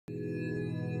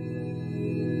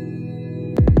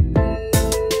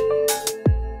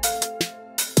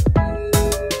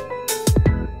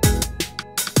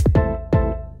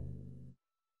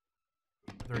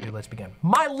let's begin.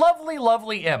 My lovely,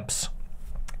 lovely imps.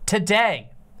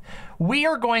 Today, we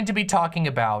are going to be talking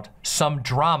about some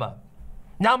drama.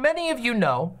 Now, many of you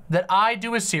know that I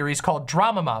do a series called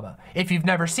Drama Mama. If you've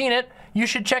never seen it, you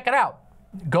should check it out.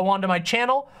 Go onto my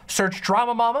channel, search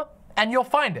Drama Mama, and you'll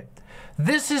find it.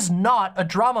 This is not a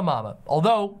Drama Mama,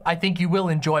 although I think you will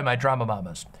enjoy my Drama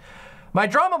Mamas. My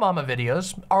Drama Mama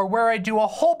videos are where I do a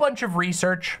whole bunch of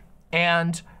research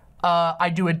and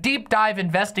I do a deep dive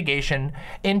investigation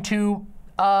into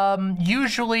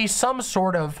usually some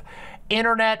sort of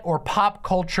internet or pop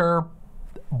culture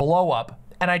blow up,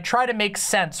 and I try to make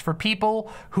sense for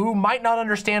people who might not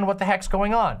understand what the heck's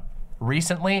going on.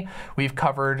 Recently, we've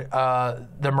covered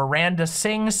the Miranda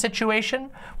Sings situation,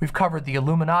 we've covered the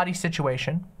Illuminati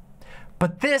situation,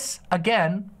 but this,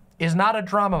 again, is not a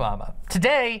Drama Mama.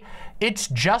 Today, it's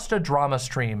just a drama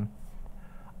stream.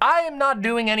 I am not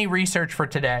doing any research for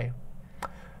today.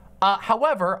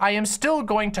 However, I am still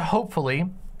going to hopefully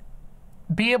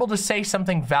be able to say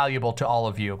something valuable to all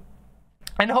of you.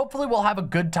 And hopefully we'll have a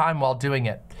good time while doing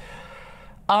it.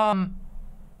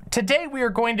 Today we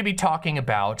are going to be talking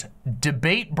about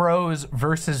debate bros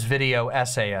versus video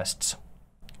essayists,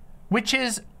 which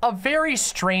is a very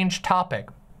strange topic.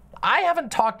 I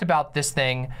haven't talked about this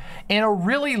thing in a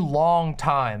really long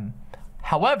time.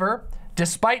 However,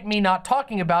 despite me not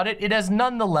talking about it, it has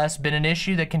nonetheless been an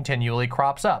issue that continually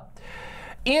crops up.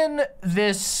 In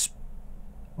this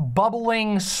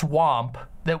bubbling swamp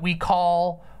that we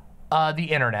call the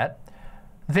internet,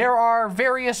 there are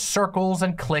various circles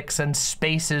and cliques and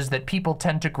spaces that people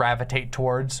tend to gravitate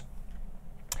towards.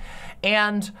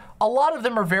 And a lot of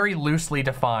them are very loosely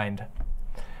defined.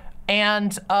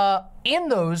 And in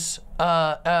those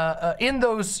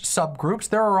subgroups,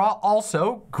 there are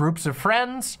also groups of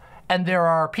friends, and there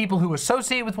are people who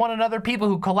associate with one another, people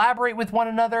who collaborate with one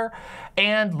another,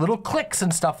 and little cliques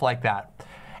and stuff like that.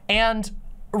 And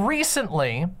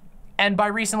recently, and by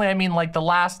recently I mean like the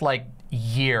last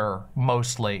year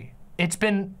mostly, it's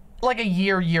been like a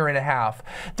year and a half,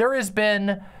 there has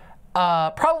been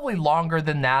probably longer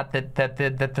than that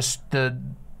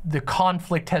the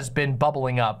conflict has been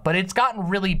bubbling up, but it's gotten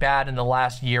really bad in the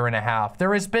last year and a half.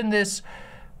 There has been this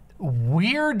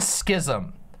weird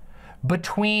schism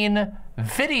between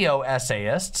video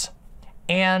essayists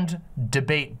and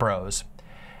debate bros.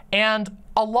 And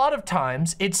a lot of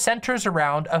times it centers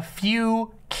around a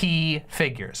few key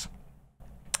figures.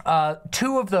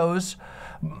 Two of those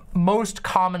most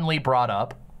commonly brought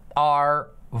up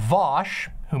are Vaush,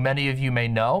 who many of you may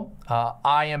know.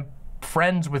 I am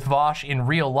friends with Vaush in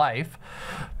real life,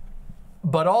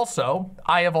 but also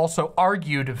I have also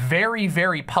argued very,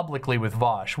 very publicly with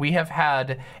Vaush. We have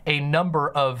had a number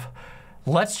of,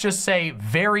 let's just say,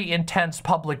 very intense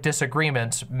public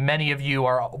disagreements. Many of you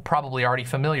are probably already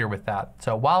familiar with that.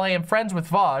 So while I am friends with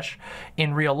Vaush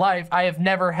in real life, we have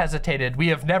never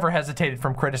hesitated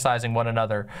from criticizing one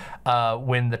another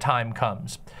when the time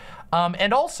comes.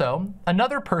 And also,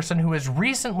 another person who has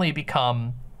recently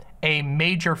become a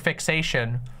major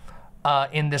fixation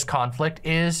in this conflict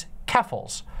is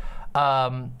Keffals.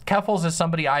 Keffals is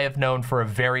somebody I have known for a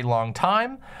very long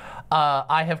time.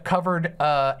 I have covered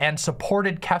and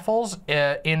supported Keffals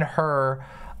in her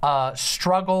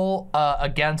struggle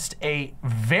against a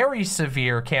very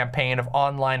severe campaign of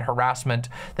online harassment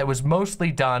that was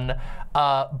mostly done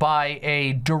by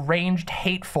a deranged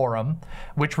hate forum,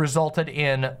 which resulted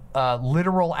in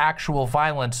literal actual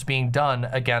violence being done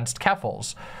against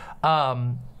Keffals.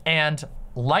 And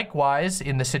likewise,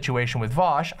 in the situation with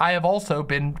Vaush, I have also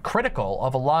been critical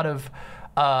of a lot of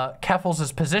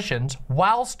Keffals' positions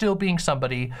while still being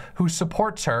somebody who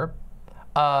supports her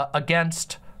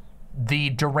against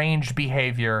the deranged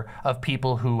behavior of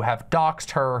people who have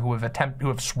doxed her, who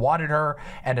have swatted her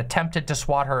and attempted to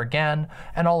swat her again,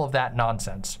 and all of that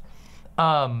nonsense.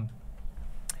 And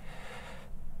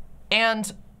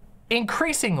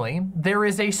increasingly, there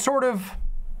is a sort of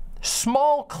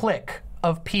small clique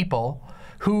of people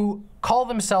who call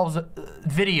themselves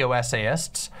video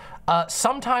essayists.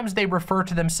 Sometimes they refer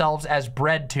to themselves as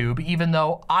breadtube, even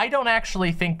though I don't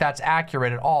actually think that's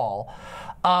accurate at all.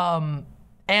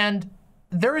 And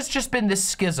there has just been this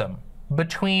schism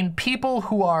between people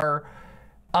who are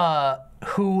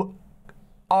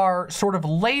sort of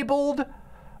labeled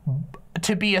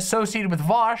to be associated with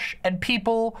Vaush, and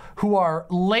people who are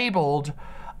labeled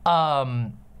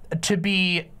to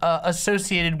be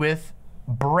associated with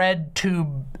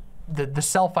breadtube, the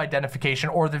self-identification,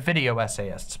 or the video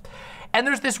essayists. And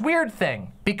there's this weird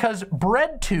thing, because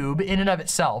breadtube in and of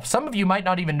itself, some of you might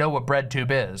not even know what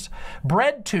breadtube is.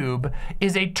 Breadtube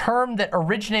is a term that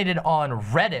originated on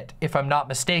Reddit, if I'm not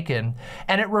mistaken,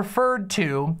 and it referred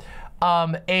to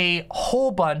a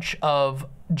whole bunch of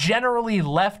generally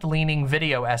left-leaning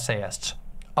video essayists,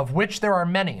 of which there are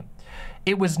many.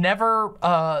 It was never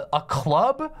a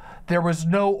club. There was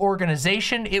no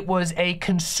organization. It was a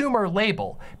consumer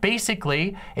label.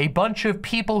 Basically, a bunch of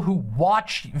people who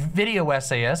watch video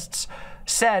essayists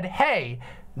said, hey,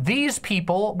 these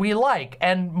people we like,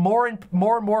 and more and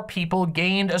more people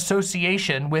gained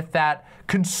association with that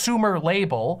consumer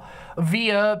label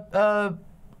via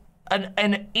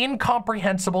an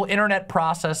incomprehensible internet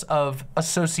process of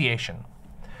association.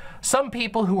 Some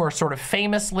people who are sort of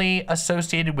famously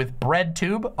associated with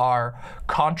BreadTube are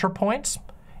ContraPoints,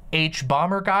 H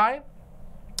Bomber Guy,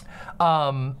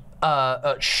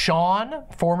 Sean,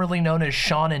 formerly known as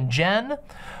Sean and Jen.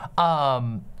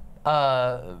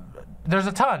 There's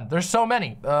a ton. There's so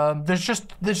many. There's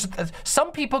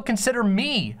some people consider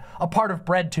me a part of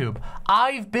BreadTube.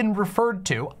 I've been referred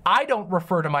to. I don't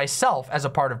refer to myself as a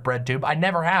part of BreadTube. I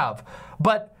never have.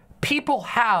 But people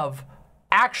have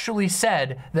actually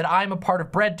said that I'm a part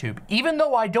of BreadTube, even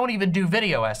though I don't even do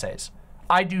video essays.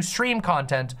 I do stream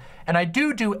content, and I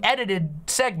do edited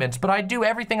segments, but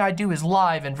everything I do is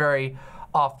live and very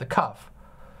off the cuff.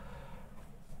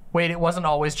 Wait, it wasn't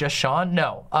always just Sean?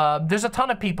 No. There's a ton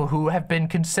of people who have been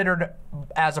considered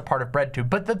as a part of BreadTube,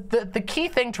 but the key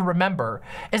thing to remember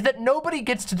is that nobody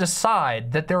gets to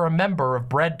decide that they're a member of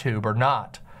BreadTube or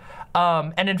not.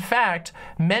 And in fact,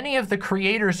 many of the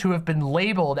creators who have been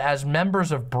labeled as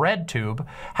members of BreadTube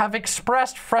have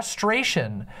expressed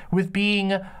frustration with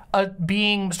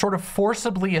being sort of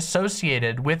forcibly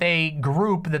associated with a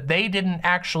group that they didn't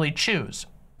actually choose.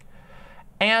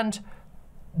 And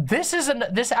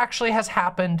this actually has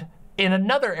happened in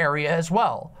another area as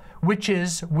well, which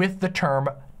is with the term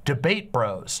debate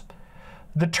bros.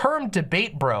 The term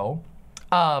debate bro,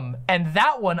 and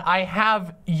that one I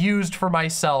have used for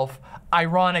myself,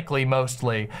 ironically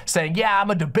mostly, saying, yeah, I'm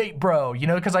a debate bro, you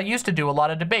know, because I used to do a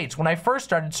lot of debates. When I first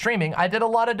started streaming, I did a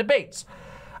lot of debates.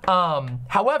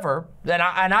 However,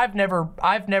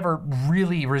 I've never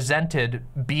really resented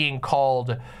being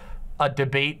called a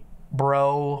debate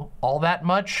bro all that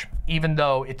much, even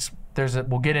though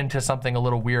we'll get into something a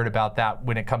little weird about that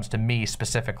when it comes to me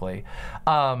specifically.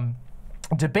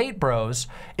 Debate bros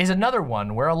is another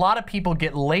one where a lot of people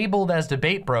get labeled as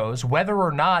debate bros, whether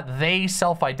or not they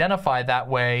self-identify that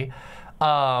way.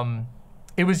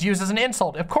 It was used as an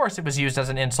insult. Of course it was used as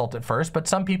an insult at first, but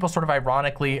some people sort of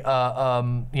ironically,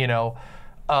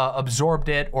 absorbed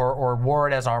it or wore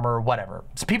it as armor or whatever.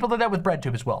 So people did that with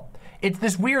BreadTube as well. It's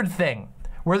this weird thing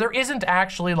where there isn't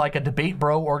actually like a debate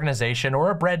bro organization or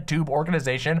a BreadTube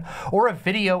organization or a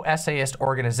video essayist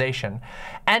organization.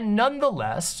 And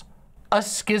nonetheless, a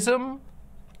schism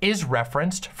is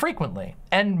referenced frequently.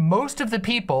 And most of the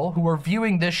people who are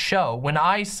viewing this show, when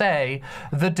I say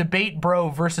the debate bro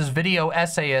versus video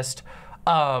essayist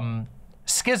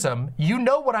schism, you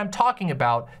know what I'm talking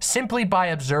about simply by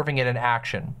observing it in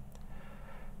action.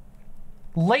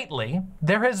 Lately,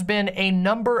 there has been a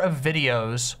number of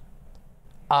videos,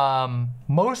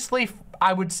 mostly,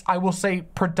 I will say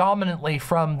predominantly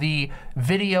from the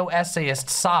video essayist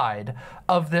side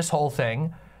of this whole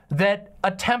thing, that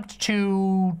attempt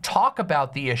to talk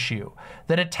about the issue,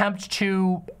 that attempt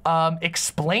to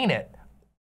explain it.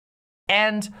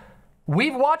 And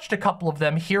we've watched a couple of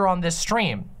them here on this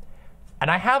stream,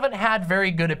 and I haven't had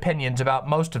very good opinions about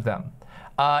most of them.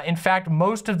 In fact,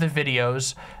 most of the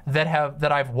videos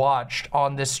that I've watched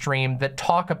on this stream that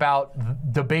talk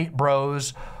about debate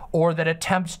bros or that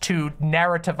attempt to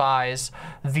narrativize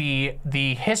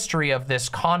the history of this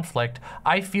conflict,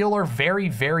 I feel are very,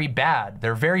 very bad.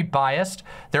 They're very biased.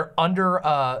 They're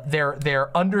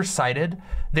undercited.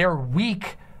 They're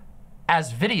weak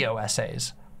as video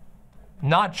essays,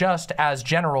 not just as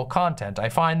general content. I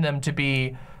find them to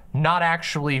be not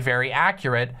actually very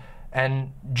accurate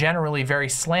and generally very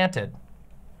slanted.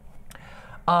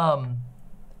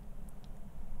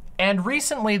 And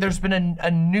recently, there's been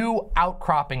a new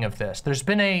outcropping of this. There's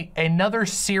been another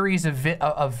series of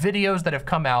videos that have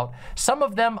come out. Some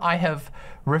of them I have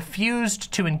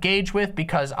refused to engage with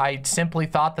because I simply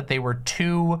thought that they were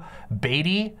too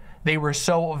baity. They were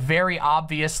so very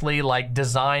obviously like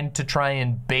designed to try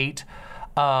and bait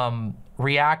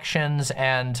reactions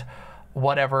and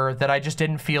whatever, that I just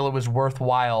didn't feel it was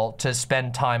worthwhile to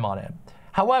spend time on it.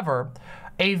 However,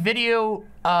 a video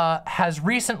has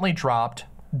recently dropped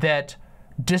that,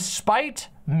 despite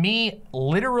me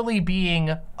literally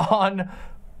being on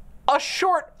a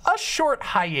short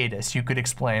hiatus, you could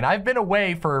explain. I've been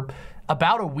away for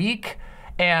about a week,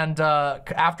 and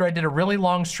after I did a really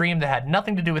long stream that had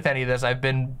nothing to do with any of this, I've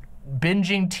been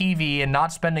binging TV and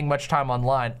not spending much time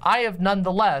online. I have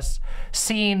nonetheless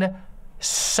seen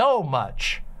so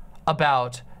much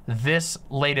about this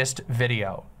latest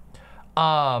video.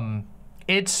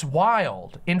 It's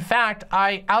wild. In fact,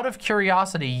 out of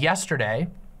curiosity yesterday,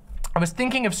 I was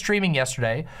thinking of streaming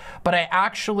yesterday, but I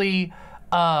actually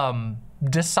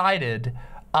decided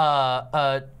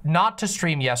not to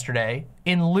stream yesterday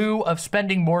in lieu of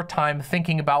spending more time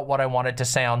thinking about what I wanted to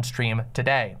say on stream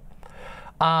today.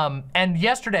 And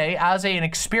yesterday, as an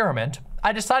experiment,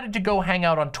 I decided to go hang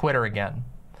out on Twitter again.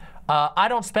 I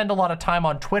don't spend a lot of time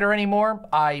on Twitter anymore.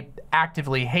 I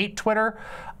actively hate Twitter.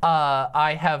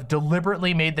 I have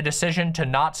deliberately made the decision to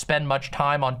not spend much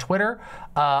time on Twitter.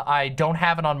 I don't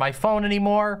have it on my phone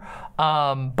anymore,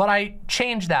 but I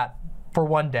changed that for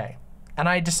one day. And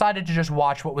I decided to just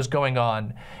watch what was going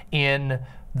on in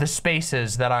the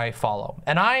spaces that I follow.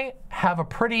 And I have a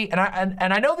pretty, and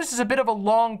I know this is a bit of a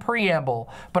long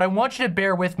preamble, but I want you to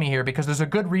bear with me here because there's a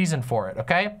good reason for it,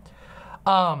 okay?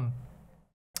 I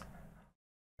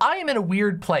am in a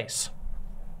weird place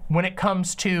when it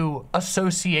comes to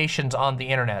associations on the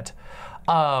internet.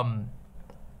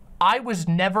 I was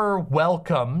never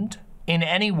welcomed in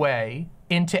any way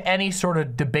into any sort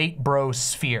of debate bro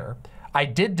sphere. I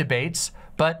did debates,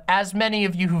 but as many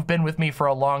of you who've been with me for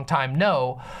a long time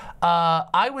know,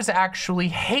 I was actually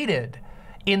hated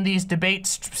in these debate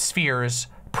spheres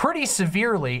pretty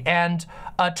severely, and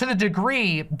to the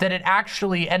degree that it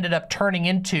actually ended up turning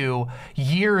into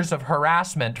years of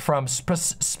harassment from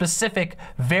specific,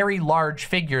 very large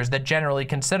figures that generally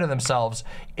consider themselves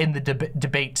in the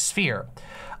debate sphere.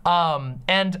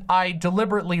 And I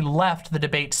deliberately left the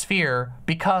debate sphere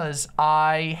because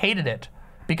I hated it,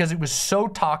 because it was so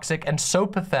toxic and so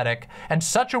pathetic and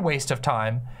such a waste of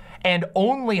time and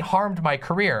only harmed my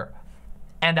career.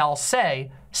 And I'll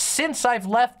say, since I've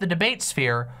left the debate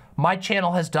sphere, my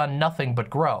channel has done nothing but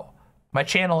grow. My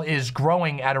channel is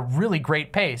growing at a really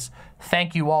great pace.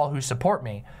 Thank you all who support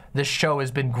me. This show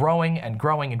has been growing and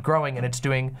growing and growing, and it's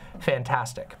doing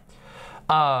fantastic.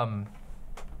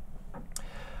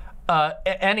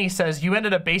 Annie says, you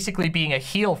ended up basically being a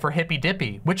heel for Hippy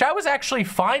Dippy, which I was actually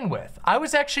fine with. I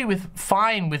was actually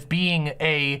fine with being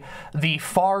the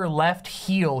far left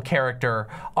heel character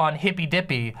on Hippy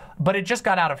Dippy, but it just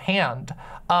got out of hand.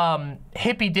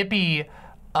 Hippy Dippy,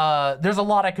 there's a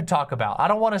lot I could talk about. I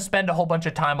don't want to spend a whole bunch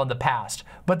of time on the past,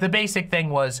 but the basic thing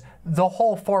was the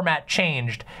whole format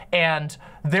changed and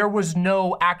there was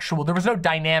no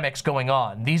dynamics going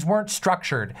on. These weren't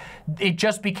structured. It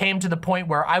just became to the point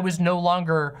where I was no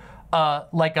longer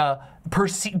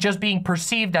just being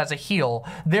perceived as a heel.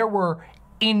 There were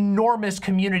enormous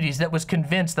communities that was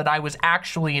convinced that I was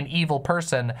actually an evil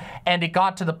person, and it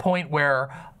got to the point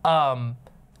where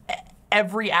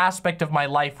every aspect of my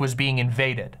life was being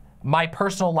invaded. My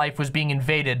personal life was being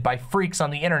invaded by freaks on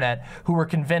the internet who were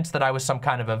convinced that I was some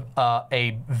kind of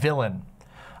a villain,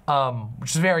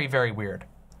 which is very, very weird,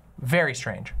 very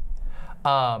strange.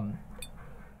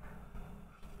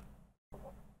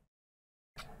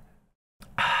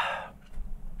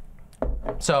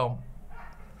 So,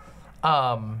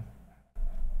 what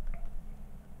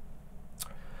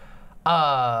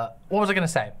was I gonna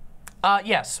say?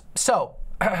 Yes, so,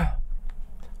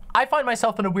 I find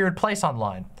myself in a weird place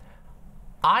online.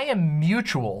 I am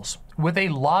mutuals with a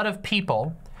lot of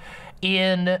people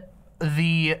in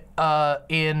the,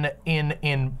 in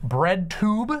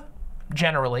BreadTube,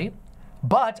 generally,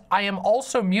 but I am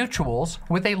also mutuals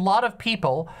with a lot of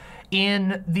people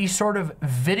in the sort of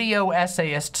video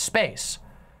essayist space.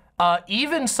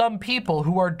 Even some people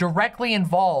who are directly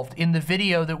involved in the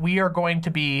video that we are going to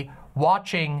be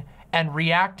watching and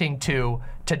reacting to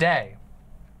today.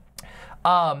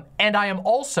 And I am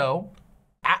also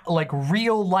like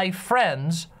real life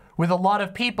friends with a lot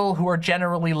of people who are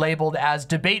generally labeled as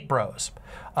debate bros.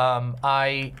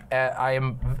 I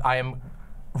am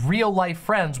real life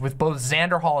friends with both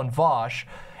Xanderhall and Vaush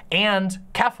and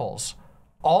Keffals.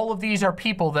 All of these are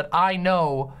people that I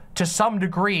know to some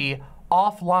degree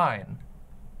offline.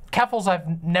 Keffals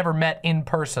I've never met in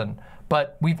person,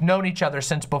 but we've known each other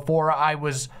since before I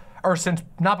was, or since,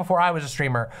 not before I was a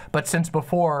streamer, but since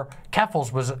before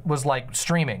Keffals was like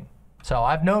streaming. So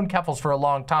I've known Keffals for a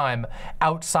long time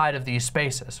outside of these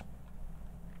spaces.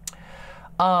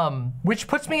 Which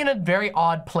puts me in a very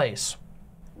odd place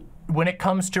when it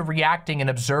comes to reacting and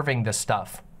observing this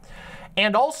stuff.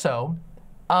 And also,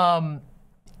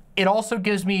 it also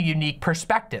gives me a unique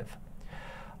perspective.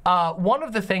 One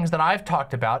of the things that I've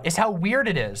talked about is how weird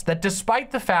it is that despite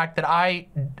the fact that I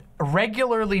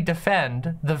regularly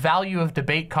defend the value of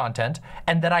debate content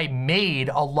and that I made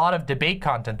a lot of debate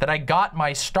content, that I got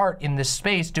my start in this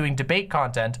space doing debate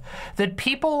content, that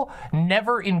people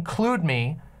never include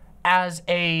me as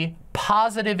a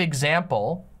positive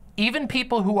example. Even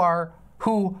people who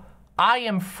I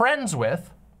am friends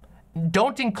with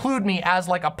don't include me as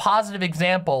like a positive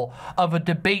example of a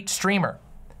debate streamer.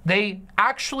 They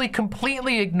actually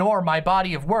completely ignore my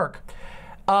body of work.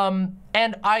 And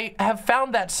I have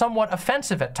found that somewhat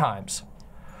offensive at times.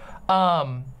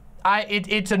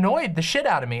 It's annoyed the shit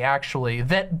out of me, actually,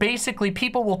 that basically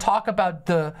people will talk about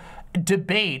the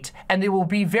debate and they will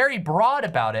be very broad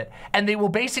about it, and they will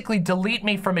basically delete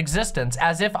me from existence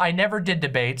as if I never did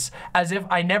debates, as if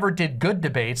I never did good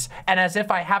debates, and as if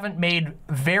I haven't made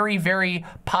very, very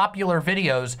popular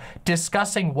videos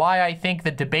discussing why I think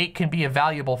that debate can be a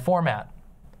valuable format.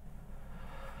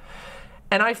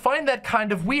 And I find that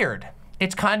kind of weird.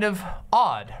 It's kind of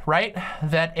odd, right?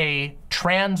 That a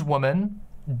trans woman,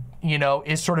 you know,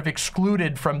 is sort of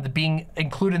excluded from being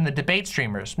included in the debate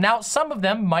streamers. Now, some of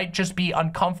them might just be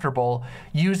uncomfortable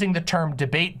using the term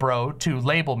debate bro to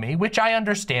label me, which I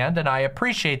understand and I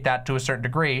appreciate that to a certain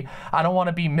degree. I don't want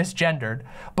to be misgendered,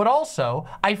 but also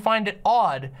I find it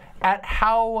odd at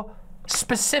how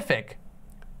specific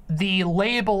the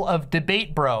label of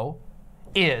debate bro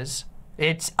is.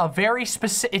 It's a very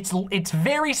specific, it's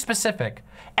very specific,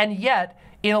 and yet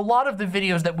in a lot of the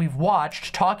videos that we've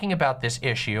watched talking about this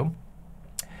issue,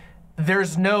 they're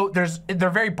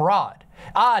very broad.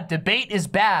 Debate is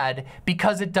bad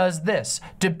because it does this.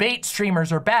 Debate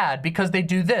streamers are bad because they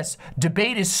do this.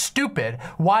 Debate is stupid.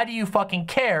 Why do you fucking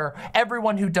care?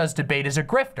 Everyone who does debate is a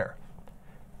grifter.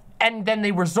 And then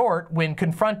they resort, when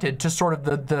confronted, to sort of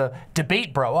the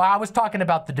debate bro. I was talking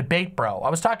about the debate bro.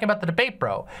 I was talking about the debate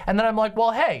bro. And then I'm like,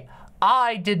 well, hey,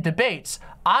 I did debates.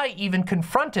 I even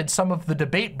confronted some of the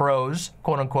debate bros,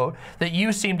 quote unquote, that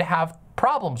you seem to have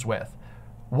problems with.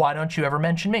 Why don't you ever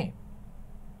mention me?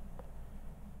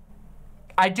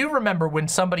 I do remember when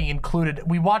somebody included,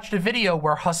 we watched a video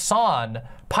where Hassan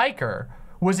Piker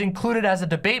was included as a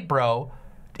debate bro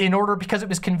because it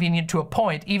was convenient to a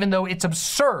point, even though it's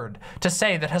absurd to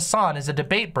say that Hassan is a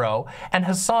debate bro, and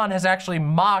Hassan has actually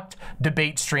mocked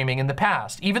debate streaming in the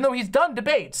past. Even though he's done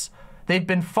debates, they've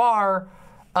been far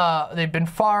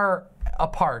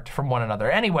apart from one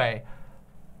another. Anyway,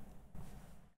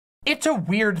 it's a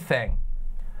weird thing.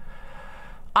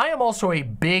 I am also a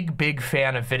big, big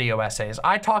fan of video essays.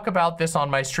 I talk about this on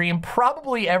my stream.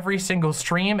 Probably every single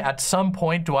stream at some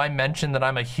point do I mention that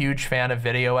I'm a huge fan of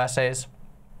video essays.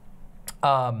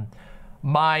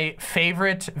 My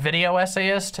favorite video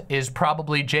essayist is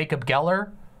probably Jacob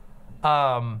Geller,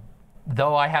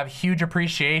 though I have huge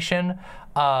appreciation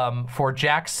for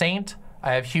Jack Saint.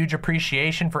 I have huge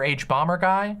appreciation for H Bomber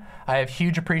Guy. I have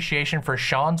huge appreciation for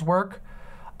Sean's work.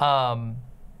 There's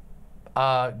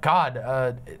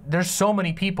so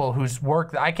many people whose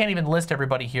work I can't even list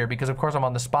everybody here because of course I'm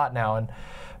on the spot now.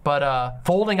 But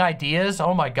Folding Ideas,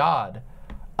 oh my God.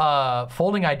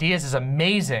 Folding Ideas is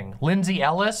amazing. Lindsay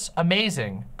Ellis,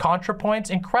 amazing.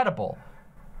 ContraPoints, incredible.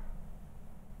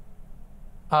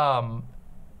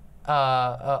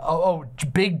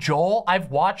 Big Joel, I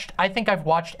think I've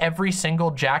watched every single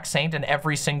Jack Saint and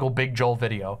every single Big Joel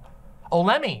video.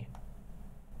 Olemi.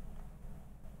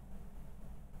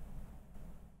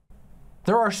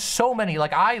 There are so many,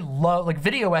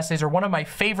 video essays are one of my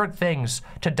favorite things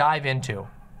to dive into.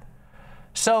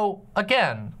 So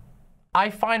again, I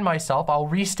find myself, I'll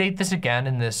restate this again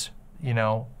in this,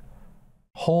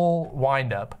 whole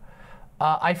wind-up.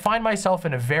 I find myself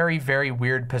in a very, very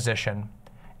weird position.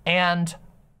 And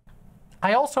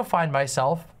I also find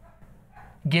myself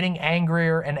getting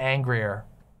angrier and angrier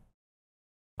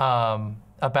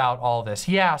about all this.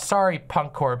 Yeah, sorry,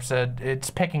 Punk Corpse. It's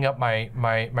picking up my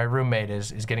roommate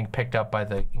is getting picked up by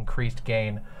the increased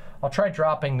gain. I'll try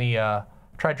dropping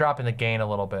the gain a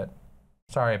little bit.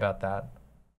 Sorry about that.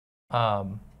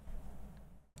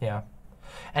 Yeah.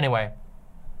 Anyway,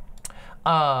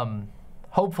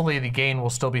 hopefully the gain will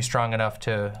still be strong enough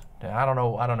to, I don't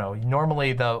know.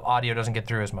 Normally the audio doesn't get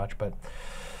through as much, but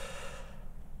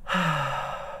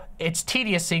it's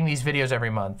tedious seeing these videos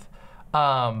every month.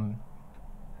 What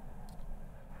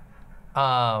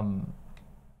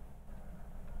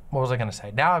was I gonna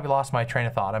say? Now I've lost my train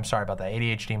of thought. I'm sorry about that,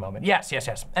 ADHD moment. Yes.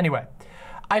 Anyway,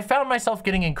 I found myself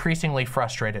getting increasingly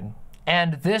frustrated.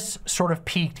 And this sort of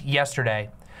peaked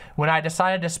yesterday when I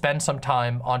decided to spend some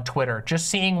time on Twitter, just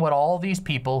seeing what all these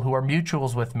people who are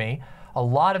mutuals with me, a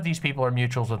lot of these people are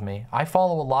mutuals with me. I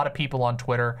follow a lot of people on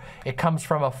Twitter. It comes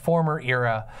from a former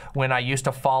era when I used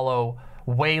to follow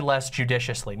way less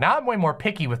judiciously. Now I'm way more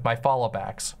picky with my follow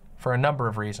backs for a number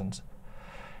of reasons.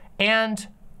 And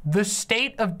the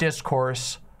state of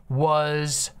discourse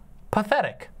was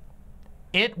pathetic.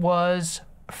 It was,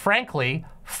 frankly,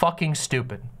 fucking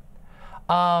stupid.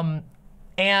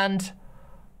 And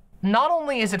not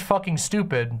only is it fucking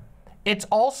stupid, it's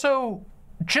also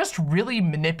just really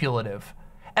manipulative.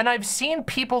 And I've seen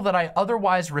people that I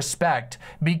otherwise respect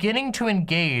beginning to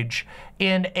engage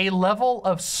in a level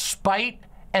of spite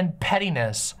and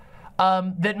pettiness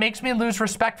that makes me lose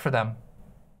respect for them.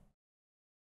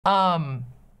 I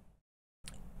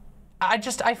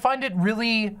find it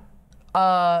really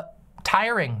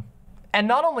tiring. And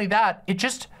not only that, it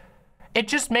just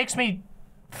makes me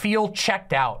feel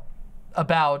checked out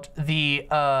about the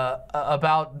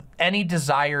about any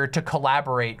desire to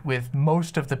collaborate with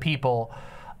most of the people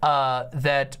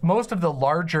that most of the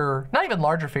larger, not even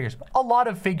larger figures, but a lot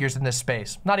of figures in this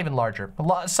space, not even larger.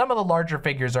 Some of the larger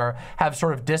figures have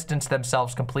sort of distanced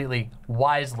themselves completely,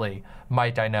 wisely,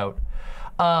 might I note.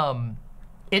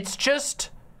 It's just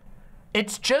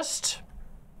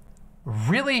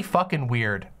really fucking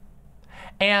weird.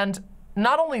 And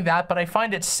not only that, but I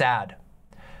find it sad.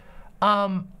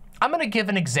 I'm gonna give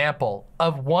an example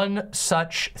of one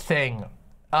such thing.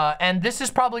 And this is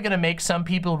probably gonna make some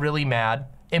people really mad.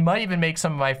 It might even make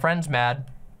some of my friends mad,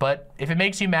 but if it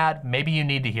makes you mad, maybe you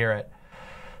need to hear it.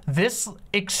 This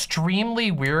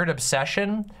extremely weird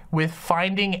obsession with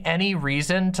finding any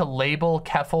reason to label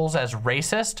Keffals as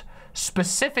racist,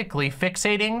 specifically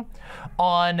fixating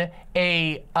on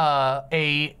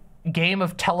a game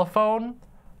of telephone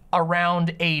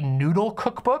around a noodle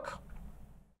cookbook,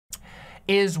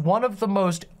 is one of the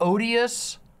most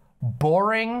odious,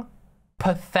 boring,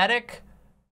 pathetic,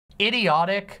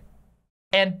 idiotic,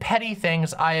 and petty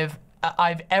things I've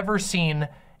ever seen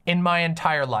in my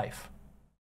entire life.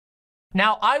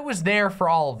 Now, I was there for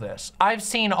all of this. I've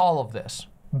seen all of this.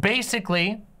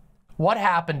 Basically, what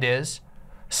happened is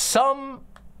some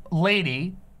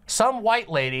lady, some white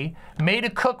lady, made a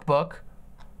cookbook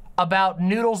about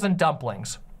noodles and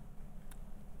dumplings.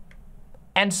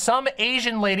 And some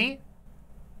Asian lady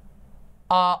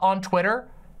on Twitter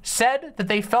said that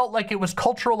they felt like it was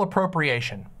cultural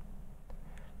appropriation.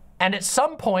 And at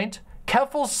some point,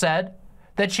 Keffals said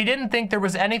that she didn't think there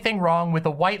was anything wrong with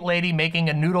a white lady making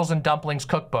a noodles and dumplings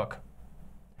cookbook.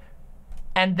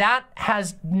 And that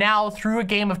has now, through a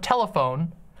game of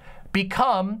telephone,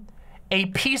 become a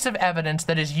piece of evidence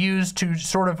that is used to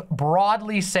sort of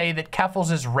broadly say that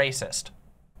Keffals is racist.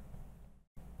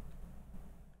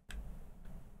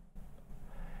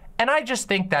 And I just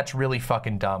think that's really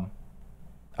fucking dumb.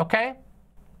 Okay?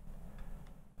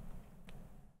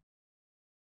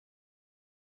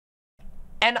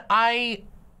 And I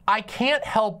can't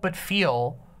help but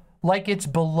feel like it's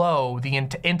below the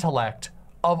intellect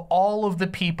of all of the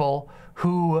people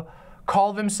who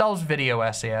call themselves video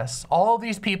essayists, all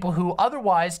these people who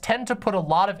otherwise tend to put a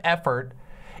lot of effort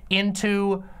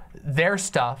into their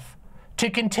stuff to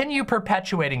continue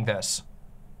perpetuating this,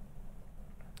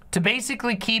 to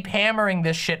basically keep hammering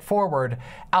this shit forward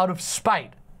out of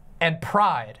spite and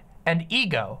pride and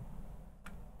ego.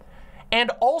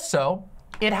 And also,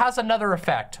 it has another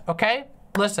effect, okay?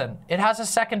 Listen, it has a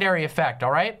secondary effect,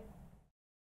 all right?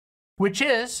 Which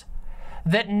is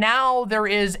that now there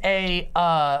is a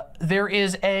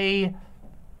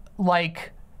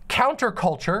like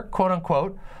counterculture, quote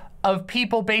unquote, of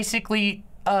people basically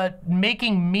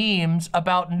making memes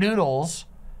about noodles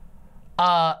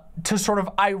to sort of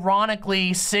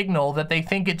ironically signal that they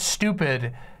think it's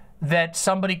stupid that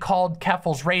somebody called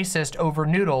Keffals racist over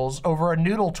noodles, over a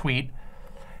noodle tweet,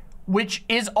 which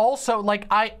is also, like,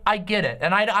 I get it.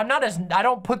 And I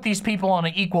don't put these people on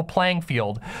an equal playing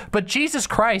field, but Jesus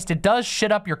Christ, it does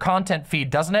shit up your content feed,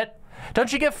 doesn't it?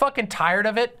 Don't you get fucking tired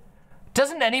of it?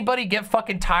 Doesn't anybody get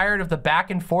fucking tired of the back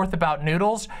and forth about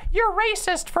noodles? You're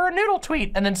racist for a noodle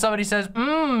tweet. And then somebody says,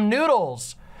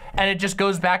 noodles. And it just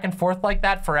goes back and forth like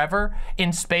that forever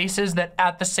in spaces that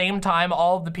at the same time,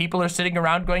 all of the people are sitting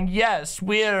around going, yes,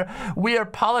 we are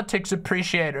politics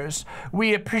appreciators.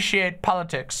 We appreciate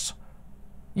politics.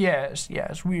 Yes,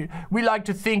 yes, we like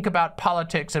to think about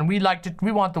politics, and we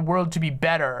want the world to be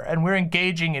better, and we're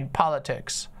engaging in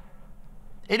politics.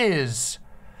 It is.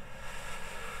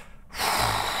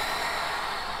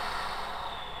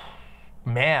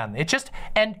 Man, it just,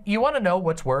 and you want to know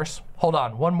what's worse? Hold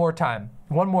on, one more time.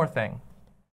 One more thing.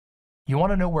 You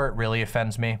want to know where it really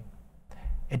offends me?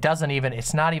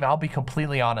 It's not even, I'll be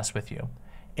completely honest with you.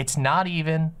 It's not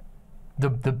even the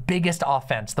biggest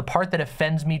offense. The part that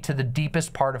offends me to the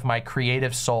deepest part of my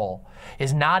creative soul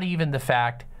is not even the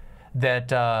fact that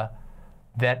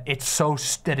that it's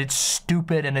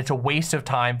stupid and it's a waste of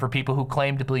time for people who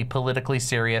claim to be politically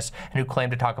serious and who claim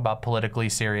to talk about politically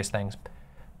serious things.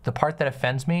 The part that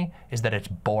offends me is that it's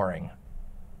boring.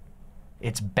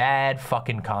 It's bad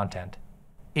fucking content.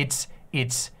 It's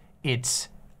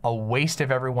a waste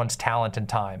of everyone's talent and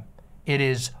time. It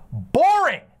is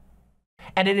boring.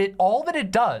 And all that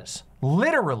it does,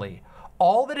 literally,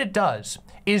 all that it does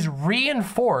is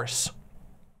reinforce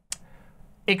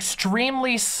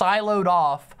extremely siloed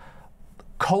off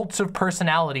cults of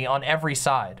personality on every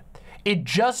side. It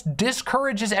just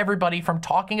discourages everybody from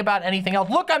talking about anything else.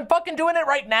 Look, I'm fucking doing it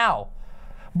right now.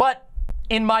 But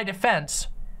in my defense,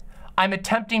 I'm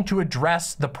attempting to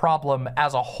address the problem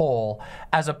as a whole,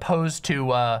 as opposed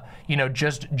to, you know,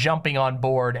 just jumping on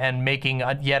board and making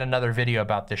yet another video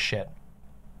about this shit.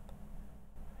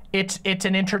 It's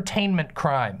an entertainment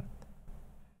crime.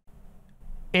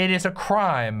 It is a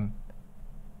crime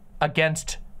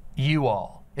against you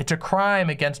all. It's a crime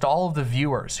against all of the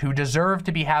viewers who deserve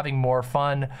to be having more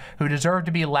fun, who deserve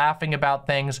to be laughing about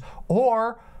things,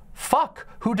 or fuck,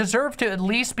 who deserve to at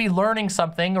least be learning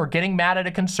something or getting mad at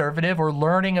a conservative or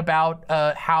learning about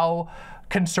how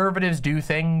conservatives do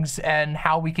things and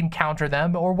how we can counter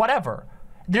them or whatever.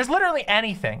 There's literally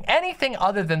anything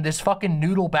other than this fucking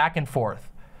noodle back and forth.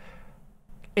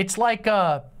 It's like,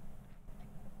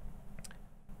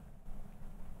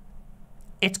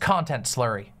 it's content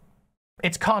slurry.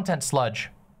 It's content sludge.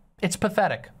 It's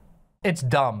pathetic. It's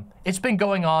dumb. It's been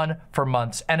going on for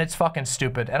months and it's fucking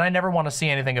stupid and I never want to see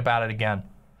anything about it again.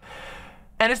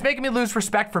 And it's making me lose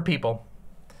respect for people.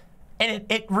 And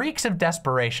it reeks of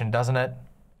desperation, doesn't it?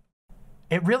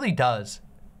 It really does.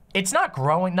 It's not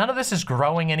growing. None of this is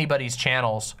growing anybody's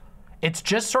channels. It's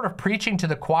just sort of preaching to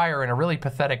the choir in a really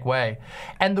pathetic way.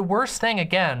 And the worst thing,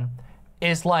 again,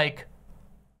 is like,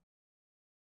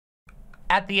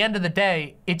 at the end of the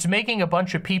day, it's making a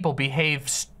bunch of people behave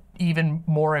even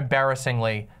more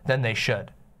embarrassingly than they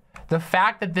should. The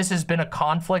fact that this has been a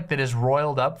conflict that is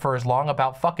roiled up for as long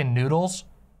about fucking noodles,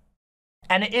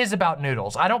 and it is about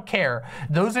noodles. I don't care.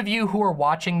 Those of you who are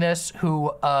watching this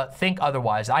who think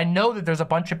otherwise, I know that there's a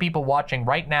bunch of people watching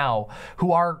right now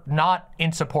who are not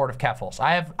in support of Keffals.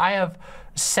 I have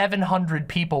 700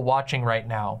 people watching right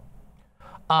now.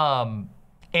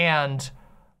 And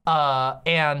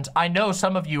I know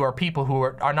some of you are people who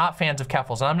are not fans of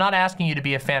Keffals, and I'm not asking you to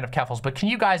be a fan of Keffals, but can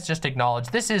you guys just acknowledge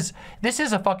this is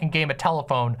a fucking game of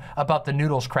telephone about the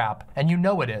noodles crap, and you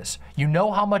know it is. You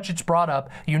know how much it's brought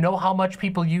up. You know how much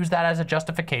people use that as a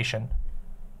justification.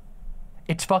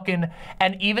 It's fucking,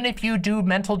 and even if you do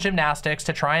mental gymnastics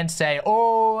to try and say,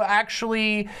 oh,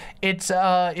 actually, it's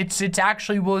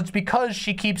actually, well, it's because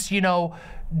she keeps, you know,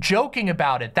 joking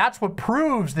about it. That's what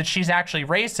proves that she's actually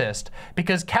racist,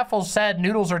 because Keffals said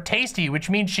noodles are tasty, which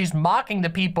means she's mocking the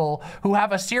people who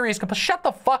have a serious shut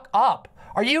the fuck up.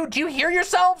 Do you hear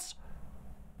yourselves?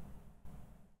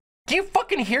 Do you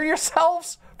fucking hear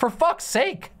yourselves? For fuck's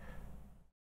sake.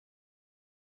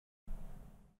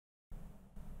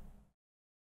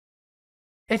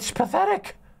 It's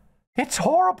pathetic. It's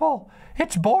horrible.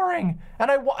 It's boring. And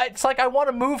it's like I want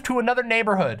to move to another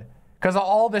neighborhood because of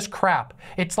all this crap.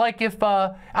 It's like if,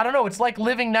 I don't know, it's like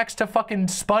living next to fucking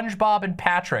SpongeBob and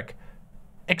Patrick.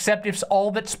 Except if all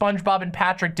that SpongeBob and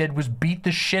Patrick did was beat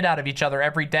the shit out of each other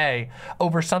every day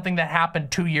over something that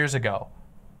happened 2 years ago.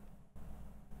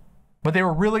 But they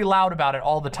were really loud about it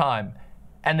all the time.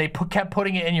 And they kept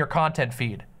putting it in your content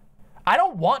feed. I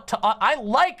don't want to, I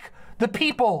like the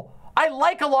people. I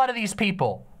like a lot of these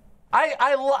people.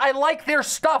 I like their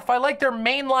stuff. I like their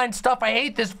mainline stuff. I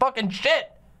hate this fucking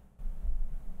shit.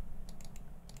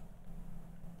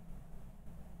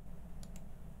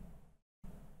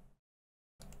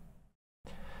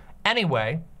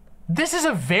 Anyway, this is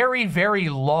a very, very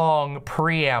long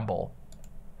preamble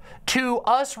to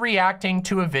us reacting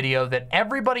to a video that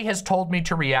everybody has told me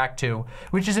to react to,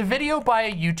 which is a video by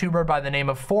a YouTuber by the name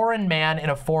of Foreign Man in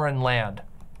a Foreign Land.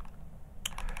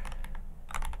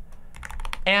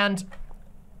 And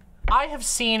I have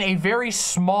seen a very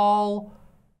small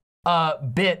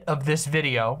bit of this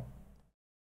video,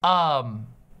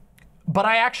 but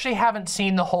I actually haven't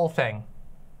seen the whole thing.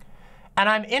 And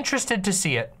I'm interested to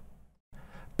see it.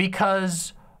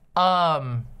 Because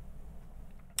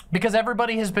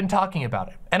everybody has been talking about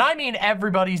it. And I mean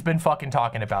everybody's been fucking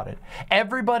talking about it.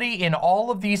 Everybody in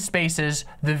all of these spaces,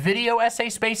 the video essay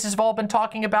spaces have all been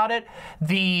talking about it.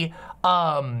 The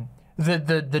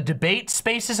debate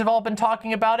spaces have all been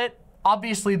talking about it.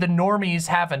 Obviously, the normies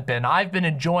haven't been. I've been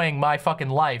enjoying my fucking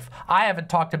life. I haven't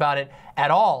talked about it at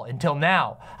all until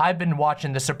now. I've been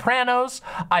watching The Sopranos.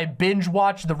 I binge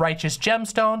watched The Righteous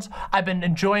Gemstones. I've been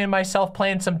enjoying myself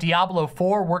playing some Diablo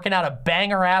 4, working out a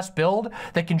banger-ass build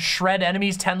that can shred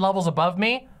enemies 10 levels above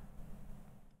me.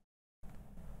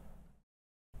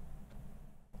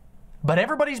 But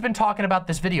everybody's been talking about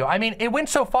this video. I mean, it went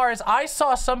so far as I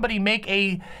saw somebody make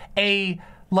a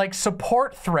like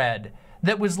support thread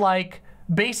that was like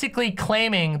basically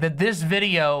claiming that this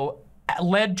video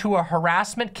led to a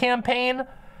harassment campaign,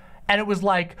 and it was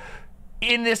like,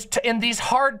 in these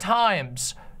hard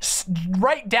times,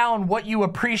 write down what you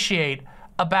appreciate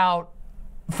about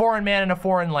foreign man in a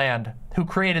foreign land who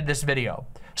created this video.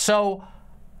 So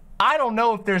I don't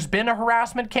know if there's been a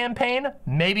harassment campaign.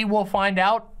 Maybe we'll find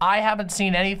out. I haven't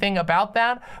seen anything about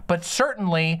that, but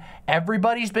certainly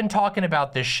everybody's been talking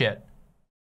about this shit.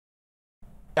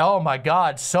 Oh my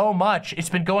God, so much. It's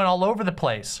been going all over the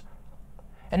place.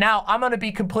 And now I'm gonna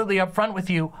be completely upfront with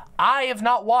you. I have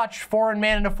not watched Foreign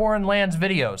Man in a Foreign Land's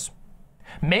videos.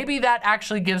 Maybe that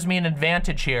actually gives me an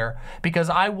advantage here because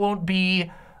I won't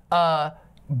be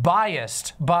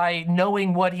biased by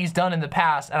knowing what he's done in the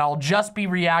past, and I'll just be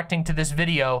reacting to this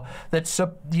video that's,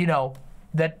 you know,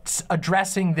 that's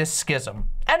addressing this schism.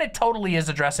 And it totally is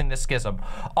addressing this schism.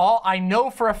 All I know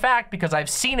for a fact, because I've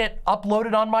seen it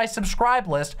uploaded on my subscribe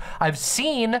list, I've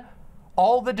seen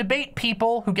all the debate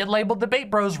people who get labeled debate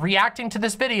bros reacting to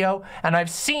this video, and I've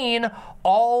seen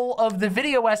all of the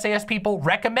video essayist people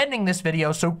recommending this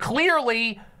video, so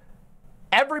clearly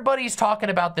everybody's talking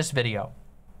about this video.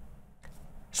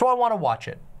 So I want to watch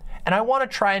it, and I want to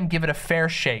try and give it a fair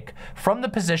shake from the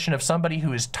position of somebody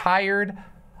who is tired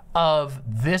of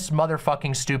this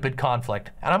motherfucking stupid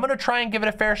conflict. And I'm going to try and give it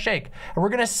a fair shake, and we're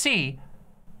going to see.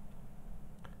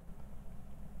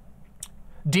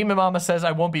 Demon Mama says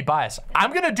I won't be biased.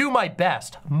 I'm gonna do my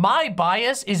best. My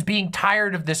bias is being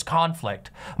tired of this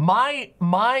conflict. My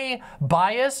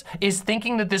bias is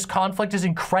thinking that this conflict is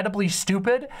incredibly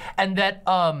stupid, and that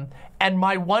and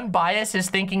my one bias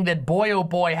is thinking that boy oh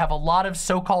boy have a lot of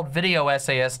so-called video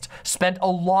essayists spent a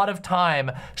lot of time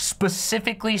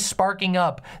specifically sparking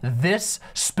up this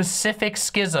specific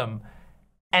schism,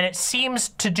 and it seems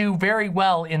to do very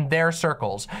well in their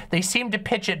circles. They seem to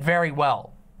pitch it very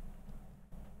well.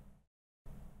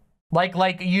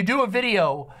 Like you do a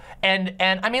video and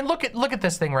I mean, look at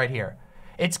this thing right here.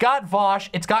 It's got Vaush,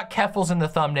 it's got Keffals in the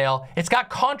thumbnail, it's got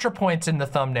ContraPoints in the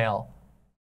thumbnail.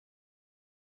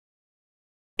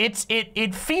 It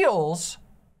feels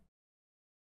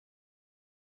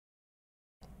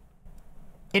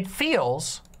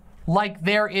like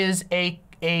there is a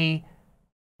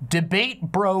debate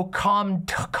bro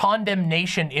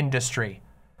condemnation industry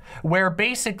where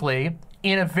basically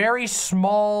in a very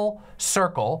small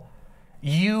circle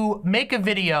you make a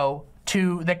video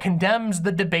that condemns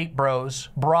the debate bros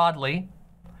broadly,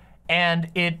 and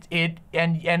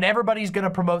everybody's gonna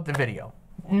promote the video.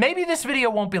 Maybe this video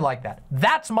won't be like that.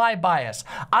 That's my bias.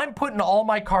 I'm putting all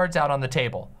my cards out on the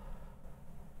table.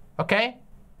 Okay?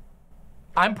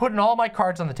 I'm putting all my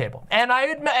cards on the table. And I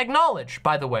acknowledge,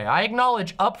 by the way, I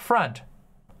acknowledge up front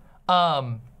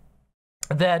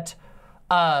that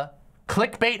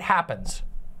clickbait happens.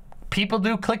 People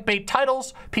do clickbait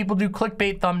titles, people do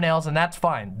clickbait thumbnails, and that's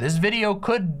fine. This video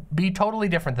could be totally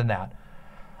different than that.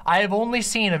 I have only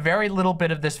seen a very little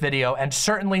bit of this video, and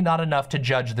certainly not enough to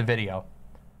judge the video.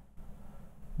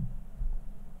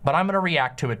 But I'm gonna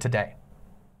react to it today.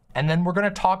 And then we're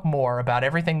gonna talk more about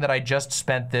everything that I just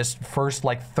spent this first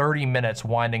like 30 minutes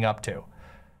winding up to.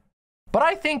 But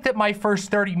I think that my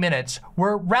first 30 minutes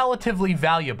were relatively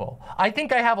valuable. I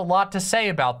think I have a lot to say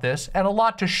about this and a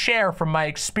lot to share from my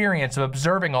experience of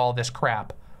observing all this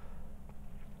crap.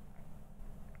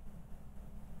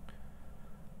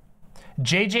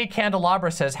 JJ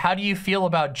Candelabra says, how do you feel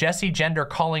about Jesse Gender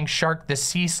calling Shark the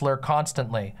C slur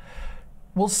constantly?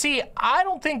 Well, see, I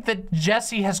don't think that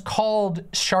Jesse has called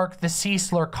Shark the C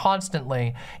slur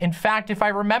constantly. In fact, if I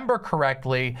remember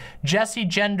correctly, Jesse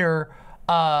Gender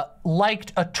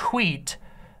liked a tweet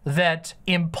that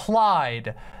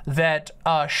implied that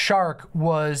Shark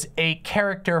was a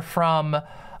character from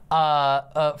Django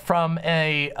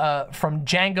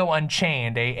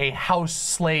Unchained, a house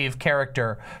slave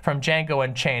character from Django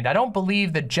Unchained. I don't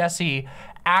believe that Jesse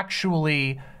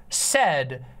actually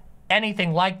said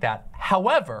anything like that.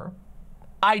 However,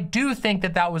 I do think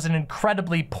that that was an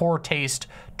incredibly poor taste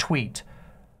tweet.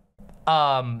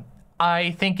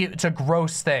 I think it's a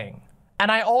gross thing.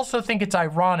 And I also think it's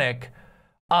ironic,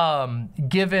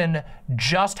 given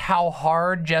just how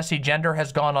hard Jesse Gender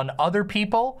has gone on other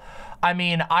people. I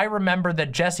mean, I remember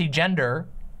that Jesse Gender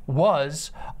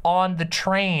was on the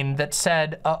train that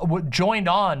said, joined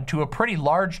on to a pretty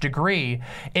large degree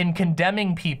in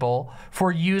condemning people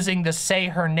for using the say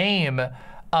her name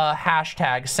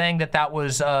hashtag, saying that that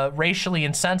was racially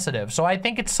insensitive. So I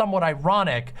think it's somewhat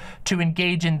ironic to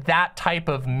engage in that type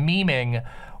of memeing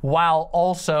while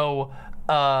also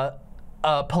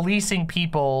policing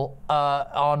people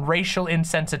on racial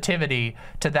insensitivity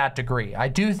to that degree. I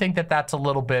do think that that's a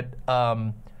little bit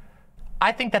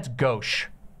I think that's gauche.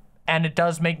 And it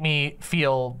does make me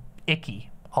feel icky.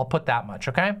 I'll put that much,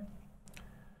 okay?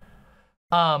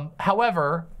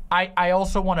 However, I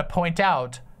also want to point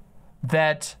out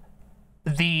that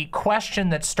the question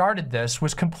that started this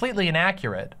was completely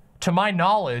inaccurate. To my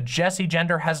knowledge, Jessie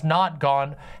Gender has not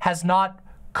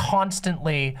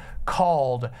constantly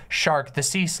called Shark the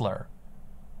sea slur.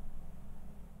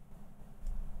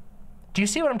 Do you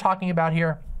see what I'm talking about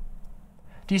here?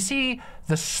 Do you see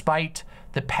the spite,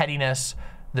 the pettiness,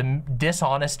 the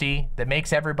dishonesty that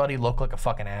makes everybody look like a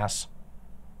fucking ass?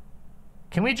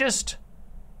 Can we just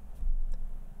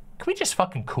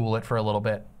fucking cool it for a little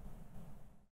bit?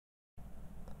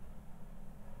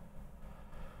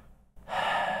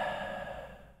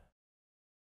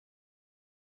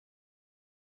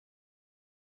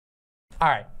 All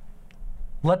right,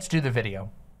 let's do the video.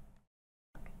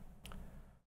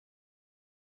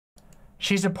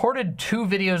 She supported 2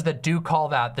 videos that do call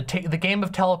that. The game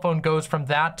of telephone goes from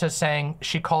that to saying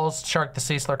she calls Shark the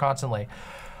sea slur constantly.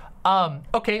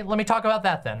 Okay, let me talk about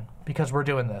that then, because we're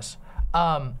doing this.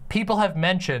 People have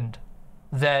mentioned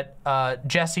that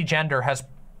Jessie Gender has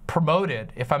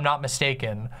promoted, if I'm not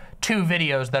mistaken, 2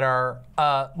 videos that are,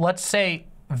 let's say,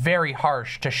 very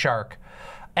harsh to Shark.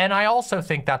 And I also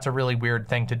think that's a really weird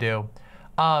thing to do.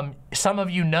 Some of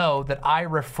you know that I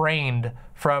refrained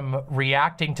from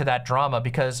reacting to that drama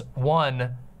because,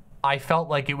 one, I felt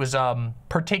like it was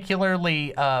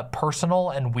particularly personal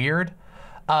and weird,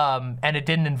 and it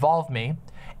didn't involve me.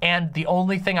 And the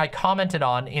only thing I commented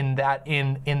on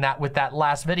with that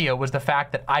last video was the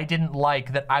fact that I didn't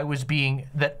like that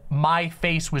that my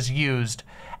face was used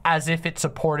as if it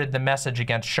supported the message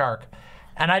against Shark.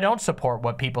 And I don't support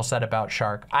what people said about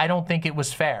Shark. I don't think it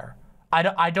was fair.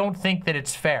 I don't think that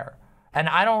it's fair. And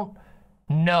I don't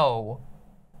know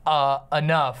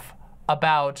enough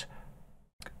about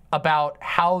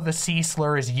how the sea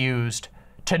slur is used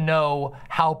to know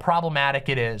how problematic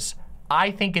it is.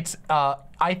 I think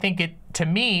to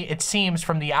me, it seems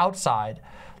from the outside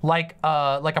like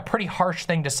a pretty harsh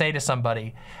thing to say to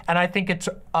somebody. And I think it's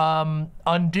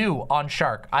undue on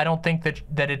Shark. I don't think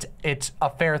that it's a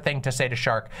fair thing to say to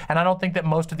Shark. And I don't think that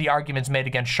most of the arguments made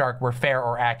against Shark were fair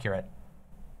or accurate.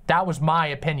 That was my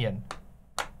opinion.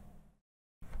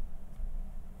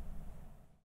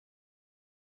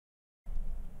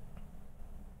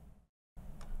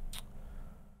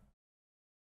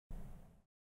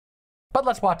 But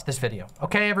let's watch this video.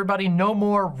 Okay, everybody, no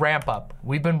more ramp up.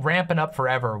 We've been ramping up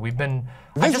forever. I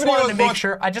just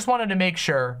wanted to make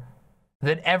sure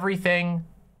that everything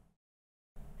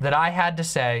that I had to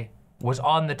say was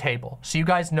on the table, so you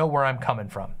guys know where I'm coming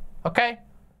from, okay?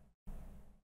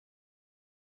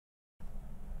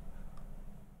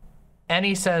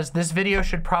 Annie says, this video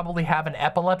should probably have an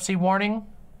epilepsy warning.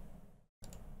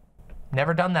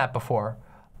 Never done that before.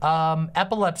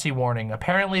 Epilepsy warning.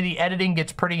 Apparently the editing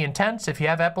gets pretty intense. If you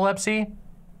have epilepsy,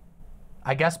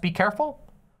 I guess be careful.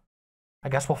 I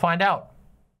guess we'll find out.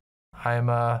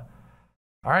 All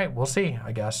right, we'll see,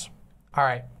 I guess. All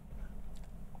right.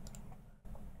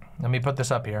 Let me put this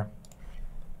up here.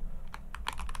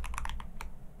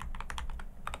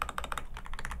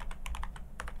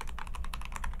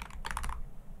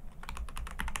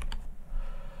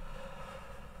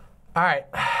 All right,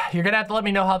 you're gonna have to let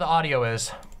me know how the audio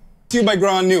is. To you by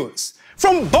Ground News.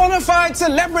 From bona fide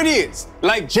celebrities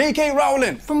like J.K.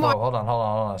 Rowling. Hold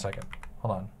on a second.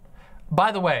 Hold on.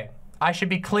 By the way, I should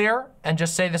be clear and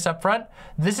just say this up front.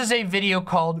 This is a video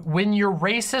called When You're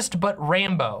Racist But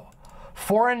Rambo.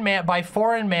 By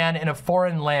foreign man in a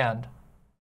foreign land.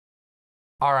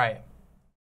 All right.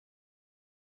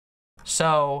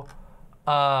 So,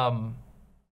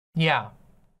 yeah.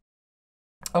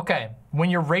 Okay, When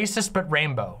You're Racist But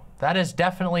Rainbow. That is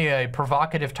definitely a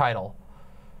provocative title.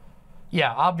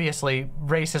 Yeah, obviously,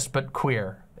 racist but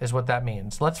queer is what that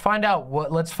means. Let's find out.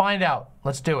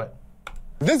 Let's do it.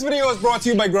 This video is brought to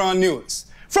you by Ground News.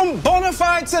 From bona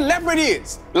fide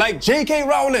celebrities like J.K.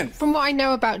 Rowling. From what I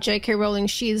know about J.K. Rowling,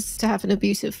 she used to have an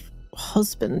abusive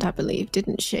husband, I believe,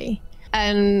 didn't she?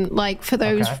 And like for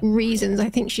those reasons, I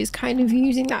think she's kind of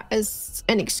using that as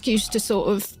an excuse to sort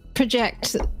of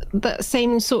project that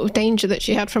same sort of danger that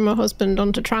she had from her husband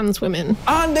onto trans women.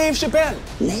 And Dave Chappelle.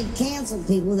 They've canceled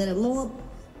people that are more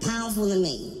powerful than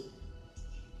me.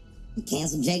 They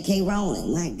canceled J.K.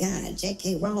 Rowling. My God,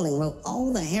 J.K. Rowling wrote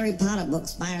all the Harry Potter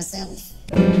books by herself.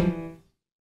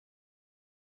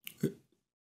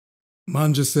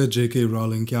 Man just said J.K.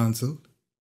 Rowling cancelled.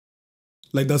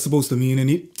 Like that's supposed to mean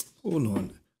any... Hold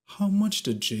on. How much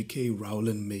did J.K.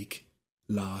 Rowling make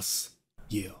last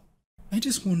year? I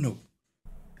just want to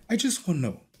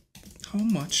know. How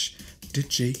much did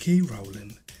J.K.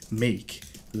 Rowling make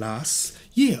last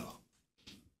year.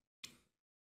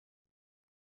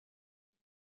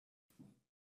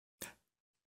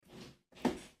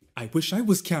 I wish I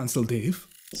was cancelled, Dave.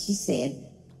 She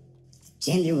said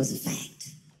gender was a fact.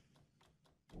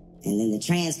 And then the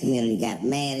trans community got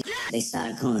mad. They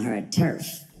started calling her a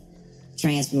TERF.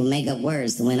 Trans people make up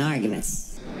words to win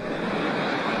arguments.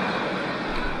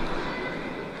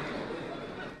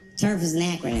 TERF is an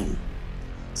acronym.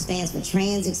 Stands for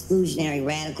Trans Exclusionary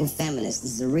Radical Feminists.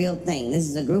 This is a real thing. This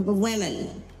is a group of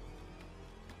women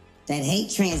that hate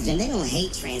transgender. They don't hate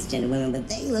transgender women, but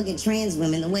they look at trans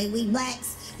women the way we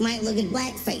blacks might look at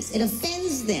blackface. It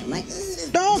offends them. Like,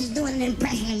 she's doing an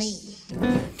impression of me.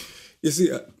 You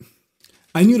see,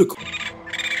 I knew the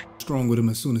strong with him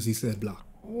as soon as he said block.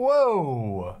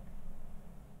 Whoa.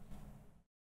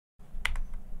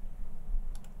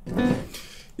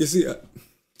 You see,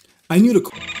 I knew the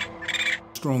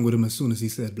strong with him as soon as he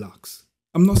said blocks.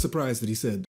 I'm not surprised that he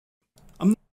said.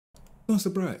 I'm not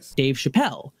surprised. Dave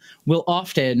Chappelle will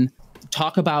often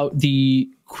talk about the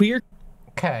queer.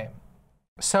 Okay.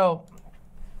 So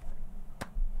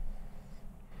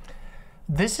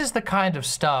this is the kind of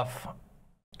stuff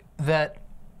that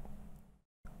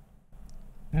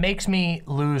makes me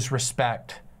lose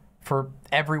respect for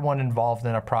everyone involved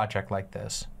in a project like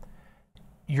this.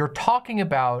 You're talking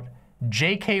about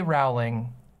J.K.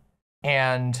 Rowling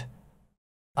and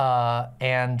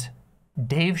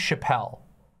Dave Chappelle,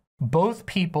 both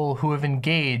people who have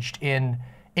engaged in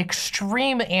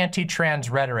extreme anti-trans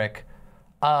rhetoric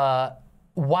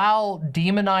while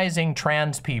demonizing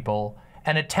trans people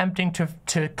and attempting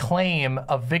to claim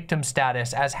a victim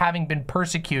status as having been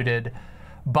persecuted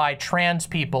by trans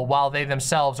people while they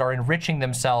themselves are enriching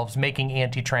themselves making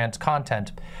anti-trans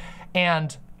content.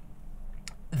 And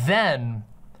then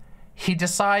he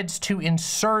decides to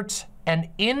insert an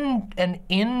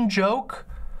in joke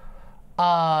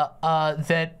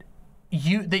that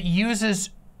uses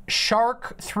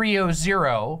Shark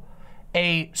 300,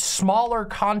 a smaller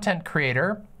content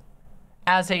creator,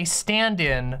 as a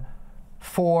stand-in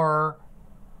for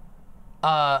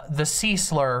the C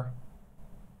slur.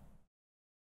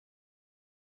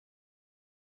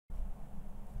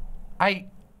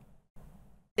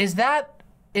 Is that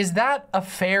a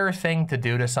fair thing to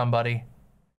do to somebody?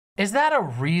 Is that a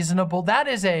reasonable? That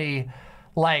is a,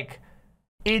 like,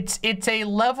 it's a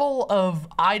level of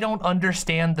I don't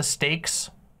understand the stakes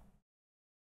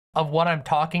of what I'm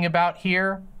talking about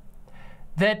here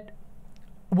that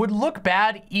would look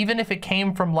bad even if it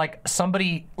came from like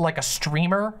somebody like a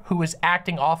streamer who was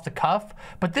acting off the cuff,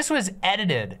 but this was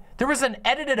edited. There was an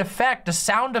edited effect, a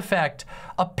sound effect,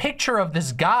 a picture of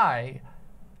this guy,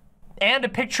 and a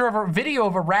picture of a video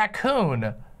of a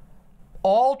raccoon,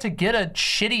 all to get a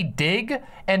shitty dig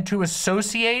and to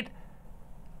associate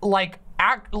like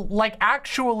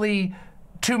actually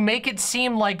to make it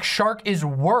seem like Shark is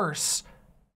worse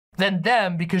than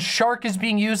them because Shark is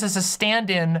being used as a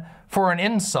stand-in for an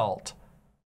insult.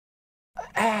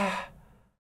 That's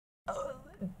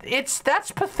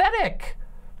pathetic.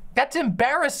 That's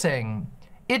embarrassing.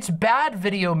 It's bad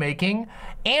video making,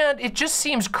 and it just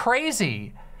seems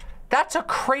crazy. That's a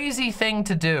crazy thing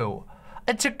to do.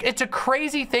 It's a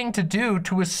crazy thing to do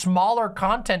to a smaller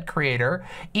content creator,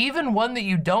 even one that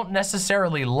you don't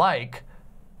necessarily like.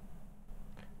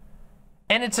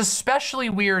 And it's especially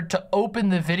weird to open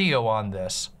the video on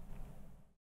this.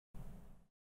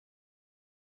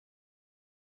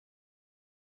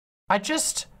 I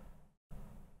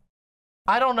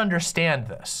don't understand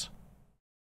this.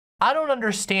 I don't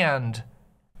understand,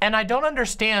 and I don't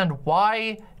understand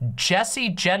why Jessie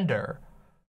Gender,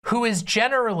 who is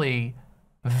generally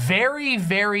very,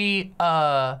 very,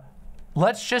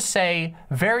 let's just say,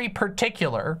 very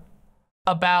particular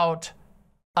about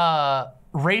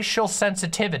racial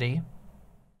sensitivity,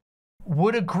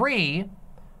 would agree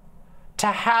to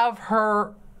have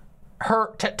her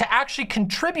to actually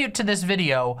contribute to this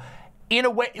video in a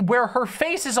way where her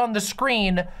face is on the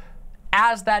screen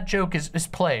as that joke is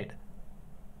played.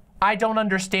 I don't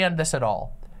understand this at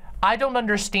all. I don't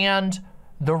understand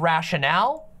the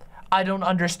rationale. I don't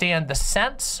understand the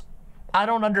sense. I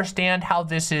don't understand how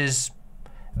this is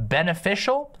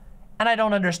beneficial. And I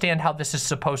don't understand how this is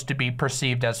supposed to be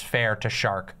perceived as fair to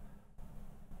Shark.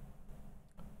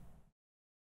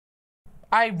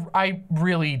 I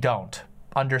really don't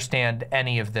understand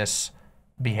any of this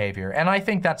behavior. And I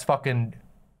think that's fucking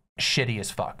shitty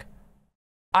as fuck.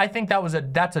 I think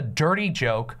that's a dirty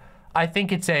joke. I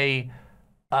think it's a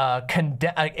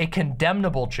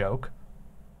condemnable joke.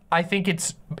 I think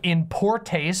it's in poor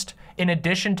taste in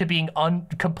addition to being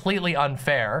completely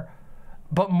unfair.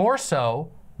 But more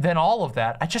so, than all of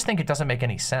that, I just think it doesn't make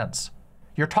any sense.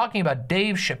 You're talking about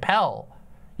Dave Chappelle.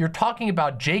 You're talking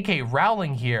about J.K.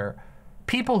 Rowling here.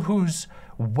 People whose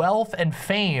wealth and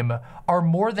fame are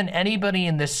more than anybody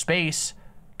in this space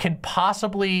can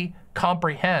possibly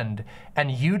comprehend,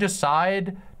 and you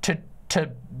decide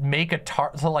to make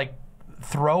to like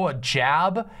throw a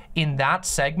jab in that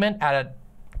segment at a,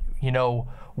 you know,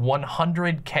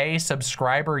 100K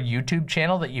subscriber YouTube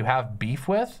channel that you have beef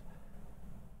with?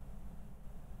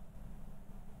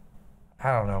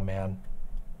 I don't know, man.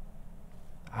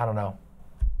 I don't know.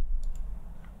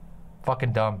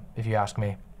 Fucking dumb, if you ask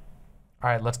me. All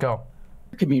right, let's go.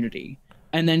 Community,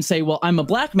 and then say, well, I'm a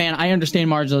black man, I understand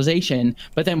marginalization,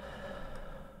 but then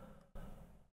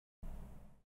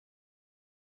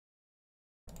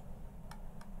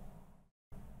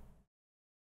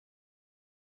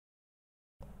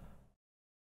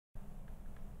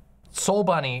Soul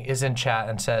Bunny is in chat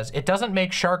and says, it doesn't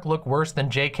make Shark look worse than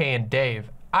JK and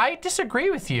Dave. I disagree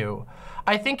with you.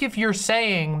 I think if you're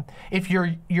saying, if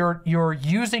you're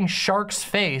using Shark's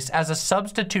face as a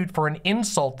substitute for an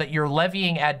insult that you're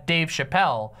levying at Dave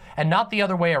Chappelle and not the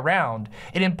other way around,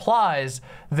 it implies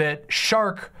that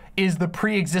Shark is the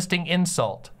pre-existing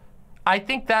insult. I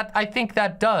think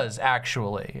that does,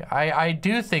 actually. I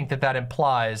do think that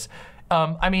implies,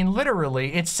 I mean,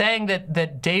 literally, it's saying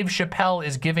that Dave Chappelle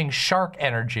is giving Shark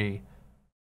energy.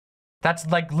 That's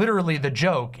like literally the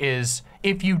joke is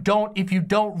if you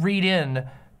don't read in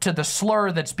to the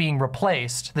slur that's being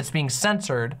replaced, that's being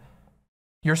censored,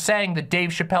 you're saying that Dave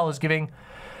Chappelle is giving,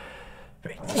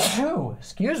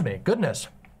 excuse me, goodness,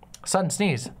 sudden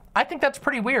sneeze. I think that's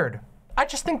pretty weird. I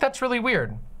just think that's really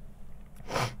weird.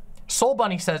 Soul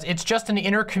Bunny says it's just an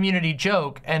inter-community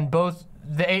joke, and both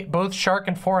Shark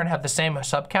and Foreign have the same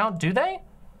sub count. Do they?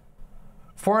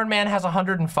 Foreign Man has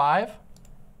 105.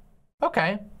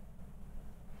 Okay.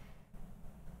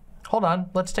 Hold on,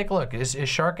 let's take a look. Is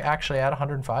Shark actually at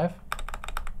 105?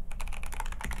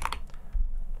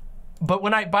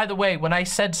 But by the way, when I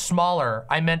said smaller,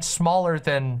 I meant smaller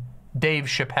than Dave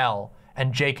Chappelle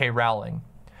and J.K. Rowling.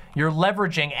 You're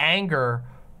leveraging anger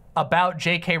about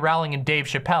J.K. Rowling and Dave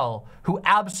Chappelle, who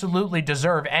absolutely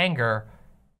deserve anger,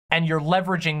 and you're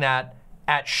leveraging that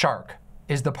at Shark,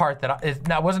 is the part that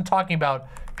I wasn't talking about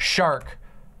Shark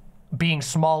being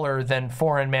smaller than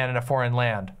Foreign Man in a Foreign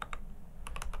Land.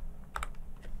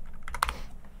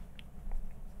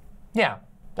 Yeah,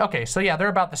 okay, so yeah, they're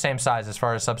about the same size as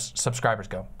far as subscribers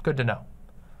go. Good to know.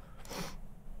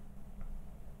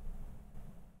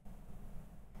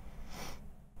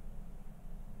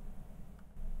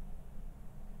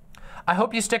 I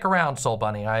hope you stick around, Soul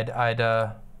Bunny.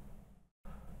 I'd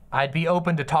be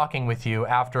open to talking with you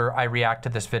after I react to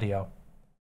this video.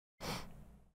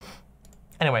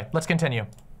 Anyway, let's continue.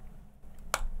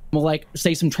 We'll like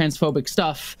say some transphobic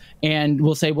stuff, and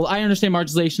we'll say, well, I understand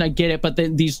marginalization, I get it, but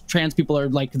then these trans people are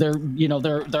like, they're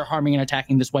harming and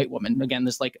attacking this white woman. Again,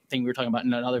 this like thing we were talking about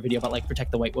in another video about like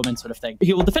protect the white woman sort of thing.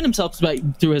 He will defend himself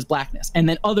through his blackness, and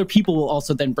then other people will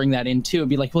also then bring that in too and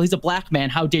be like, well, he's a black man,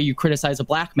 how dare you criticize a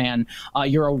black man?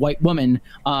 You're a white woman.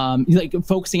 Like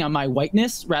focusing on my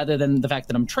whiteness rather than the fact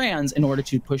that I'm trans in order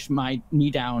to push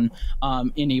me down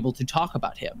and able to talk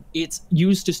about him. It's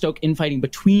used to stoke infighting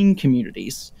between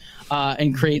communities.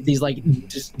 And create these like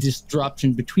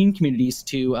disruption between communities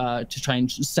to try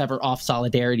and sever off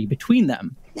solidarity between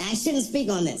them. Now, I shouldn't speak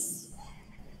on this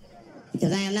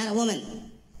because I am not a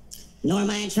woman, nor am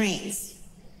I trans.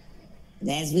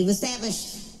 But as we've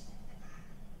established,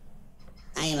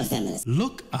 I am a feminist.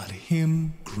 Look at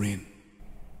him grin.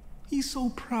 He's so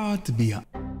proud to be a...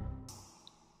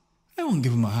 I won't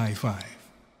give him a high five.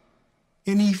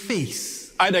 Any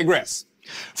face. I digress.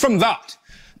 From that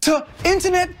to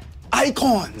internet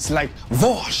icons like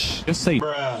Vaush. Just say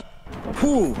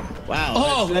Whew,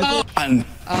 wow. And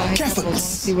Keffals.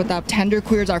 See what the tender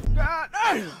queers are.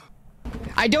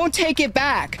 I don't take it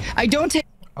back. I don't take.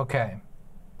 Okay.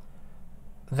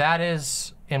 That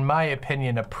is, in my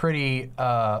opinion, a pretty,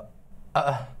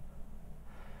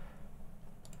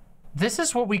 this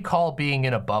is what we call being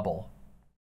in a bubble.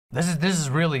 This is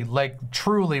really, like,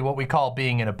 truly what we call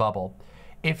being in a bubble.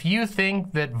 If you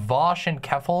think that Vaush and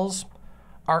Keffals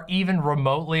are even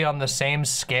remotely on the same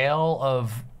scale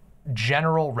of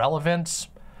general relevance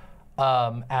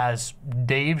as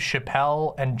Dave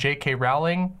Chappelle and J.K.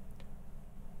 Rowling,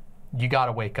 you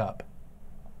gotta wake up.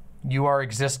 You are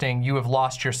existing, you have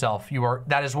lost yourself.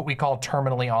 That is what we call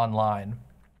terminally online.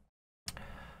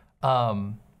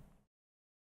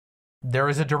 There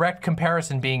is a direct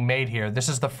comparison being made here. This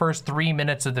is the first 3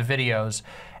 minutes of the videos,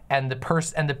 and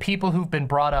the people who've been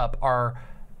brought up are,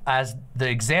 as the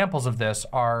examples of this,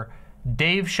 are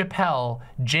Dave Chappelle,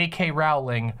 J.K.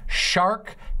 Rowling,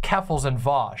 Shark, Keffals, and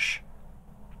Vaush.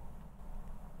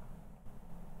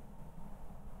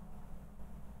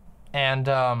 And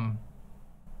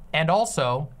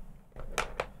also,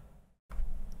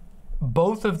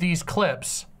 both of these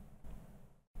clips,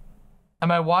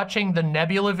 am I watching the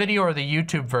Nebula video or the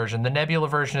YouTube version? The Nebula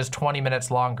version is 20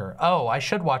 minutes longer. Oh, I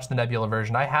should watch the Nebula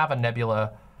version. I have a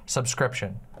Nebula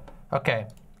subscription. Okay,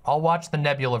 I'll watch the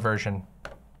Nebula version.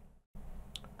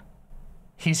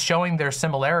 He's showing their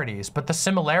similarities, but the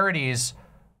similarities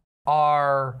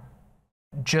are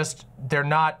just, they're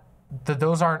not,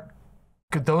 those aren't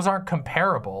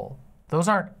comparable. Those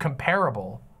aren't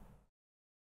comparable.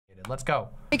 Let's go.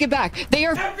 Take it back. They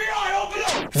are. FBI,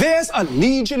 open up! There's a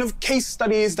legion of case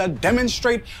studies that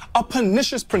demonstrate a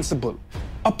pernicious principle,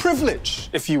 a privilege,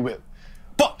 if you will.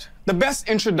 But the best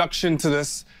introduction to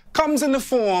this comes in the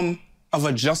form of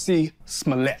a Jussie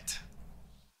Smollett.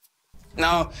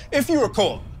 Now, if you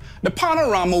recall, the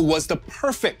panorama was the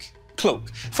perfect cloak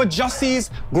for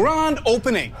Jussie's grand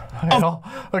opening.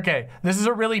 Okay, this is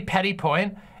a really petty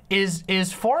point.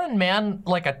 Is Foreign Man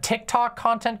like a TikTok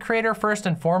content creator first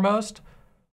and foremost?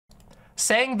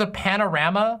 Saying the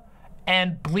panorama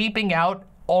and bleeping out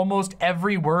almost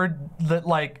every word that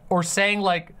or saying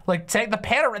saying the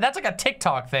panorama, that's like a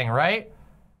TikTok thing, right?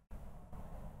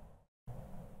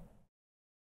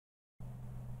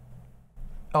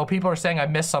 Oh, people are saying I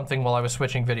missed something while I was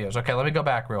switching videos. Okay, let me go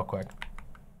back real quick.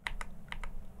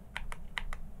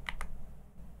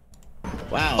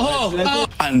 Wow.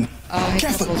 And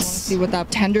Keffals. Want to see what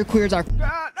that tender queers are.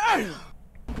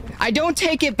 I don't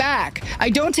take it back. I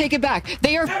don't take it back.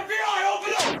 They are. FBI,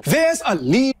 open up! There's a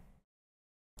lead.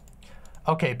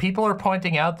 Okay, people are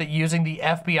pointing out that using the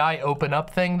FBI open up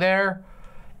thing there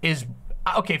is,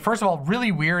 okay, first of all,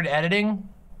 really weird editing,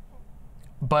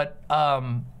 but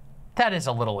that is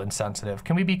a little insensitive.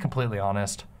 Can we be completely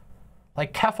honest?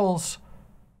 Like Keffals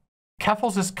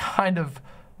is kind of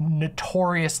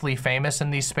notoriously famous in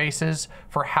these spaces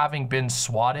for having been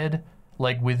swatted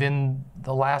like within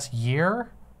the last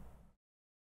year.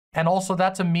 And also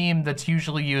that's a meme that's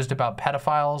usually used about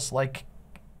pedophiles. Like,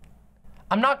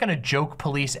 I'm not gonna joke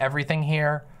police everything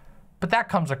here, but that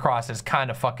comes across as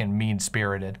kind of fucking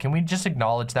mean-spirited. Can we just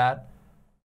acknowledge that?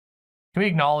 Can we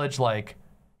acknowledge like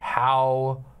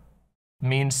how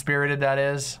mean-spirited that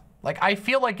is? Like, I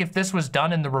feel like if this was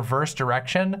done in the reverse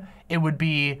direction, it would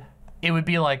be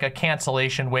like a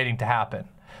cancellation waiting to happen.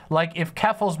 Like if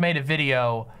Keffals made a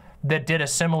video that did a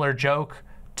similar joke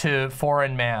to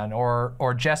Foreign Man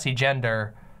or Jesse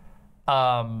Gender,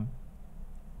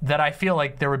 that I feel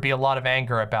like there would be a lot of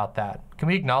anger about that. Can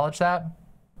we acknowledge that?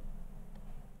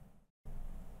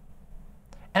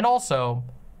 And also,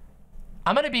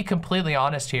 I'm gonna be completely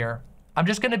honest here. I'm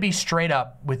just gonna be straight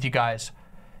up with you guys.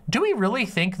 Do we really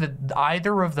think that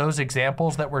either of those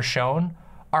examples that were shown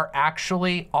are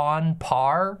actually on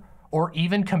par or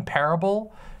even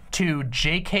comparable to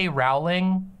J.K.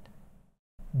 Rowling,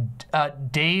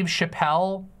 Dave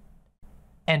Chappelle,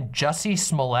 and Jussie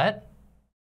Smollett?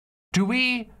 Do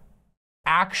we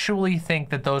actually think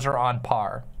that those are on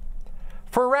par?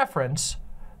 For reference,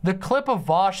 the clip of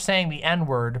Vaush saying the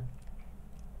N-word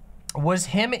was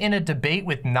him in a debate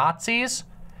with Nazis,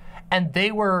 and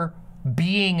they were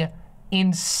being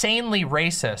insanely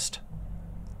racist.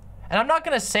 And I'm not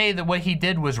gonna say that what he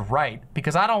did was right,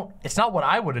 because it's not what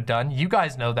I would have done. You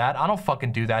guys know that. I don't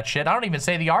fucking do that shit. I don't even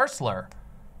say the R slur.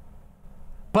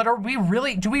 But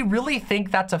do we really think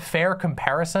that's a fair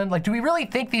comparison? Like, do we really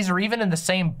think these are even in the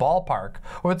same ballpark?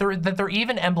 Or that they're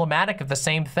even emblematic of the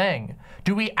same thing?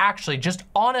 Do we actually, just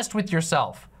honest with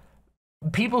yourself,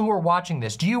 people who are watching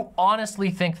this, do you honestly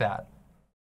think that?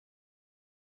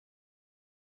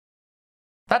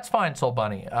 That's fine, Soul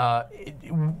Bunny.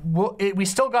 We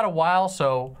still got a while,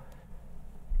 so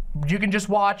you can just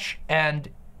watch, and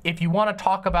if you want to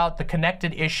talk about the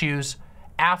connected issues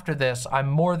after this, I'm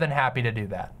more than happy to do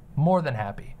that. More than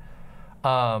happy.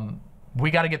 We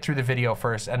got to get through the video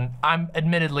first, and I'm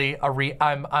admittedly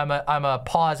I'm a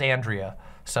pause Andrea,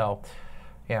 so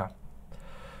yeah.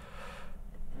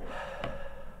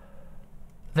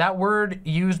 That word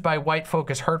used by white folk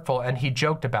is hurtful, and he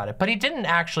joked about it, but he didn't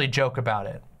actually joke about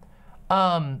it.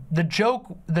 The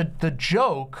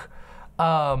joke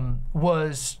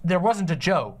was, there wasn't a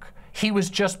joke. He was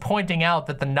just pointing out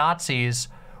that the Nazis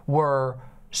were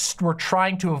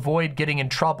trying to avoid getting in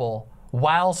trouble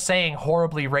while saying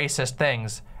horribly racist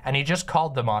things, and he just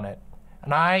called them on it.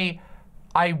 And I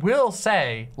will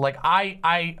say, like,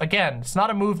 again, it's not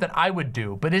a move that I would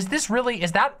do, but is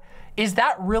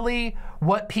that really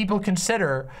what people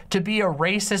consider to be a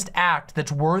racist act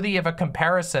that's worthy of a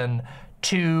comparison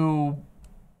to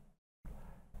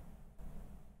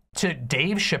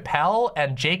Dave Chappelle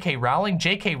and J.K. Rowling.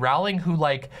 J.K. Rowling, who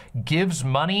like gives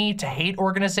money to hate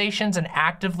organizations and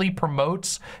actively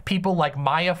promotes people like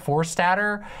Maya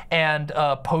Forstater and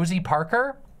Posey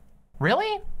Parker.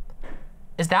 Really?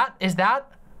 Is that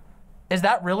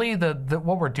really the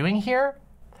what we're doing here?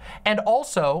 And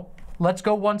also, let's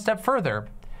go one step further.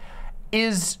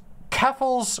 Is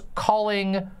Keffals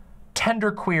calling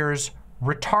tenderqueers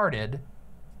retarded?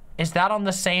 Is that on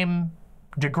the same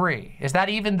degree? Is that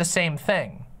even the same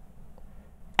thing?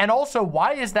 And also,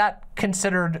 why is that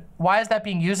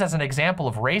being used as an example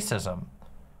of racism?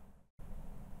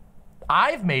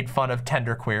 I've made fun of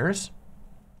tenderqueers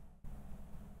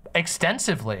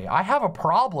extensively. I have a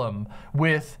problem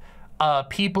with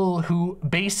people who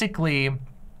basically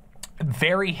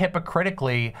very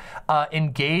hypocritically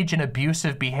engage in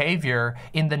abusive behavior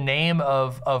in the name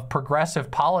of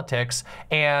progressive politics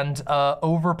and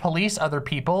over-police other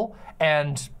people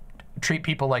and treat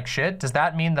people like shit. Does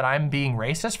that mean that I'm being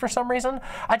racist for some reason?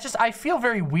 I feel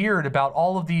very weird about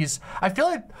all of these. I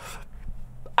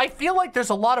feel like there's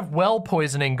a lot of well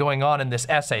poisoning going on in this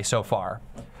essay so far.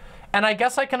 And I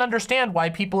guess I can understand why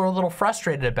people are a little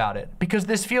frustrated about it, because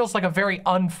this feels like a very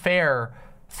unfair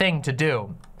thing to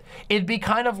do. It'd be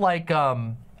kind of like,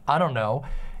 I don't know.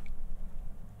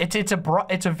 It's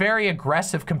a very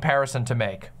aggressive comparison to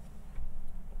make.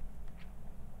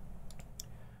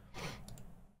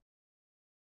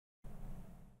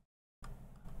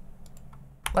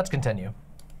 Let's continue.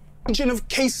 Of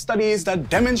case studies that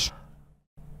demonstrate.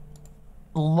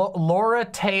 Laura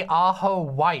Te'aho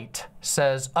White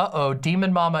says, uh-oh,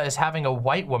 Demon Mama is having a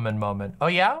white woman moment. Oh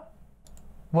yeah?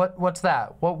 What's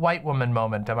that? What white woman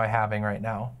moment am I having right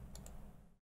now?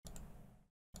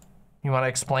 You want to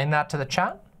explain that to the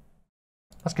chat?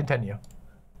 Let's continue.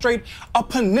 A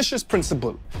pernicious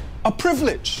principle, a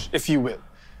privilege, if you will.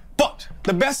 But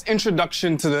the best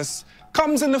introduction to this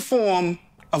comes in the form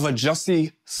of a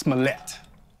Jussie Smollett.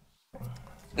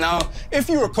 Now, if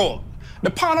you recall,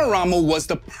 the panorama was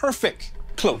the perfect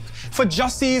cloak for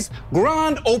Jussie's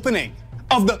grand opening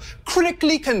of the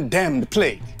critically condemned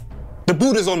play, The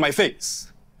Boot is on My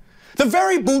Face. The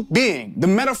very boot being the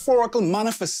metaphorical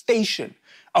manifestation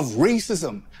of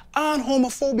racism and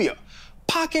homophobia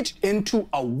packaged into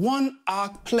a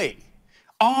one-act play,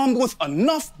 armed with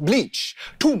enough bleach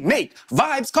to make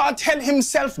Vybz Kartel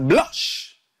himself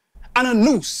blush, and a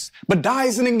noose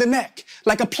bedizening the neck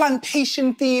like a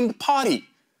plantation-themed party.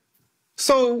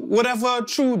 So whatever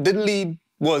True Diddley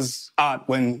was at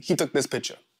when he took this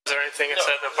picture. Is there anything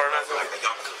inside the apartment?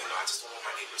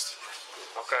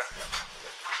 Okay.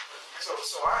 So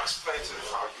I explained to them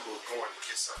how you were going to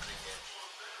get something in.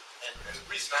 And the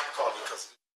reason I'm calling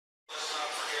because...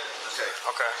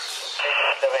 Okay.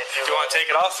 Do you want to take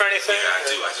it off or anything? Yeah, I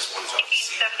do. I just wanted to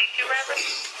see. 72 Rapper.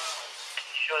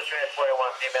 Shows transporting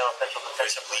one female official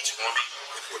detention. Bleach on me.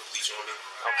 Bleach on me.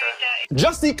 Okay.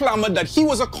 Jussie clamored that he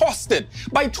was accosted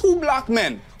by two black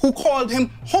men who called him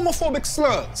homophobic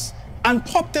slurs and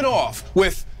popped it off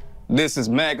with, "This is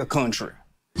MAGA country."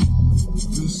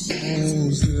 This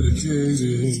song's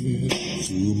dedicated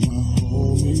to my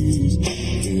homies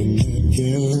in that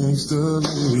gangster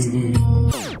league.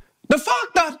 The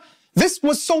fact that this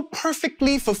was so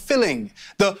perfectly fulfilling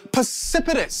the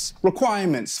precipitous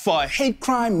requirements for a hate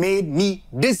crime made me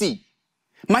dizzy.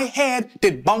 My head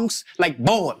did bounce like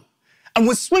ball and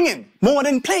was swinging more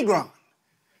than playground.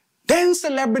 Then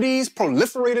celebrities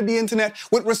proliferated the internet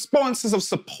with responses of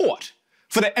support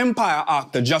for the Empire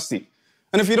actor Jussie.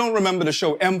 And if you don't remember the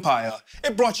show Empire,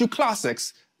 it brought you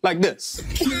classics like this.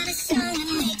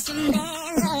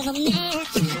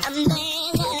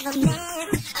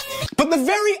 But the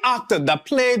very actor that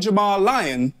played Jamal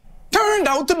Lyon turned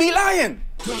out to be lying.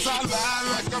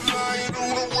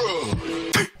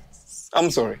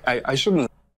 I'm sorry, I shouldn't.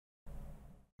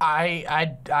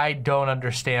 I don't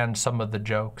understand some of the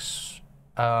jokes.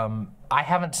 I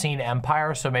haven't seen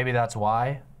Empire, so maybe that's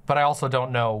why. But I also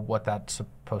don't know what that's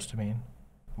supposed to mean.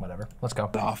 Whatever, let's go.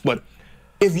 But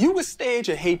if you would stage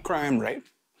a hate crime, right,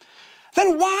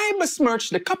 then why besmirch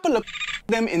the couple of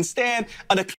them instead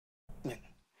of the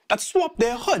that swapped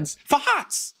their hoods for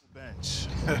hats? Bench.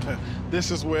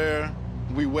 This is where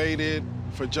we waited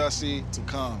for Jussie to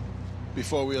come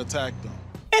before we attacked them.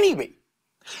 Anyway,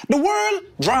 the world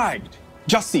dragged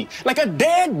Jussie like a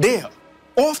dead deer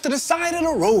off to the side of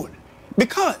the road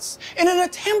because in an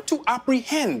attempt to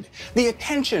apprehend the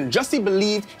attention Jussie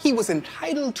believed he was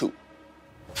entitled to,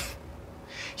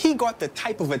 he got the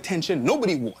type of attention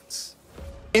nobody wants: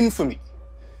 infamy.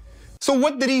 So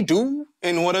what did he do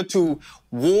in order to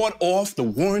ward off the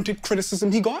warranted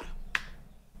criticism he got?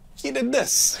 he did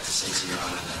this. I have to say to Your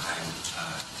Honor that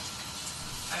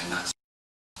I am not.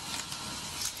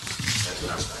 That's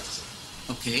what I was trying to say.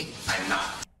 Okay. I am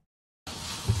not.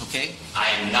 Okay? I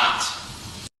am not.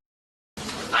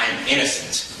 I am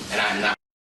innocent, and I am not.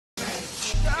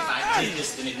 If I did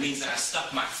this, then it means that I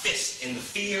stuck my fist in the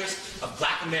fears of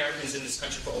Black Americans in this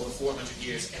country for over 400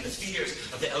 years and the fears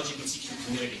of the LGBTQ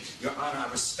community. Your Honor,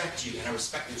 I respect you and I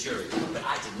respect the jury, but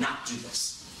I did not do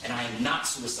this. And I am not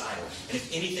suicidal. And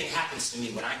if anything happens to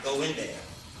me when I go in there,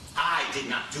 I did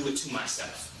not do it to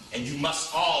myself. And you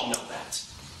must all know that.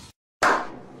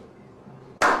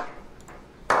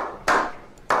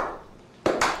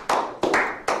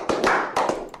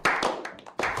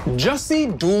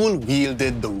 Jussie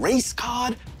dual-wielded the race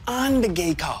card and the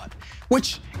gay card,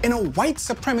 which in a white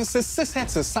supremacist cishet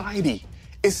society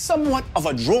is somewhat of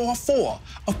a draw for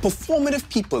of performative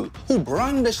people who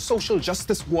brandish social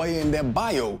justice warrior in their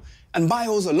bio and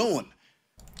bios alone.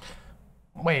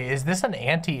 Wait, is this an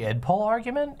anti-id poll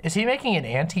argument? Is he making an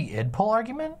anti-id poll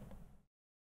argument?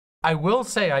 I will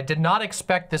say I did not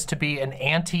expect this to be an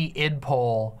anti-id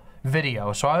poll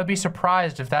video, so I would be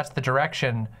surprised if that's the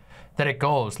direction that it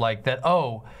goes, like that,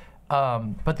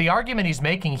 but the argument he's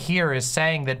making here is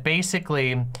saying that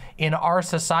basically in our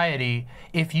society,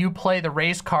 if you play the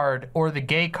race card or the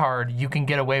gay card, you can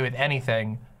get away with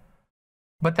anything.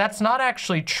 But that's not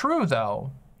actually true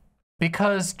though,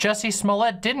 because Jussie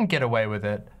Smollett didn't get away with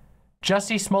it.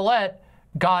 Jussie Smollett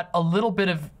got a little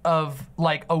bit of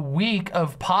like a week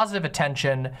of positive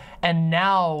attention and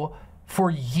now for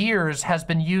years has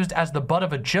been used as the butt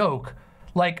of a joke.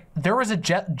 Like, there was a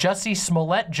Jussie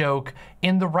Smollett joke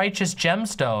in The Righteous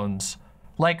Gemstones.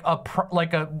 Like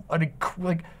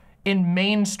in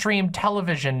mainstream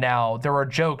television now, there are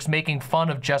jokes making fun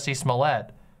of Jussie Smollett.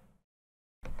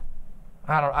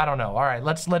 I don't know. All right,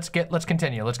 let's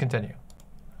continue. Let's continue.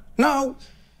 Now,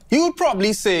 you would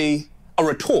probably say a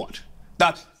retort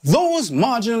that those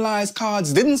marginalized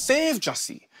cards didn't save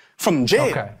Jussie from jail.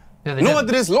 Okay. Yeah, nor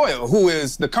did his lawyer, who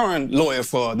is the current lawyer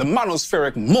for the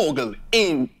manospheric mogul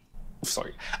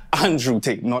Andrew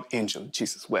Tate, not Angel,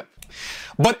 Jesus Webb.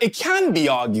 But it can be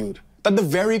argued that the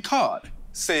very card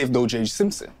saved O.J.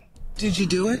 Simpson. Did you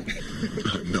do it?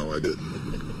 No, I didn't.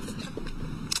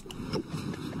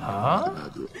 Huh?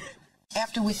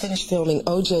 After we finished filming,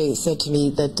 OJ said to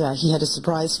me that he had a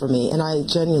surprise for me, and I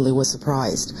genuinely was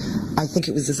surprised. I think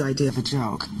it was his idea of a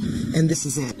joke, and this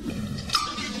is it.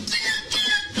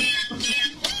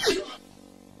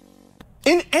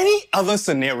 In any other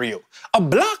scenario, a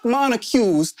black man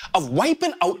accused of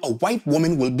wiping out a white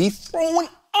woman will be thrown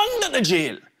under the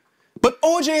jail. But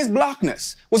OJ's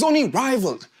blackness was only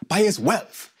rivaled by his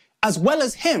wealth, as well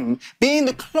as him being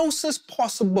the closest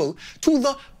possible to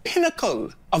the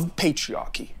pinnacle of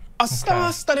patriarchy. A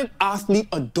star-studded athlete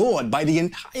adored by the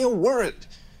entire world.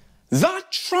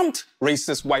 That trumped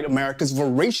racist white America's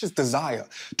voracious desire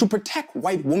to protect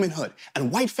white womanhood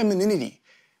and white femininity,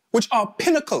 which are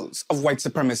pinnacles of white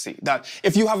supremacy that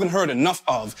if you haven't heard enough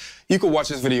of, you could watch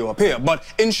this video up here. But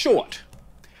in short,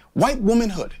 white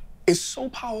womanhood is so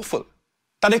powerful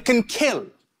that it can kill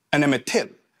an Emmett Till.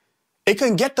 It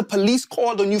can get the police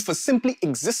called on you for simply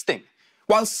existing,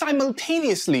 while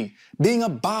simultaneously being a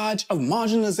badge of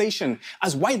marginalization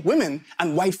as white women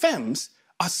and white femmes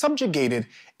are subjugated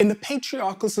in the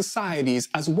patriarchal societies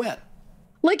as well.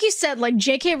 Like you said, like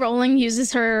J.K. Rowling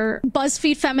uses her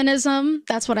BuzzFeed feminism.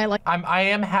 That's what I like. I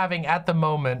am having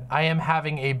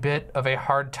a bit of a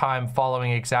hard time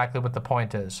following exactly what the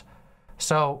point is.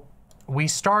 So we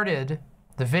started,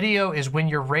 the video is when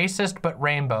you're racist but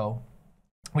rainbow.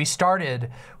 We started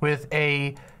with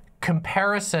a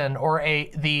comparison or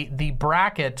the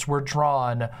brackets were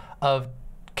drawn of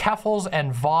Keffals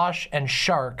and Vaush and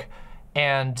Shark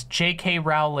and J.K.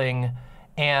 Rowling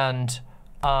and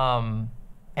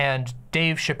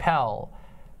Dave Chappelle.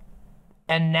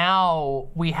 And now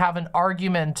we have an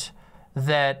argument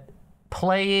that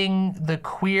playing the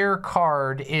queer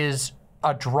card is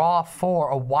a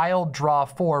wild draw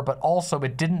for, but also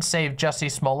it didn't save Jussie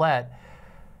Smollett,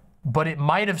 but it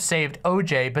might have saved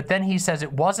OJ. But then he says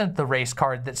it wasn't the race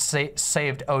card that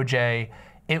saved OJ,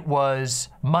 it was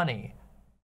money.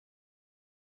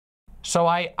 So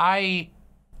I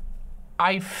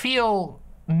feel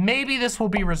maybe this will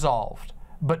be resolved.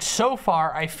 But so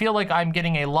far, I feel like I'm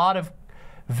getting a lot of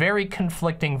very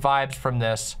conflicting vibes from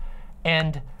this.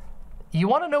 And you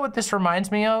want to know what this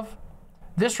reminds me of?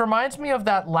 This reminds me of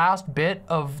that last bit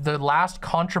of the last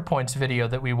ContraPoints video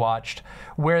that we watched,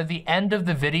 where the end of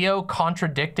the video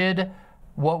contradicted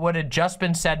what had just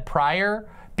been said prior,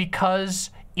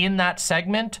 because in that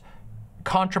segment,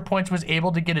 ContraPoints was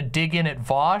able to get a dig in at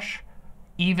Vaush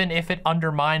even if it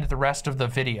undermined the rest of the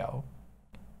video.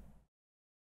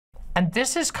 And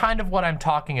this is kind of what I'm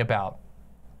talking about.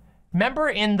 Remember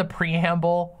in the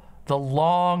preamble, the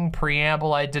long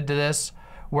preamble I did to this,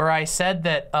 where I said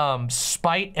that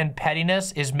spite and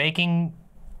pettiness is making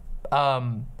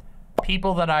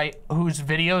people that whose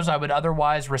videos I would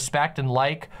otherwise respect and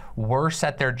like worse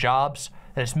at their jobs,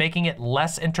 that it's making it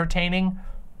less entertaining?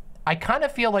 I kind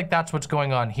of feel like that's what's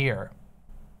going on here.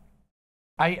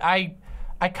 I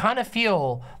kind of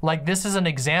feel like this is an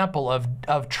example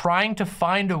of trying to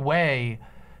find a way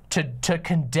to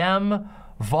condemn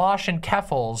Vaush and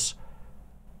Keffals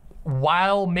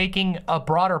while making a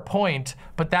broader point,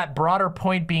 but that broader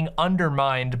point being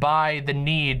undermined by the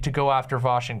need to go after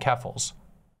Vaush and Keffals.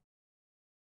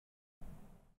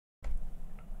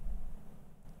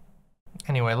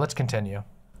 Anyway, let's continue.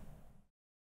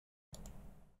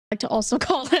 Like to also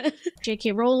call it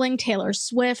J.K. Rowling, Taylor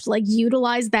Swift, like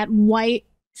utilize that white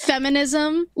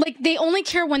feminism. Like they only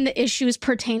care when the issues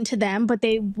pertain to them, but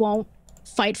they won't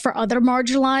fight for other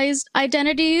marginalized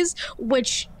identities,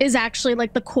 which is actually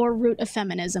like the core root of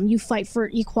feminism. You fight for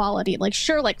equality. Like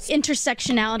sure, like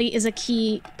intersectionality is a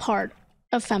key part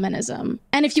of feminism.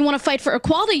 And if you want to fight for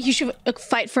equality, you should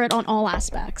fight for it on all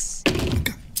aspects.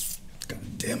 God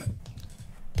damn it.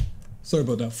 Sorry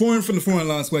about that. Foreign from the Foreign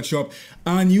Land Sweatshop.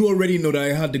 And you already know that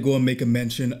I had to go and make a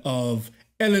mention of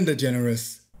Ellen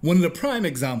DeGeneres, one of the prime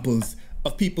examples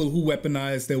of people who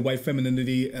weaponize their white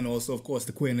femininity and also, of course,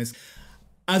 the queerness,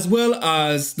 as well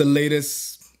as the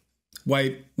latest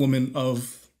white woman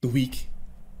of the week.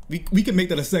 We can make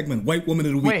that a segment, white woman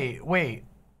of the week. Wait.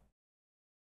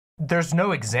 There's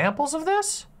no examples of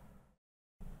this?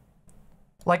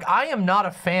 Like, I am not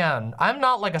a fan. I'm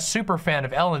not like a super fan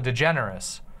of Ellen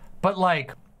DeGeneres. But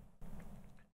like,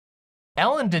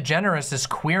 Ellen DeGeneres'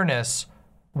 queerness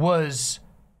was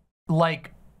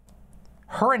like,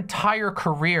 her entire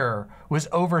career was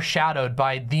overshadowed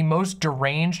by the most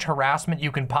deranged harassment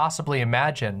you can possibly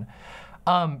imagine.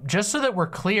 Just so that we're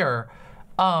clear,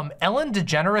 Ellen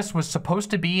DeGeneres was supposed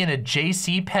to be in a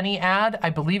JCPenney ad. I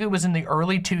believe it was in the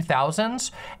early 2000s.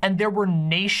 And there were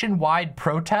nationwide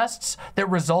protests that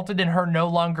resulted in her no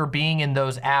longer being in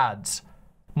those ads.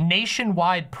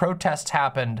 Nationwide protests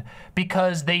happened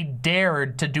because they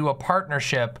dared to do a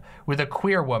partnership with a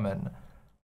queer woman.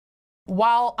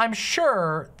 While I'm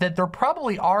sure that there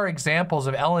probably are examples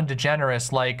of Ellen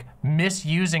DeGeneres like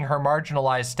misusing her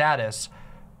marginalized status,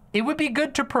 it would be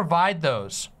good to provide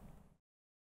those.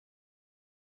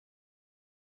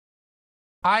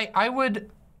 I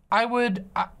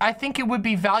think it would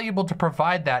be valuable to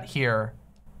provide that here.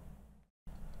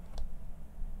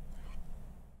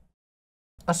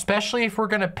 Especially if we're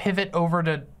gonna pivot over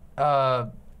to, I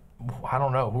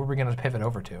don't know, who are we gonna pivot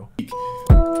over to?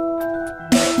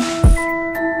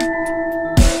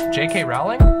 J.K.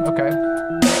 Rowling? Okay.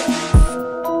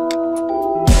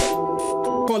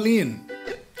 Colleen.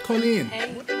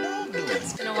 Hey,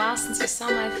 it's been a while since you saw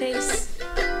my face.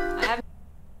 I haven't.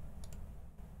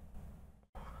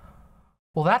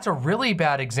 Well, that's a really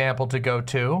bad example to go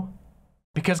to,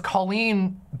 because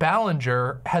Colleen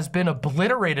Ballinger has been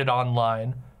obliterated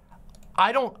online.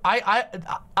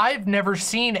 I've never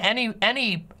seen any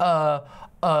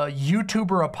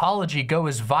YouTuber apology go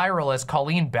as viral as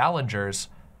Colleen Ballinger's.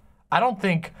 I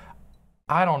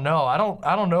don't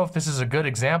know if this is a good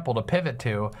example to pivot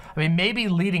to. I mean, maybe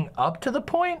leading up to the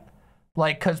point,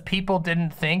 like, cause people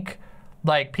didn't think,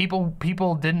 like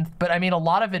people didn't, but I mean, a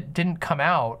lot of it didn't come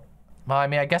out. Well, I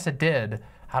mean, I guess it did.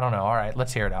 I don't know. All right,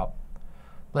 let's hear it out.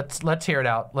 Let's hear it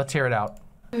out. Let's hear it out.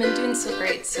 I've been doing so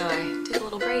great, so I took a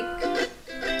little break.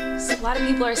 So a lot of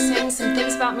people are saying some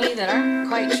things about me that aren't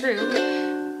quite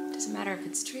true. Doesn't matter if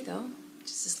it's true though,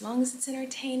 just as long as it's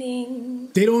entertaining.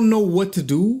 They don't know what to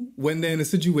do when they're in a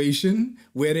situation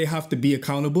where they have to be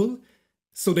accountable,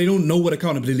 so they don't know what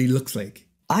accountability looks like.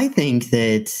 I think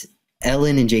that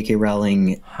Ellen and J.K.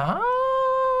 Rowling... Huh?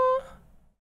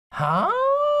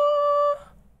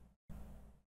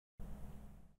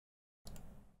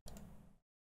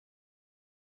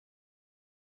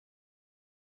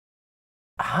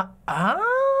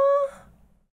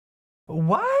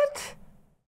 What?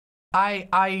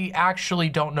 I actually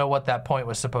don't know what that point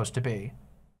was supposed to be.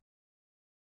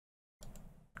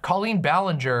 Colleen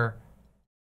Ballinger,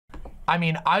 I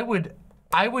mean, I would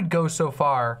go so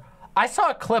far. I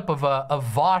saw a clip of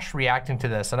Vaush reacting to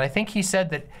this, and I think he said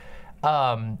that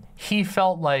he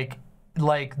felt like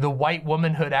the white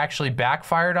womanhood actually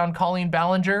backfired on Colleen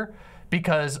Ballinger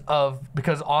because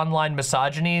online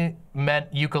misogyny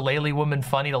meant ukulele woman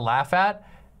funny to laugh at.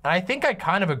 And I think I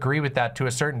kind of agree with that to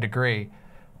a certain degree.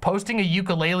 Posting a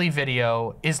ukulele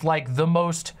video is like the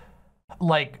most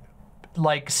like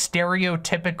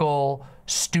stereotypical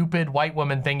stupid white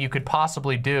woman thing you could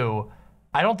possibly do,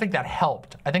 I don't think that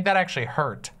helped. I think that actually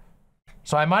hurt.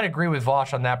 So I might agree with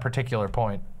Vaush on that particular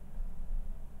point.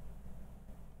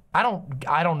 I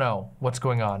don't know what's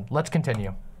going on. Let's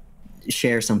continue.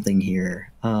 Share something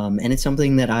here. And it's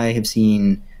something that I have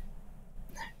seen.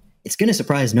 It's going to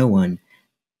surprise no one.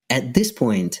 At this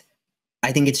point,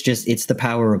 I think it's the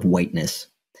power of whiteness.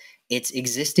 It's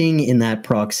existing in that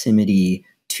proximity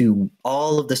to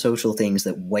all of the social things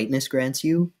that whiteness grants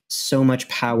you. So much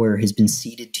power has been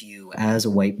ceded to you as a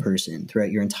white person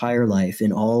throughout your entire life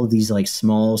in all of these like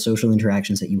small social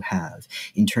interactions that you have,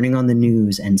 in turning on the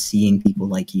news and seeing people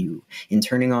like you, in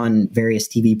turning on various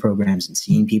TV programs and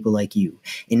seeing people like you,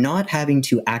 in not having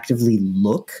to actively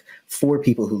look for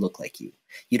people who look like you.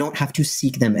 You don't have to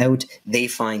seek them out. They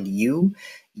find you.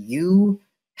 You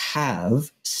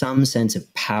have some sense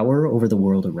of power over the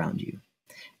world around you.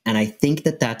 And I think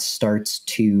that starts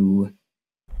to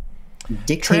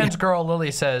dictate. Trans Girl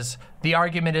Lily says, the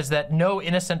argument is that no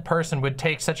innocent person would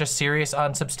take such a serious,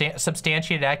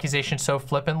 unsubstantiated accusation so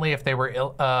flippantly if they were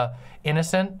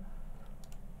innocent.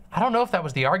 I don't know if that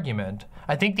was the argument.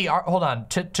 I think hold on,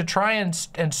 to try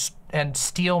and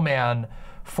steelman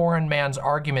foreign man's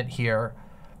argument here,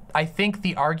 I think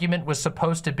the argument was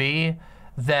supposed to be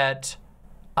that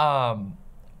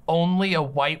only a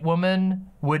white woman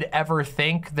would ever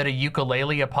think that a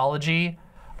ukulele apology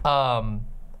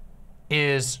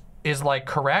is like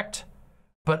correct,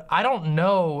 but I don't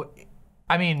know.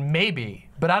 I mean, maybe,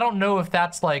 but I don't know if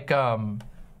that's like I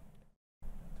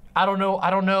don't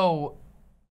know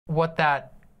what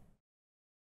that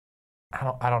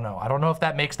I don't know. I don't know if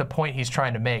that makes the point he's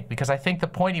trying to make, because I think the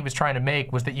point he was trying to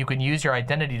make was that you can use your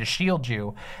identity to shield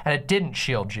you, and it didn't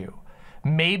shield you.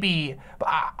 Maybe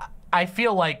I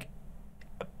feel like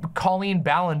Colleen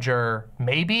Ballinger,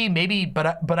 maybe,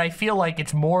 but I feel like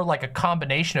it's more like a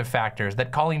combination of factors,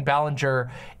 that Colleen Ballinger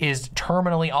is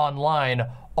terminally online,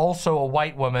 also a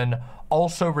white woman,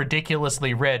 also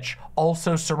ridiculously rich,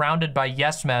 also surrounded by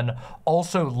yes men,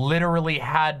 also literally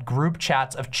had group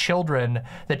chats of children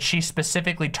that she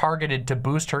specifically targeted to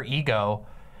boost her ego.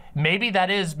 Maybe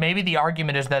the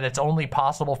argument is that it's only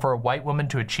possible for a white woman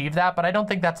to achieve that, but I don't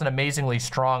think that's an amazingly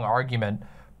strong argument,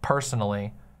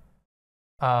 personally.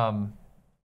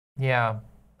 Yeah,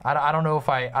 I don't know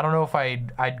if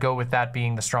I'd go with that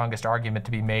being the strongest argument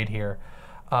to be made here.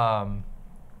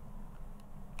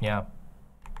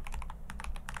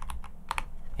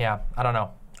 Yeah, I don't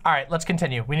know. All right, let's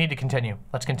continue. We need to continue.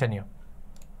 Let's continue.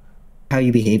 How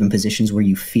you behave in positions where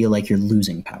you feel like you're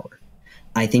losing power.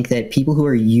 I think that people who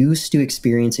are used to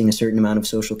experiencing a certain amount of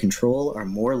social control are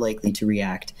more likely to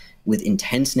react with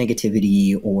intense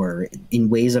negativity or in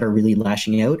ways that are really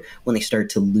lashing out when they start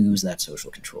to lose that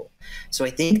social control. So I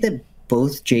think that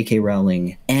both J.K.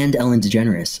 Rowling and Ellen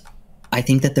DeGeneres, I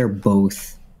think that they're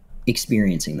both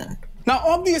experiencing that. Now,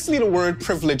 obviously, the word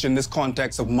privilege in this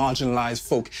context of marginalized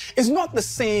folk is not the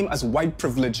same as white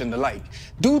privilege and the like,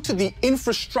 due to the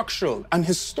infrastructural and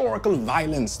historical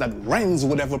violence that rends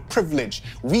whatever privilege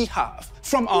we have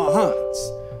from our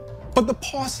hands. But the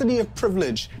paucity of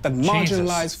privilege that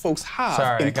marginalized folks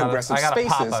have in progressive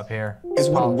spaces is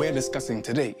what we're discussing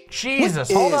today.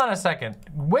 Jesus, hold on a second.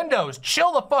 Windows,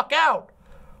 chill the fuck out.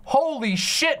 Holy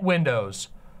shit, Windows.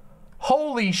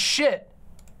 Holy shit.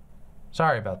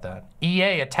 Sorry about that.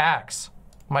 EA attacks.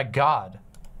 My God.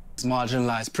 It's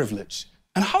marginalized privilege.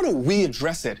 And how do we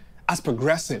address it as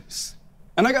progressives?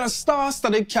 And I got a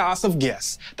star-studded cast of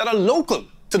guests that are local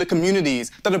to the communities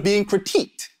that are being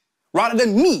critiqued, rather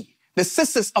than me, the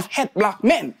sisters of het black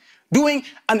men, doing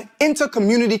an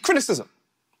inter-community criticism.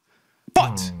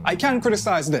 But I can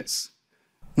criticize this.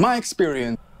 My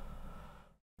experience.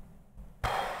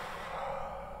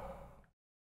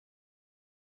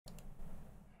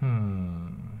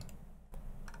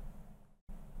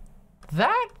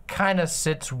 That kind of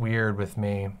sits weird with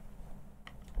me.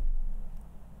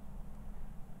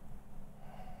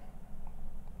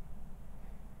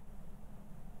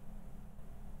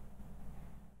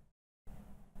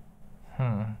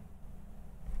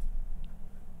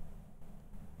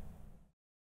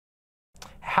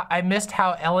 I missed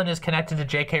how Ellen is connected to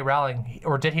J.K. Rowling,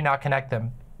 or did he not connect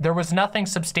them? There was nothing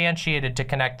substantiated to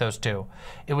connect those two.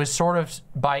 It was sort of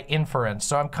by inference,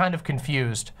 so I'm kind of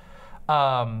confused.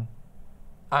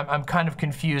 I'm kind of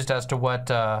confused as to what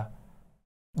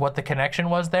the connection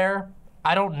was there.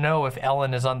 I don't know if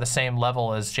Ellen is on the same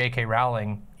level as J.K.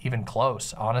 Rowling, even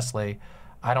close, honestly.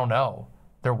 I don't know.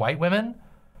 They're white women?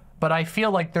 But I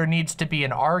feel like there needs to be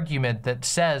an argument that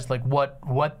says like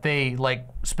what they, like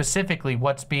specifically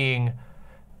what's being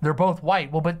They're both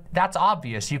white. Well, but that's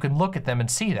obvious. You can look at them and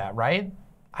see that, right?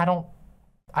 I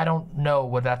don't know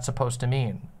what that's supposed to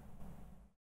mean.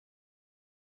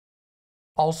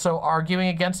 Also arguing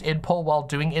against idpol while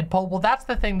doing idpol. Well, that's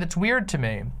the thing that's weird to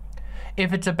me.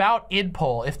 If it's about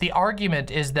idpol, if the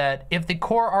argument is that, if the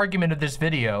core argument of this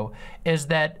video is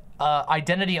that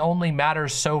identity only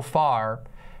matters so far,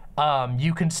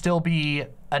 you can still be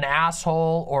an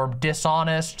asshole or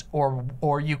dishonest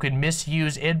or you can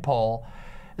misuse idpol,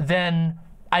 then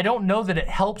I don't know that it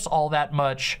helps all that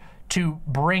much to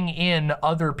bring in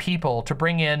other people, to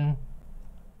bring in,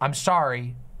 I'm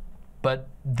sorry, but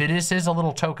this is a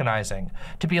little tokenizing.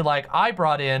 To be like, I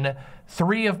brought in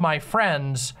 3 of my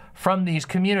friends from these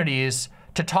communities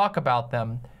to talk about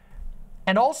them.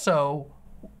 And also,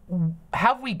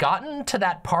 have we gotten to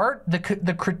that part?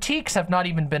 The critiques have not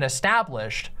even been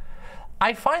established.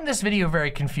 I find this video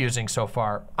very confusing so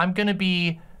far. I'm gonna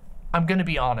be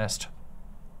honest.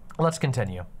 Let's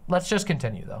continue. Let's just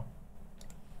continue though.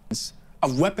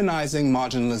 Of weaponizing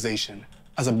marginalization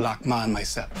as a black man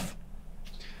myself.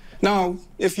 Now,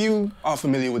 if you are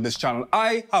familiar with this channel,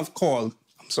 I have called,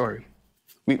 I'm sorry,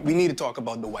 we need to talk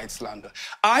about the white slander.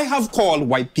 I have called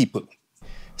white people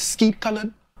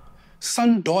skeet-colored,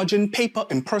 sun-dodging, paper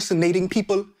impersonating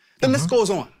people. The list goes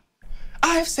on.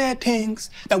 I've said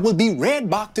things that will be read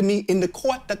back to me in the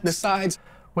court that decides.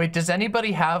 Wait, does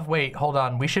anybody have, wait, hold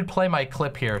on. We should play my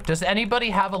clip here. Does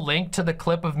anybody have a link to the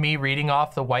clip of me reading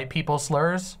off the white people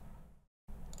slurs?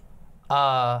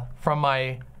 From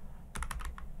my...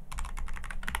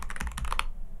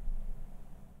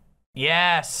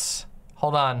 Yes.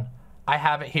 Hold on. I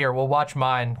have it here. We'll watch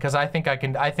mine because I think I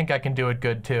can do it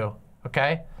good too.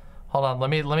 Okay? Hold on. Let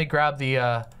me grab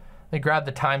the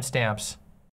timestamps.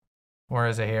 Where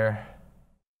is it here?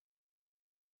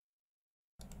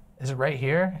 Is it right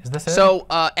here? Is this it? So,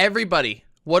 everybody,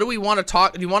 what do we want to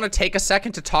talk? Do you want to take a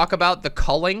second to talk about the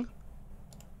culling?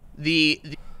 I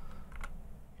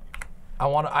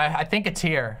think it's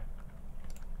here.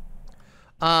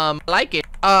 Like it.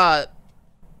 I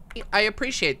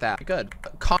appreciate that. Good.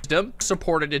 Condom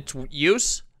supported its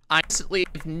use. I honestly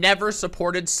have never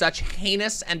supported such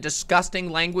heinous and disgusting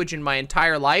language in my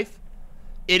entire life.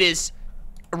 It is...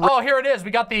 Oh, here it is.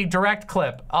 We got the direct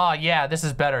clip. Oh, yeah, this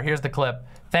is better. Here's the clip.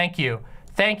 Thank you.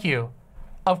 Thank you.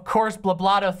 Of course,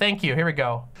 Blablado, thank you. Here we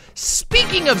go.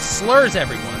 Speaking of slurs,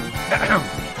 everyone.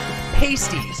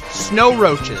 Pasties, snow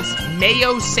roaches,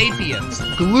 mayo sapiens,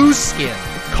 glue skin,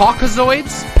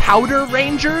 Caucasoids, Powder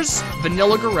Rangers,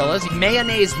 Vanilla Gorillas,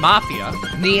 Mayonnaise Mafia,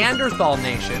 Neanderthal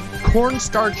Nation,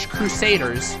 Cornstarch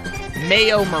Crusaders,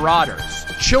 Mayo Marauders,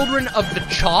 Children of the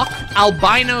Chalk,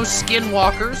 Albino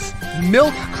Skinwalkers,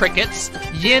 Milk Crickets,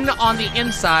 Yin on the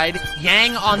inside,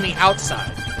 Yang on the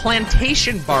outside,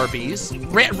 Plantation Barbies,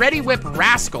 Ready Whip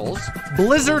Rascals,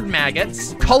 Blizzard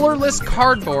Maggots, Colorless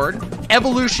Cardboard,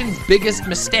 Evolution's Biggest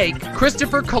Mistake,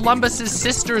 Christopher Columbus's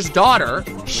Sister's Daughter,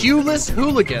 Hueless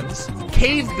Hooligans,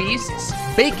 Cave Beasts,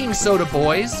 Baking Soda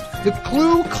Boys, the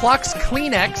Ku Klux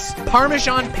Kleenex,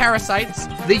 Parmesan Parasites,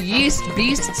 the Yeast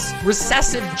Beasts,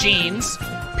 Recessive Genes,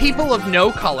 People of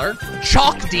No Color,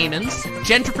 Chalk Demons,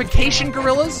 Gentrification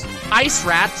Gorillas, Ice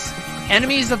Rats,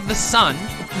 Enemies of the Sun,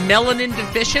 Melanin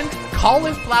Deficient,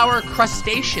 Cauliflower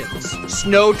Crustaceans,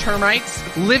 Snow Termites,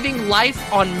 Living Life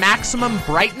on Maximum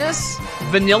Brightness,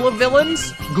 Vanilla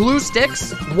Villains, Glue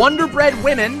Sticks, Wonder Bread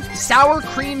Women, Sour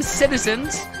Cream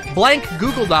Citizens, Blank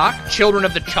Google Doc, Children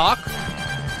of the Chalk,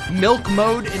 Milk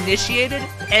Mode Initiated,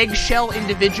 Eggshell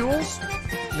Individuals,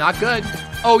 not good.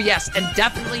 Oh yes, and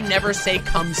definitely never say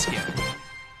cum skin.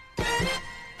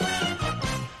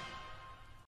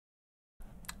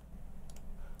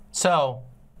 So,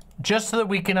 just so that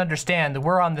we can understand that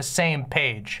we're on the same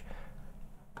page,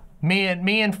 me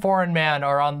and Foreign Man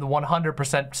are on the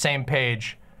 100% same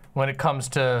page when it comes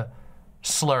to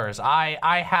slurs.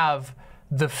 I have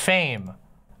the fame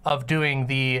of doing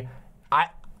the, I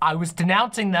was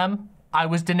denouncing them. I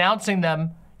was denouncing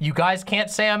them. You guys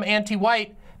can't say I'm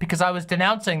anti-white because I was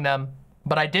denouncing them,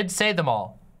 but I did say them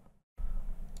all.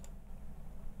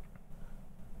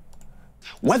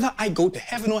 Whether I go to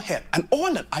heaven or hell, and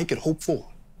all that I could hope for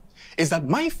is that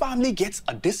my family gets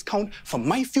a discount for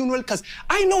my funeral, because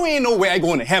I know ain't no way I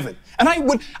go into heaven. And I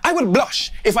would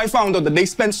blush if I found out that they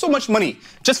spend so much money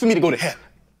just for me to go to hell.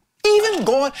 Even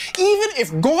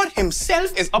if God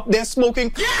himself is up there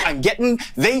smoking and getting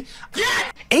they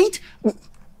ate,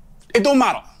 it don't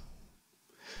matter.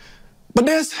 But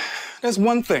there's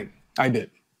one thing I did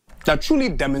that truly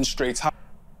demonstrates how...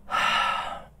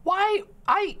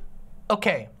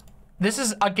 Okay, this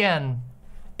is, again,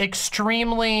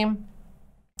 extremely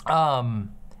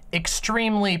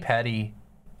petty,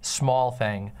 small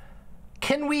thing.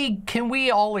 Can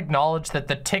we all acknowledge that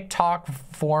the TikTok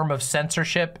form of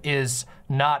censorship is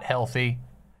not healthy?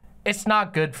 It's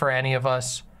not good for any of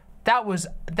us.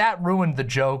 That ruined the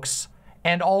jokes.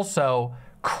 And also,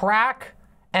 crack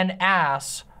and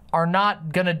ass are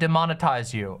not gonna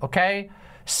demonetize you, okay?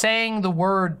 Saying the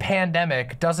word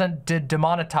pandemic doesn't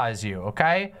demonetize you,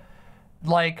 okay?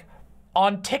 Like,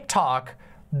 on TikTok,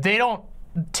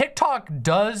 TikTok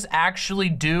does actually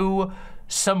do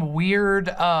some weird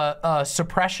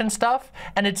suppression stuff,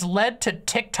 and it's led to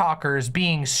TikTokers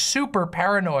being super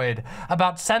paranoid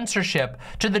about censorship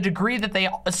to the degree that they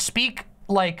speak,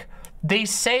 like, they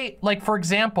say, like, for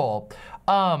example,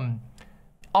 on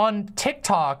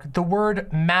TikTok, the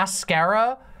word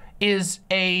mascara is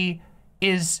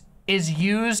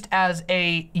used as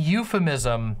a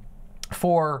euphemism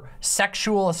for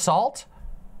sexual assault,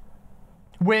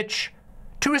 which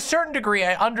to a certain degree,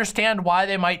 I understand why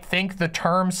they might think the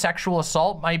term sexual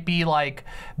assault might be like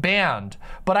banned.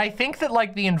 But I think that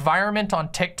like the environment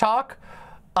on TikTok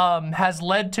has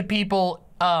led to people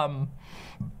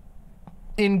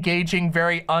engaging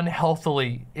very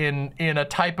unhealthily in a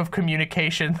type of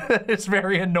communication that is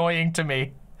very annoying to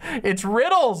me. It's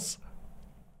riddles.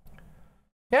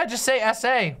 Yeah, just say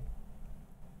SA.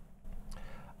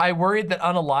 I worried that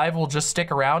Unalive will just stick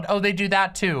around. Oh, they do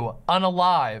that too.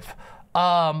 Unalive.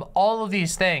 All of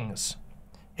these things.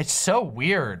 It's so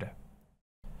weird.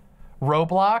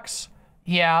 Roblox?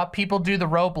 Yeah, people do the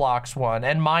Roblox one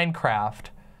and Minecraft.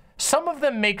 Some of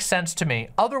them make sense to me.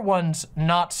 Other ones,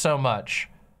 not so much.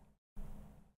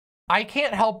 I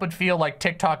can't help but feel like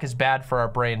TikTok is bad for our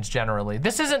brains generally.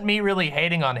 This isn't me really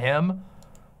hating on him.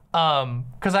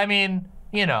 Because I mean,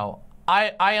 you know,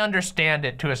 I understand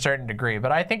it to a certain degree,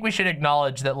 but I think we should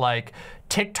acknowledge that like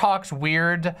TikTok's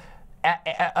weird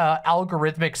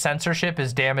algorithmic censorship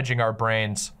is damaging our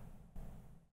brains.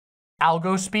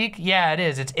 Algo speak? Yeah, it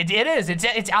is.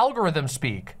 It's algorithm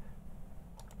speak.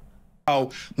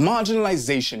 How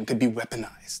marginalization could be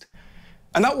weaponized.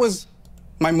 And that was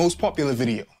my most popular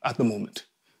video at the moment.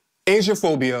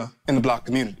 Asiaphobia in the Black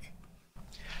community.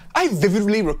 I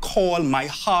vividly recall my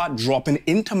heart dropping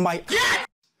into my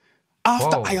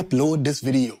after I upload this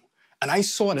video and I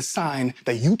saw the sign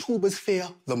that YouTubers fear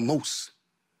the most.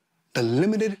 The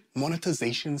limited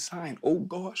monetization sign. Oh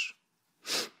gosh.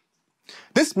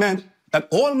 This meant that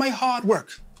all my hard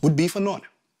work would be for naught.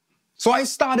 So I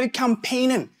started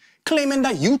campaigning, claiming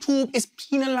that YouTube is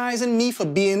penalizing me for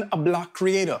being a Black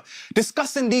creator,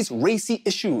 discussing these racy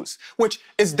issues, which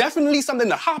is definitely something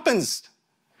that happens,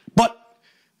 but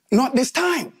not this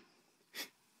time.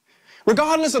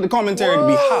 Regardless of the commentary to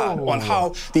be had on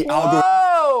how the algorithm...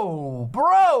 Whoa,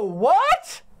 bro,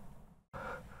 what?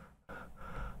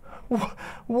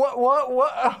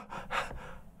 What?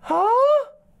 Huh?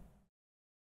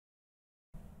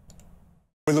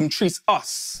 Algorithm treats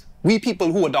us, we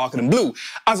people who are darker than blue,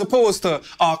 as opposed to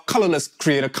our colorless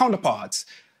creator counterparts.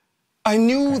 I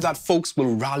knew that folks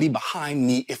will rally behind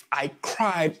me if I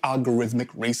cried algorithmic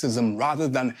racism rather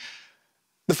than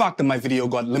the fact that my video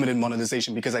got limited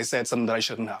monetization because I said something that I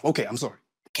shouldn't have. Okay, I'm sorry.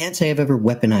 Can't say I've ever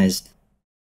weaponized.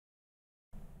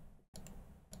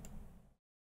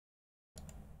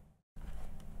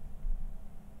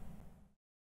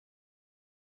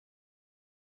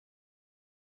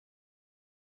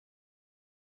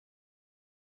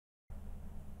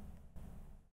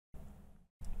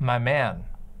 My man,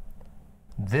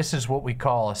 this is what we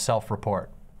call a self-report.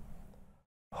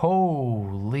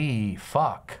 Holy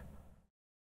fuck.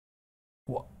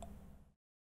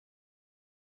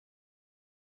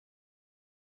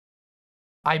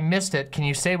 I missed it. Can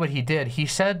you say what he did? He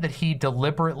said that he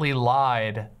deliberately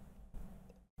lied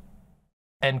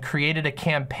and created a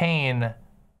campaign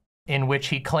in which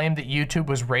he claimed that YouTube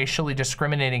was racially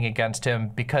discriminating against him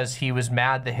because he was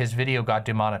mad that his video got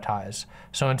demonetized.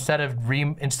 So instead of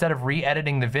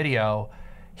re-editing the video,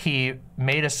 he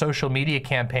made a social media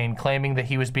campaign claiming that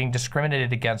he was being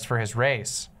discriminated against for his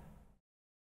race.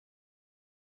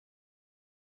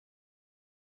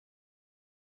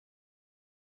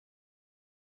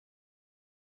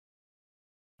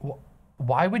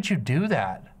 Why would you do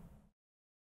that?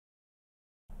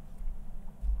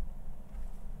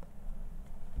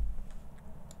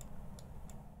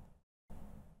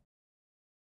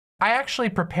 I actually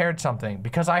prepared something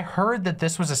because I heard that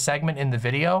this was a segment in the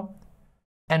video,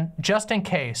 and just in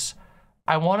case,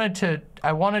 I wanted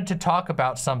to talk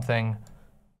about something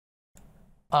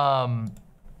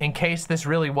in case this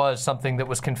really was something that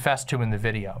was confessed to in the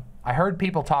video. I heard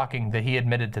people talking that he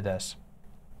admitted to this.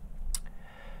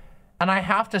 And I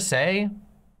have to say,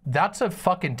 that's a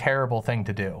fucking terrible thing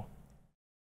to do.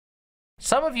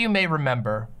 Some of you may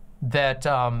remember that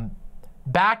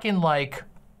back in like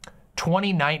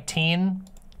 2019,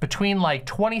 between like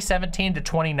 2017 to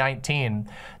 2019,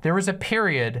 there was a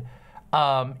period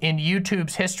in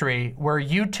YouTube's history where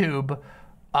YouTube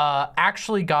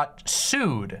actually got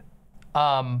sued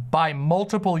by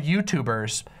multiple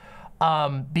YouTubers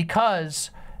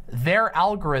because their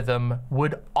algorithm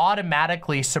would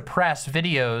automatically suppress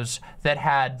videos that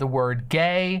had the word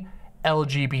gay,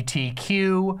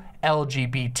 LGBTQ,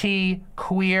 LGBT,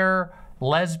 queer,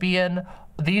 lesbian.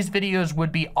 These videos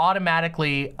would be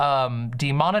automatically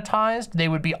demonetized. They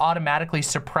would be automatically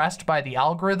suppressed by the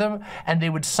algorithm, and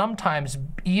they would sometimes,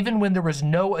 even when there was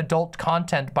no adult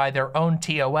content by their own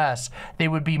TOS, they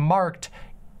would be marked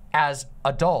as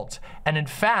adult. And in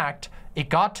fact, it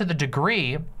got to the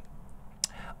degree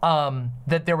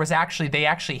that there was they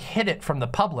actually hid it from the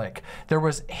public. There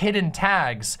was hidden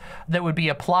tags that would be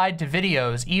applied to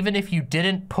videos, even if you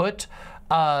didn't put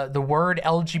the word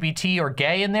LGBT or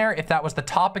gay in there. If that was the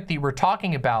topic that you were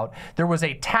talking about, there was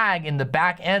a tag in the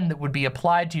back end that would be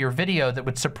applied to your video that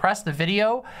would suppress the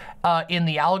video in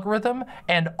the algorithm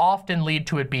and often lead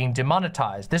to it being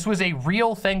demonetized. This was a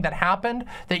real thing that happened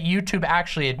that YouTube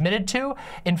actually admitted to.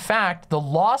 In fact, the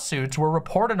lawsuits were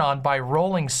reported on by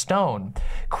Rolling Stone.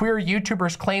 Queer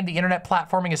YouTubers claim the internet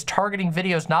platforming is targeting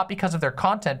videos not because of their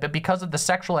content, but because of the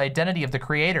sexual identity of the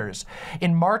creators.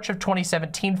 In March of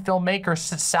 2017, filmmaker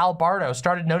Sal Bardo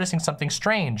started noticing something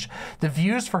strange. The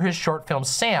views for his short film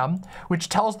Sam, which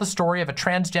tells the story of a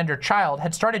transgender child,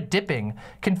 had started dipping.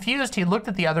 Confused, he looked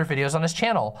at the other videos on his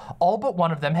channel. All but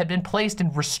one of them had been placed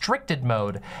in restricted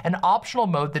mode, an optional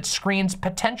mode that screens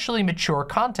potentially mature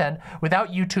content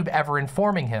without YouTube ever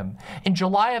informing him. In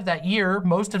July of that year,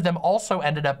 most of them also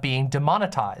ended up being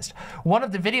demonetized. One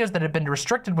of the videos that had been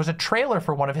restricted was a trailer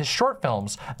for one of his short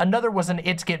films. Another was an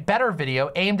It's Get Better video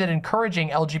aimed at encouraging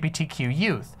LGBTQ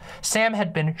youth. Sam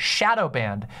had been shadow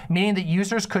banned, meaning that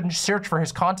users couldn't search for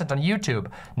his content on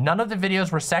YouTube. None of the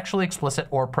videos were sexually explicit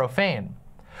or profane.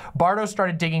 Bardo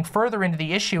started digging further into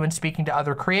the issue and speaking to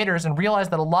other creators and realized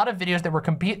that a lot of videos that were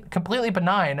completely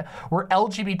benign were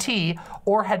LGBT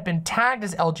or had been tagged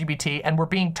as LGBT and were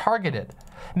being targeted.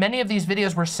 Many of these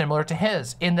videos were similar to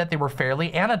his in that they were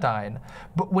fairly anodyne.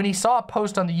 But when he saw a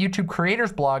post on the YouTube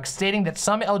creators blog stating that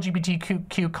some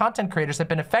LGBTQ content creators had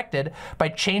been affected by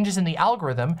changes in the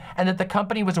algorithm and that the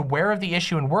company was aware of the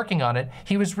issue and working on it,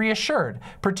 he was reassured,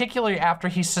 particularly after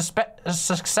he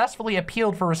successfully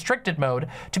appealed for restricted mode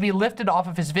to be lifted off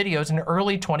of his videos in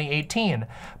early 2018.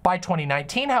 By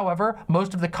 2019, however,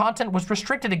 most of the content was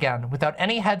restricted again without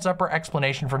any heads up or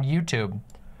explanation from YouTube.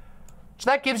 So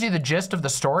that gives you the gist of the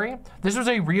story. This was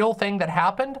a real thing that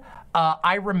happened.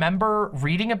 I remember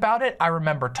reading about it. I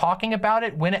remember talking about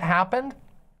it when it happened.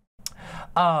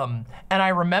 And I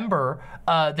remember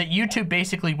that YouTube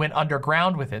basically went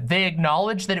underground with it. They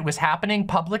acknowledged that it was happening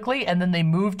publicly, and then they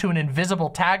moved to an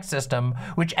invisible tag system,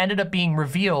 which ended up being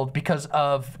revealed because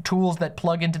of tools that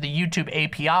plug into the YouTube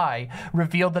API,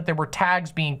 revealed that there were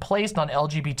tags being placed on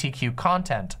LGBTQ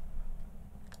content.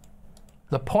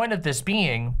 The point of this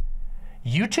being,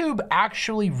 YouTube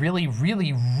actually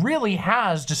really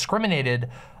has discriminated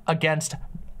against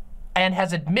and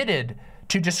has admitted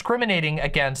to discriminating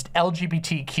against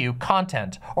LGBTQ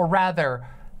content, or rather,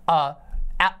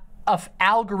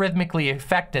 algorithmically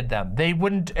affected them. They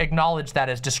wouldn't acknowledge that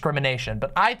as discrimination,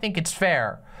 but I think it's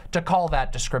fair to call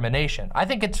that discrimination. I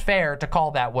think it's fair to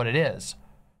call that what it is.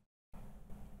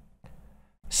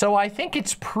 So I think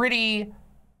it's pretty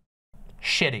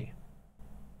shitty.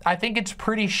 I think it's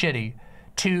pretty shitty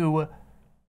to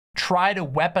try to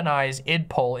weaponize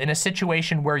idpol in a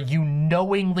situation where you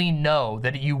knowingly know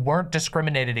that you weren't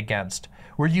discriminated against,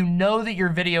 where you know that your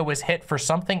video was hit for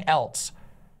something else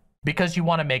because you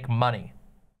want to make money.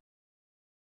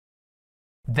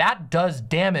 That does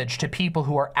damage to people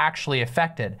who are actually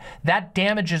affected. That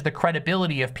damages the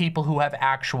credibility of people who have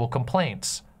actual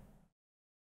complaints.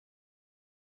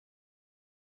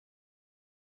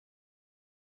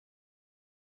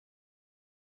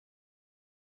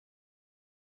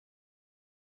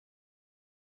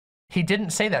 He didn't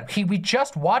say that. We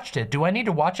just watched it. Do I need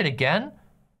to watch it again?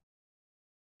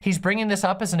 He's bringing this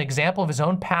up as an example of his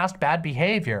own past bad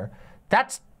behavior.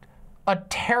 That's a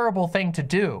terrible thing to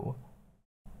do.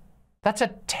 That's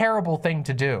a terrible thing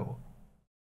to do.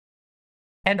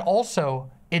 And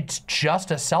also, it's just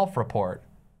a self-report.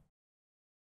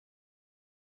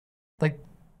 Like,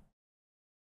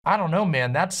 I don't know,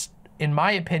 man. That's, in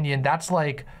my opinion, that's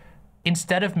like,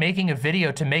 instead of making a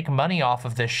video to make money off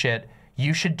of this shit,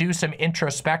 you should do some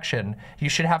introspection. You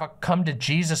should have a come to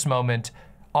Jesus moment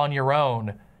on your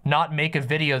own not make a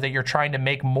video that you're trying to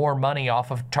make more money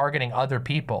off of targeting other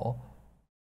people.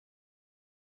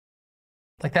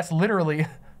 Like, that's literally,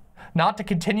 not to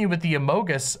continue with the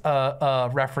Among Us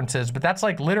references, but that's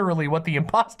like literally what the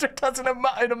imposter does in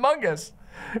Among Us.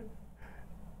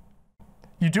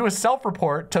 You do a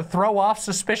self-report to throw off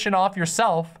suspicion off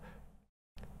yourself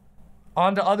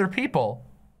onto other people.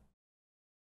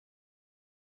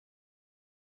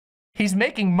 He's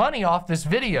making money off this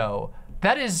video.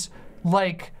 That is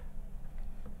like,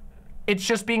 it's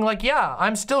just being like, yeah,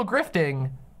 I'm still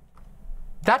grifting.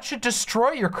 That should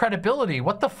destroy your credibility.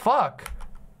 What the fuck?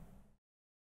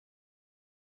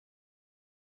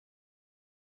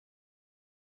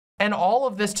 And all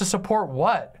of this to support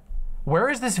what? Where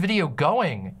is this video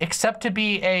going? Except to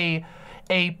be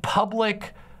a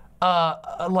public,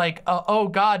 oh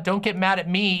God, don't get mad at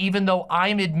me, even though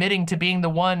I'm admitting to being the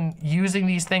one using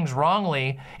these things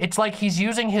wrongly. It's like he's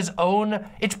using his own,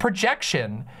 it's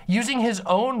projection, using his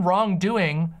own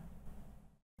wrongdoing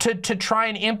to try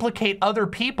and implicate other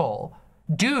people.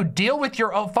 Dude, deal with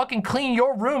your own, fucking clean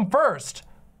your room first.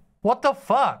 What the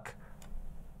fuck?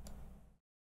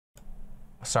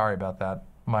 Sorry about that.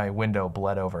 My window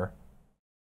bled over.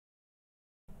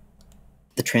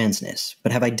 The transness,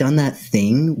 but have I done that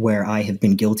thing where I have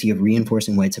been guilty of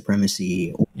reinforcing white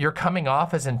supremacy? You're coming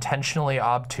off as intentionally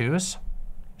obtuse?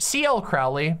 CL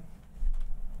Crowley,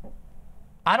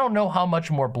 I don't know how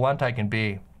much more blunt I can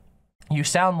be. You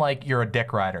sound like you're a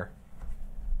dick rider.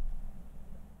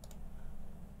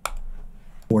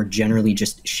 Or generally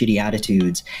just shitty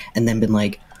attitudes, and then been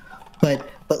like, but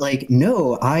like,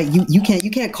 no, you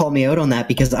can't call me out on that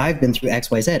because I've been through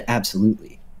XYZ.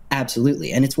 Absolutely.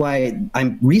 Absolutely. And it's why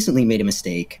I recently made a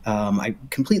mistake. I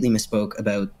completely misspoke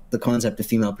about the concept of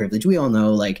female privilege. We all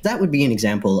know, like, that would be an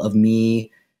example of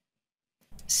me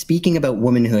speaking about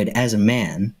womanhood as a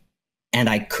man. And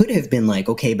I could have been like,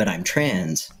 okay, but I'm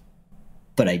trans,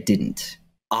 but I didn't.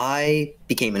 I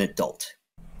became an adult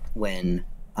when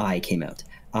I came out.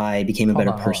 I became a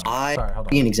better person. Hold on.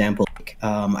 An example.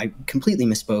 I completely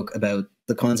misspoke about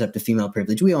the concept of female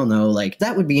privilege. We all know, like,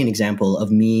 that would be an example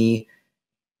of me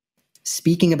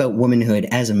speaking about womanhood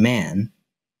as a man,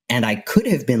 and I could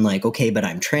have been like, okay, but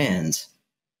I'm trans,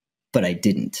 but I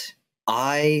didn't.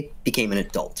 I became an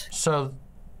adult. So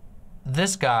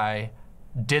this guy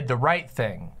did the right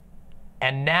thing,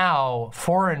 and now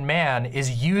Foreign Man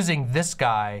is using this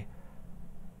guy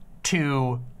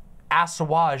to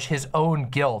assuage his own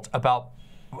guilt about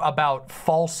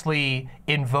falsely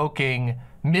invoking,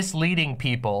 misleading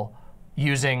people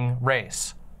using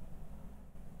race.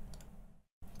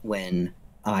 When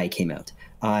I came out,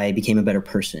 I became a better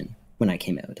person when I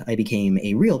came out. I became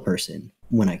a real person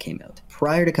when I came out.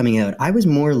 Prior to coming out, I was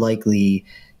more likely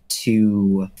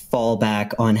to fall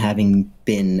back on having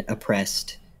been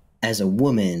oppressed as a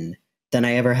woman than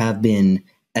I ever have been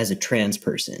as a trans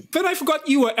person. Then I forgot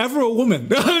you were ever a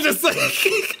woman. I was just like,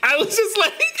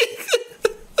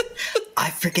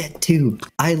 I forget too.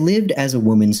 I lived as a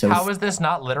woman, so how is this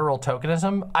not literal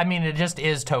tokenism? I mean, it just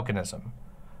is tokenism.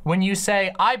 When you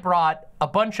say, I brought a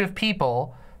bunch of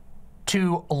people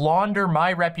to launder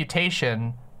my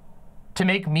reputation to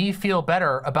make me feel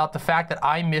better about the fact that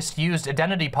I misused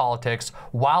identity politics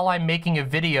while I'm making a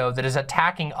video that is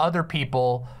attacking other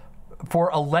people for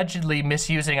allegedly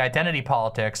misusing identity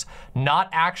politics, not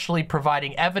actually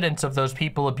providing evidence of those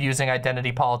people abusing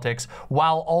identity politics,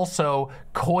 while also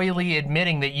coyly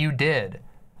admitting that you did.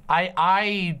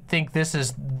 I think this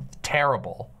is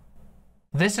terrible.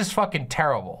 This is fucking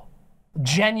terrible.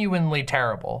 Genuinely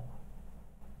terrible.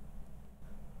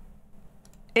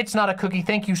 It's Not a Cookie.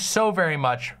 Thank you so very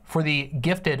much for the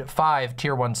gifted 5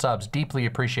 tier 1 subs. Deeply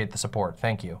appreciate the support.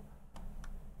 Thank you.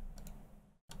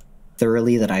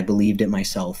 Thoroughly that I believed it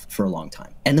myself for a long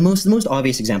time. And the most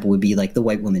obvious example would be like the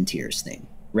white woman tears thing,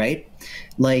 right?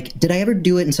 Like, did I ever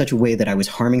do it in such a way that I was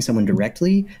harming someone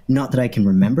directly? Not that I can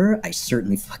remember. I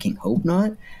certainly fucking hope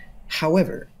not.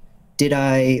 However, did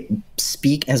I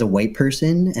speak as a white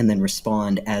person and then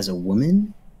respond as a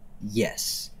woman?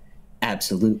 Yes,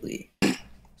 absolutely.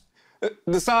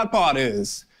 The sad part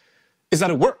is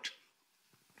that it worked.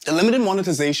 The limited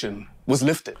monetization was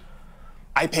lifted.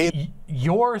 I paid.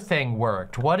 Your thing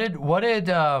worked. What did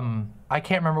I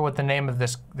can't remember what the name of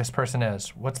this person is.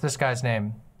 What's this guy's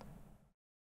name?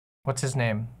 What's his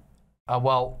name?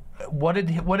 Well, what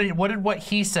did what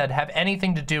he said have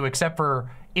anything to do except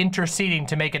for interceding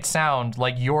to make it sound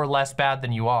like you're less bad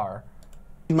than you are?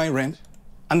 My rent,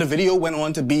 and the video went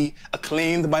on to be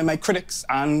acclaimed by my critics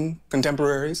and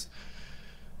contemporaries.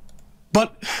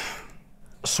 But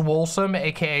Swolesome,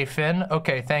 aka Finn.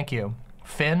 Okay, thank you.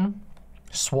 Finn,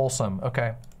 Swolesome.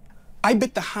 Okay. I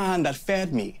bit the hand that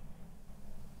fed me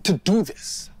to do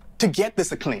this, to get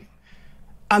this acclaim.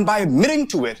 And by admitting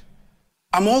to it,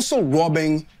 I'm also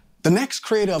robbing the next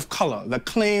creator of color that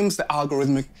claims the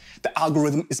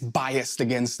algorithm is biased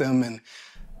against them. And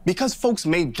because folks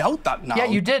may doubt that now. Yeah,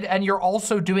 you did, and you're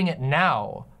also doing it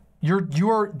now.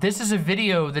 This is a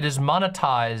video that is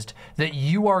monetized that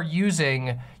you are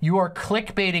using. You are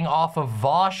clickbaiting off of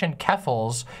Vaush and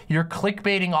Keffals. You're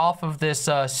clickbaiting off of this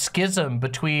schism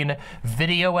between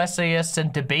video essayists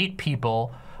and debate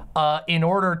people in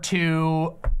order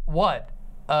to, what?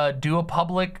 Do a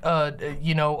public,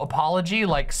 you know, apology,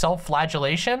 like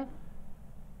self-flagellation?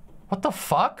 What the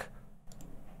fuck?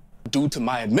 Due to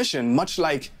my admission, much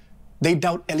like they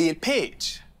doubt Elliot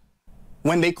Page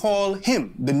when they call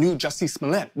him the new Jussie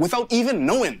Smollett without even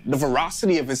knowing the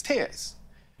veracity of his tears.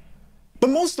 But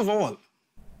most of all,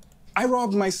 I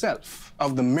robbed myself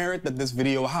of the merit that this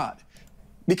video had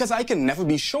because I can never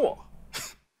be sure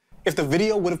if the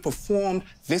video would have performed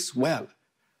this well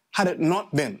had it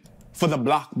not been for the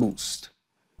black boost.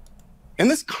 In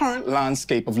this current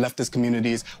landscape of leftist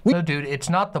communities, No, dude, it's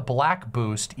not the black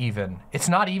boost even. It's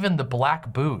not even the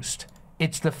black boost.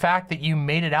 It's the fact that you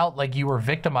made it out like you were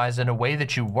victimized in a way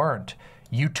that you weren't.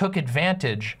 You took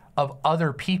advantage of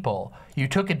other people. You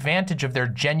took advantage of their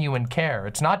genuine care.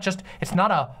 It's not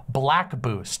a black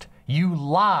boost. You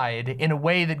lied in a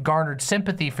way that garnered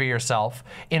sympathy for yourself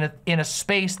in a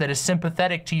space that is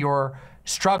sympathetic to your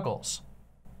struggles.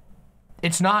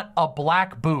 It's not a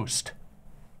black boost.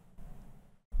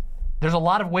 There's a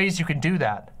lot of ways you can do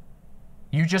that.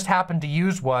 You just happen to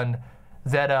use one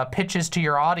that pitches to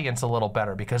your audience a little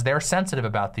better because they're sensitive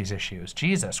about these issues.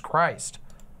 Jesus Christ.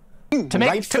 To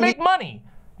make money.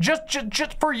 Just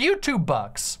for YouTube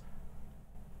bucks.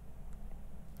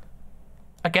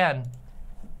 Again,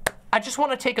 I just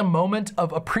want to take a moment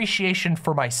of appreciation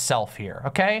for myself here,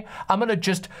 okay? I'm gonna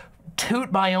just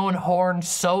toot my own horn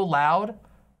so loud,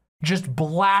 just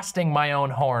blasting my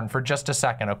own horn for just a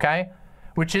second, okay?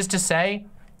 Which is to say,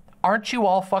 aren't you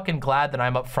all fucking glad that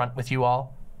I'm up front with you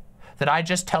all? That I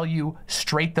just tell you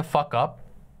straight the fuck up?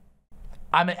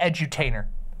 I'm an edutainer.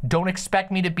 Don't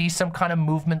expect me to be some kind of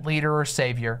movement leader or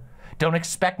savior. Don't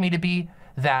expect me to be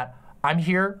that. I'm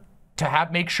here to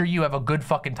make sure you have a good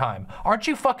fucking time. Aren't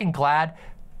you fucking glad?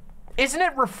 Isn't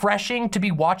it refreshing to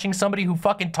be watching somebody who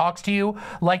fucking talks to you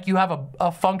like you have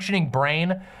a functioning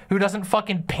brain, who doesn't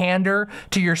fucking pander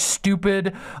to your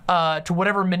stupid, to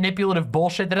whatever manipulative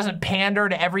bullshit, that doesn't pander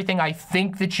to everything I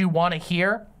think that you want to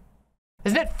hear?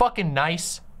 Isn't it fucking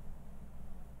nice?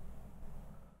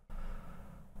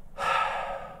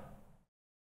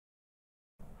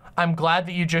 I'm glad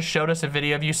that you just showed us a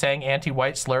video of you saying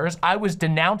anti-white slurs. I was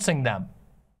denouncing them.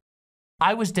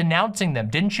 I was denouncing them.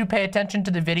 Didn't you pay attention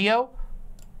to the video?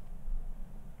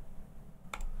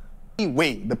 We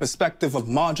weigh the perspective of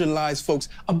marginalized folks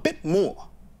a bit more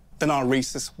than our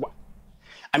racist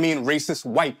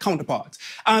white counterparts.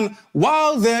 And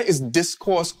while there is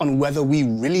discourse on whether we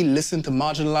really listen to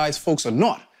marginalized folks or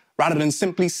not, rather than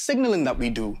simply signaling that we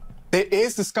do, there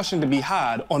is discussion to be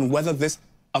had on whether this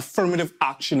affirmative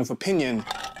action of opinion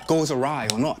goes awry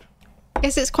or not. I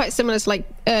guess it's quite similar to like,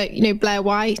 you know, Blair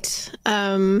White.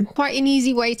 Quite an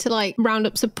easy way to like round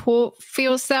up support for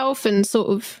yourself and sort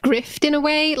of grift in a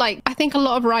way. Like, I think a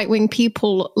lot of right-wing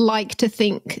people like to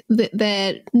think that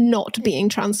they're not being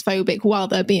transphobic while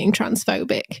they're being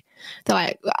transphobic. They're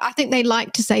like, I think they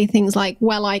like to say things like,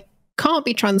 well, I can't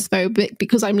be transphobic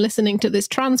because I'm listening to this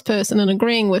trans person and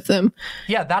agreeing with them.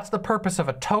 Yeah, that's the purpose of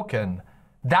a token.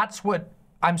 That's what,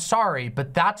 I'm sorry,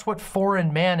 but that's what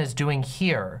Foreign Man is doing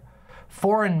here.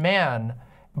 Foreign Man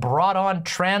brought on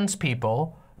trans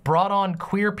people, brought on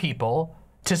queer people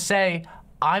to say,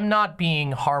 I'm not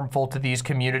being harmful to these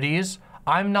communities.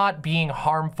 I'm not being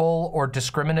harmful or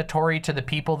discriminatory to the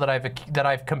people that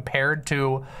I've compared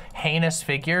to heinous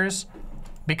figures.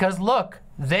 Because look,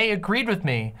 they agreed with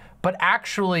me, but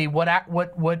actually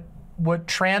the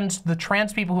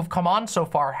trans people who've come on so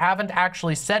far haven't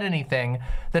actually said anything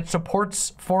that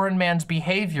supports Foreign Man's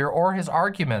behavior or his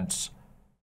arguments.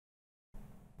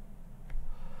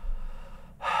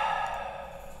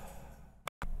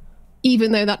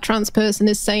 Even though that trans person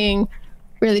is saying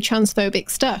really transphobic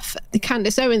stuff. The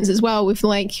Candace Owens as well with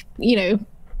like, you know,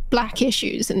 black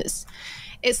issues, and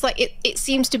it's like it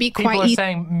seems to be quite People are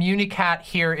saying Municat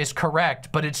here is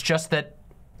correct, but it's just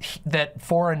that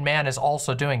Foreign Man is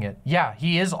also doing it. Yeah,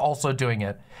 he is also doing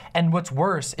it. And what's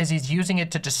worse is he's using it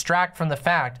to distract from the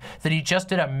fact that he just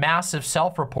did a massive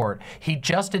self-report. He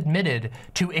just admitted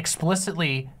to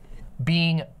explicitly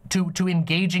being, to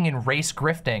engaging in race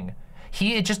grifting.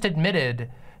 He just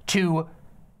admitted to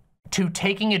to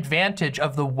taking advantage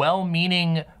of the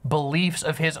well-meaning beliefs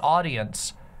of his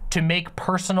audience to make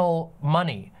personal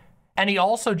money. And he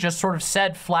also just sort of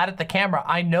said flat at the camera,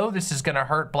 I know this is gonna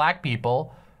hurt black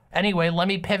people. Anyway, let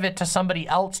me pivot to somebody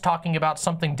else talking about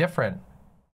something different.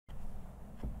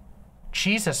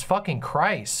 Jesus fucking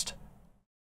Christ.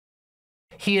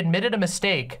 He admitted a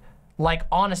mistake, like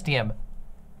honesty him.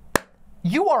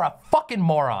 You are a fucking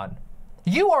moron.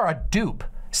 You are a dupe.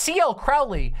 CL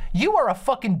Crowley, you are a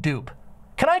fucking dupe.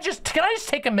 Can I just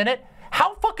take a minute?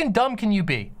 How fucking dumb can you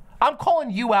be? I'm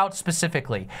calling you out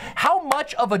specifically. How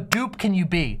much of a dupe can you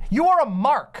be? You are a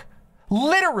mark.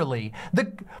 Literally.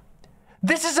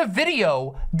 This is a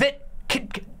video that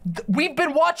we've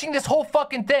been watching this whole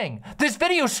fucking thing. This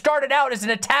video started out as an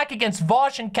attack against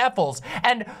Vaush and Keffals,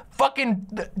 and fucking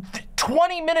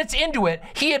 20 minutes into it,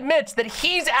 he admits that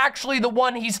he's actually the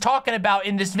one he's talking about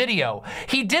in this video.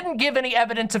 He didn't give any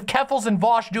evidence of Keffals and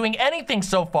Vaush doing anything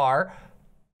so far.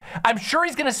 I'm sure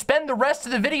he's gonna spend the rest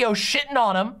of the video shitting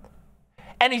on him,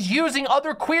 and he's using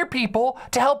other queer people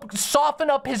to help soften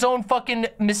up his own fucking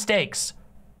mistakes.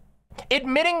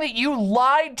 Admitting that you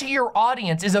lied to your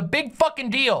audience is a big fucking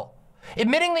deal.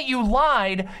 Admitting that you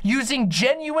lied using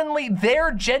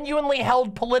their genuinely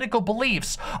held political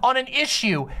beliefs on an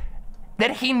issue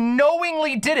that he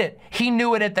knowingly did it. He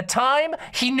knew it at the time,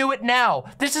 he knew it now.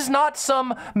 This is not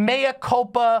some mea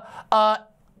culpa,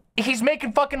 he's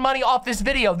making fucking money off this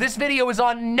video. This video is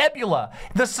on Nebula.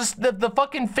 The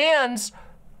fucking fans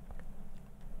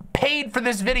paid for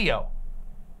this video.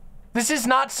 This is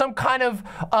not some kind of,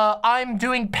 I'm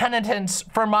doing penitence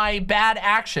for my bad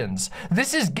actions.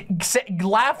 This is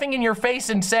laughing in your face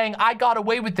and saying, I got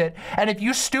away with it, and if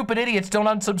you stupid idiots don't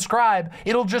unsubscribe,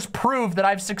 it'll just prove that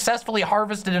I've successfully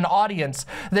harvested an audience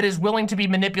that is willing to be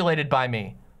manipulated by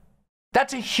me.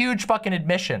 That's a huge fucking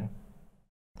admission.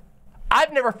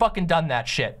 I've never fucking done that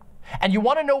shit. And you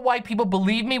wanna know why people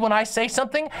believe me when I say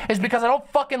something? Is because I don't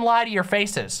fucking lie to your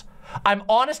faces. I'm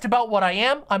honest about what I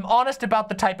am, I'm honest about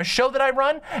the type of show that I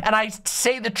run, and I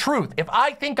say the truth. If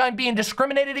I think I'm being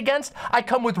discriminated against, I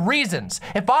come with reasons.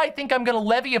 If I think I'm gonna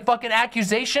levy a fucking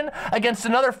accusation against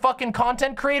another fucking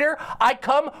content creator, I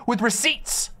come with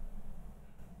receipts.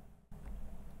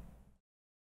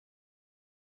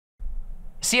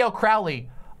 CL Crowley,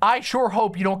 I sure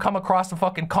hope you don't come across a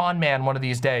fucking con man one of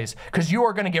these days, because you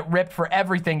are gonna get ripped for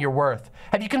everything you're worth.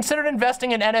 Have you considered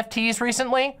investing in NFTs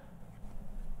recently?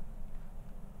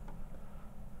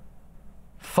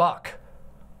 Fuck.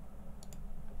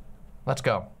 Let's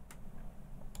go.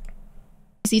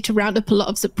 Easy to round up a lot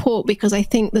of support because I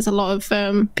think there's a lot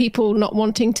of people not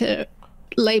wanting to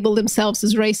label themselves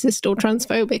as racist or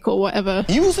transphobic or whatever.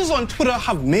 Users on Twitter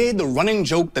have made the running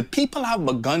joke that people have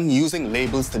begun using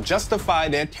labels to justify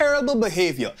their terrible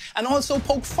behavior and also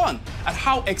poke fun at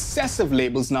how excessive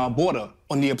labels now border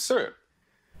on the absurd.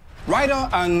 Writer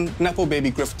and Nepo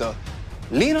baby grifter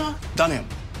Lena Dunham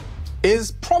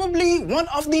is probably one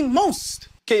of the most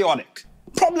chaotic,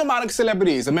 problematic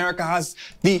celebrities America has.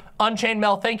 The Unchained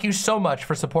Mel, thank you so much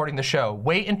for supporting the show.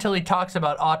 Wait until he talks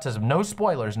about autism. No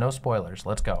spoilers, no spoilers.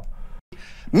 Let's go.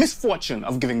 Misfortune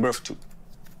of giving birth to.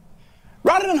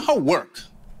 Rather than her work,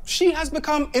 she has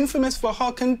become infamous for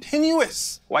her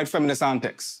continuous white feminist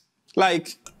antics.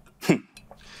 Like,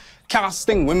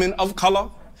 casting women of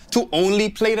color to only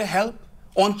play the help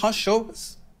on her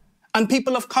shows, and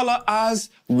people of color as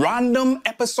random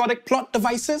episodic plot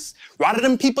devices rather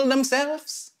than people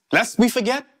themselves. Lest we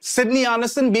forget Sydney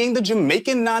Anderson being the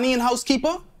Jamaican nanny and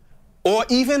housekeeper, or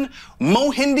even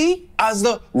Mo Hindi as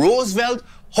the Roosevelt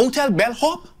hotel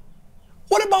bellhop.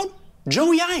 What about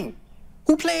Joe Yang,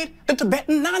 who played the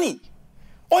Tibetan nanny?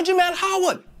 Or Jamel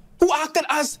Howard, who acted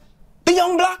as the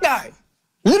young black guy.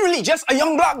 Literally just a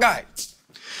young black guy.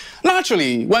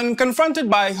 Naturally, when confronted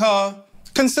by her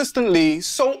consistently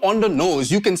so on the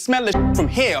nose you can smell it from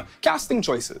here casting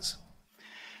choices,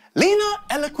 Lena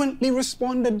eloquently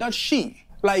responded that she,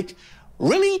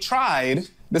 really tried,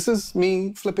 this is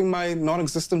me flipping my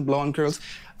non-existent blonde curls,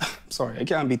 sorry, I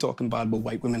can't be talking bad about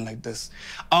white women like this,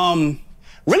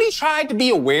 really tried to be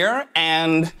aware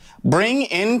and bring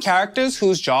in characters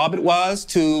whose job it was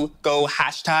to go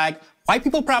hashtag white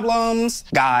people problems.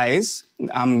 Guys,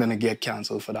 I'm gonna get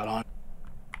canceled for that on.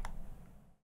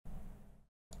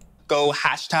 Go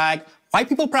hashtag white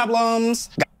people problems.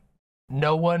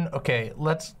 No one, okay,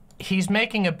 he's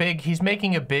making a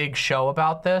big show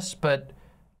about this, but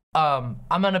I'm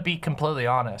gonna be completely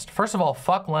honest. First of all,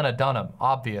 fuck Lena Dunham,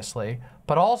 obviously,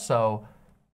 but also,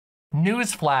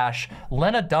 newsflash,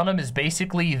 Lena Dunham is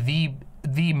basically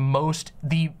the most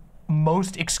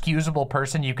excusable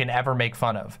person you can ever make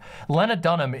fun of. Lena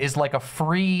Dunham is like a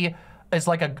free a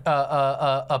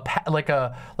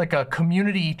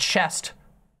community chest.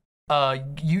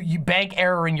 You bank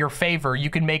error in your favor. You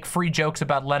can make free jokes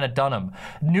about Lena Dunham.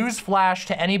 Newsflash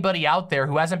to anybody out there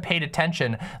who hasn't paid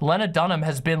attention, Lena Dunham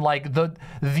has been like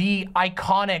the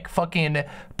iconic fucking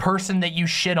person that you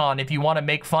shit on if you want to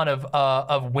make fun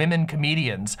of women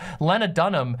comedians. Lena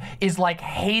Dunham is like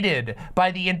hated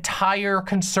by the entire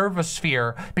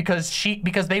conservatosphere because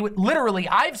they would literally,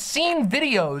 I've seen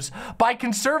videos by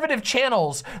conservative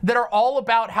channels that are all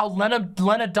about how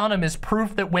Lena Dunham is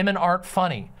proof that women aren't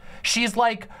funny. She's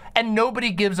like, and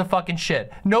nobody gives a fucking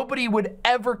shit. Nobody would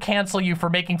ever cancel you for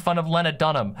making fun of Lena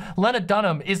Dunham. Lena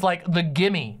Dunham is like the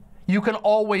gimme. You can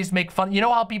always make fun. You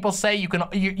know how people say you can,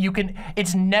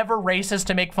 it's never racist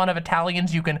to make fun of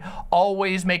Italians. You can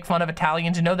always make fun of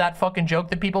Italians. You know that fucking joke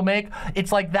that people make?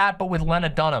 It's like that, but with Lena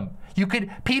Dunham.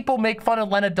 People make fun of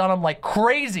Lena Dunham like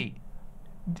crazy.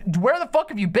 Where the fuck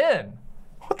have you been?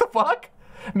 What the fuck?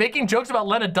 Making jokes about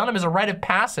Lena Dunham is a rite of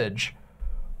passage.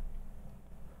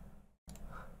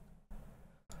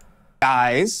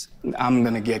 Guys, I'm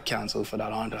gonna get canceled for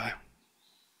that, aren't I?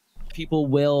 People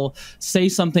will say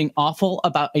something awful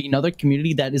about another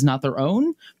community that is not their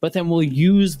own, but then will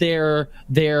use their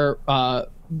a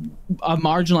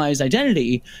marginalized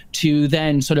identity to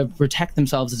then sort of protect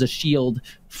themselves as a shield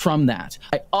from that.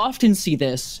 I often see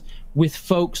this with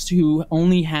folks who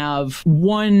only have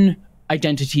one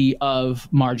identity of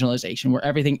marginalization, where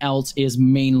everything else is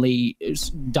mainly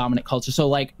dominant culture. So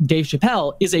like Dave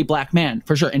Chappelle is a black man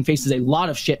for sure and faces a lot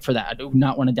of shit for that. I do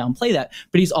not want to downplay that,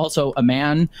 but he's also a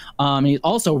man. And he's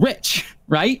also rich,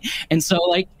 right? And so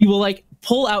like he will like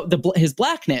pull out his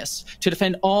blackness to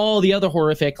defend all the other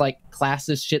horrific like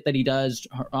classist shit that he does,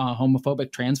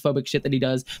 homophobic, transphobic shit that he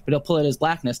does, but he'll pull out his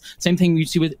blackness. Same thing you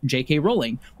see with J.K.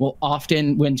 Rowling. Well,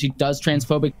 often when she does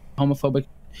transphobic, homophobic,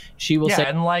 she will say,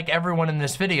 and like everyone in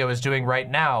this video is doing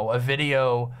right now, a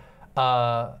video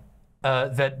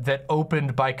that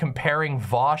opened by comparing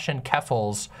Vaush and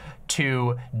Keffals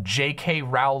to J.K.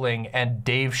 Rowling and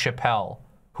Dave Chappelle,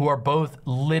 who are both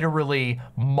literally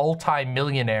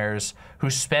multi-millionaires who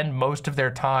spend most of their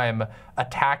time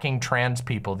attacking trans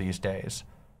people these days.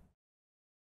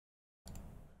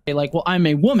 Like, well, I'm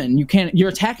a woman. You're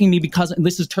attacking me because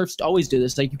this is TERFs always do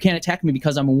this. Like, you can't attack me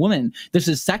because I'm a woman. This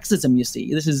is sexism, you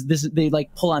see. They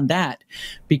like pull on that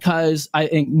because I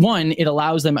think one, it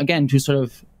allows them again to sort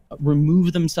of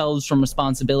remove themselves from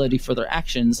responsibility for their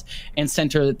actions and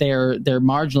center their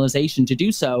marginalization to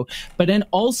do so. But then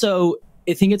also,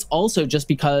 I think it's also just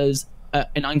because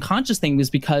an unconscious thing is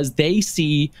because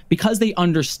they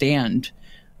understand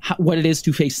what it is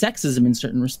to face sexism in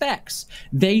certain respects.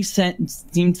 They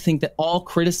seem to think that all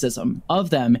criticism of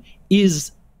them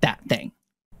is that thing.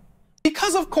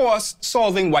 Because, of course,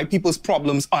 solving white people's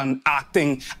problems and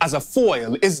acting as a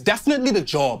foil is definitely the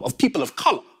job of people of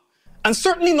color, and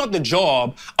certainly not the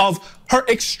job of her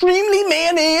extremely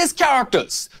mayonnaise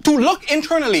characters to look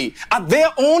internally at their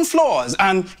own flaws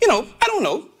and, you know, I don't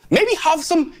know, maybe have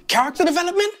some character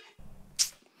development.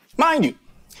 Mind you,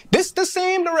 this is the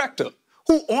same director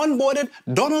who onboarded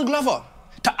Donald Glover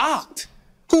to act,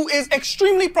 who is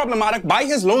extremely problematic by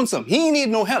his lonesome. He need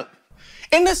no help.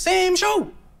 In the same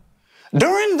show,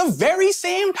 during the very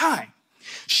same time,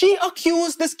 she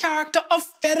accused this character of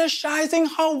fetishizing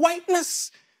her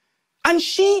whiteness. And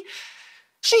she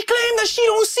claimed that she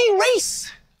don't see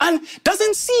race and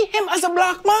doesn't see him as a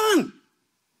black man.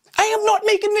 I am not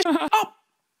making this up.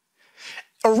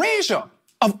 Erasure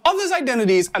of others'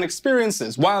 identities and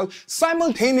experiences while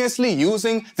simultaneously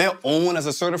using their own as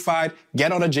a certified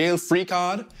get-out-of-jail-free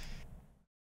card.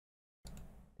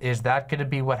 Is that going to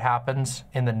be what happens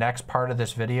in the next part of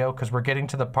this video? Because we're getting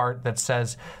to the part that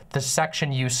says the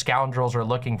section you scoundrels are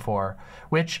looking for,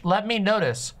 which let me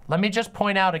just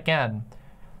point out again,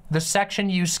 the section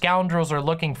you scoundrels are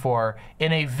looking for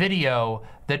in a video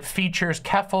that features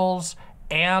Keffals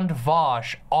and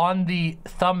Vaush on the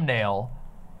thumbnail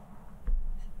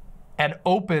and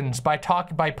opens by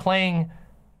playing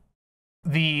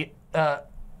the,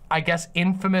 I guess,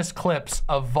 infamous clips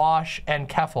of Vaush and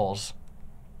Keffals.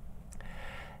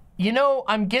 You know,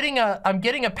 I'm getting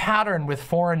a pattern with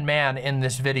Foreign Man in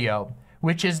this video,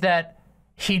 which is that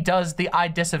he does the I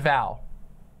disavow.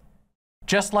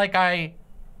 Just like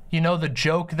you know, the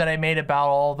joke that I made about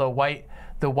all the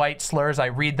white slurs, I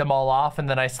read them all off and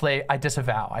then I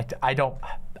disavow.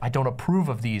 I don't approve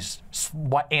of these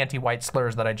anti-white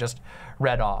slurs that I just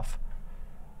read off.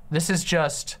 This is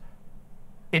just,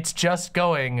 it's just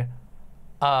going,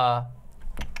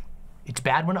 it's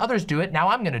bad when others do it, now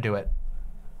I'm gonna do it.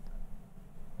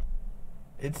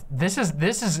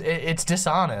 It's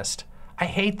dishonest. I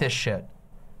hate this shit.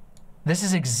 This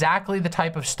is exactly the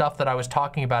type of stuff that I was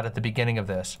talking about at the beginning of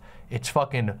this. It's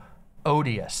fucking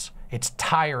odious. It's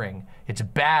tiring. It's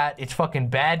bad. It's fucking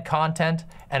bad content,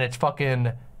 and it's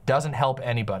fucking doesn't help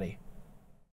anybody.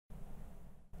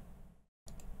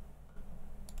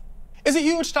 Is a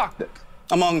huge tactic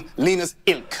among Lena's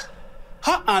ilk.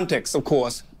 Her antics, of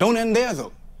course, don't end there,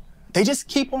 though. They just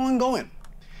keep on going.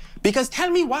 Because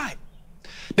tell me why.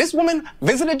 This woman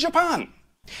visited Japan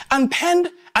and penned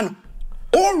an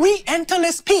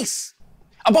Orientalist piece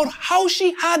about how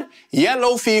she had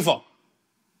yellow fever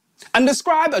and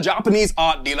described a Japanese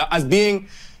art dealer as being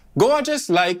gorgeous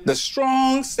like the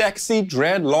strong, sexy,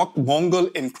 dreadlocked Mongol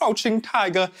in Crouching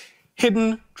Tiger,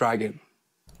 Hidden Dragon.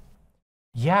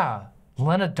 Yeah,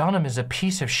 Lena Dunham is a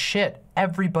piece of shit.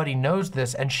 Everybody knows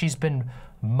this, and she's been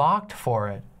mocked for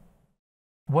it.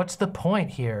 What's the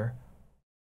point here?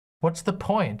 What's the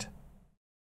point?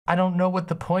 I don't know what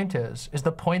the point is. Is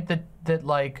the point that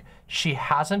like, she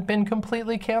hasn't been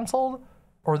completely canceled?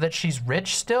 Or that she's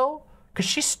rich still? Because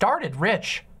she started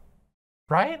rich,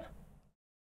 right?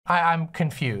 I'm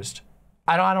confused.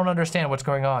 I don't understand what's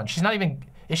going on. She's not even,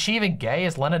 is she even gay?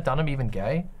 Is Lena Dunham even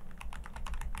gay?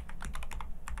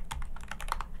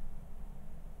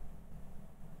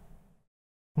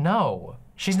 No,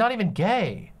 she's not even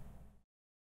gay.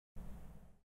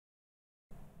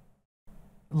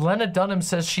 Lena Dunham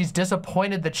says she's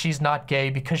disappointed that she's not gay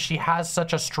because she has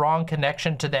such a strong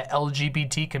connection to the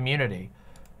LGBT community.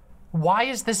 Why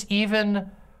is this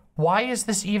even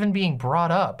being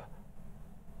brought up?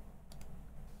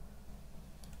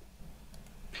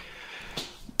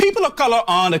 People of color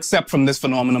aren't exempt from this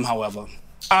phenomenon, however.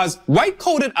 As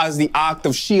white-coded as the act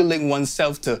of shielding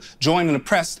oneself to join an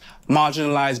oppressed,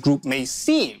 marginalized group may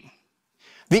seem,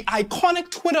 the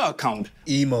iconic Twitter account,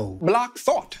 Emo Black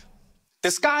Thought,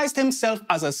 disguised himself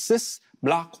as a cis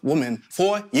black woman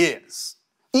for years,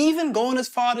 even going as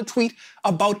far to tweet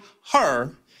about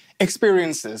her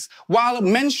experiences while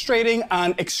menstruating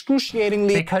and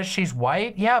excruciatingly— Because she's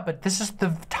white? Yeah, but this is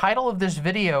the title of this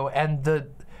video, and the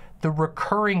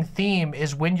recurring theme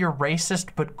is when you're racist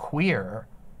but queer.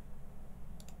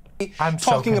 I'm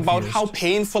talking so about how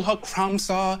painful her cramps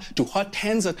are to her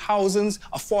tens of thousands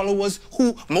of followers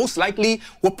who most likely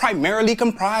were primarily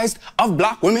comprised of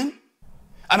black women.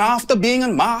 And after being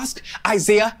unmasked,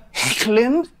 Isaiah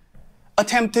Heckland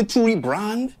attempted to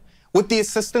rebrand with the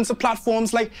assistance of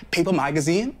platforms like Paper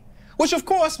Magazine, which of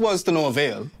course was to no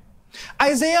avail.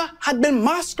 Isaiah had been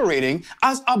masquerading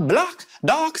as a black,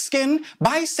 dark-skinned,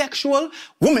 bisexual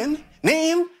woman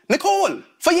named Nicole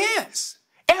for years.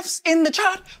 F's in the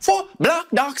chat for black,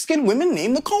 dark-skinned women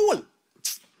named Nicole.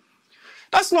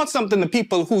 That's not something the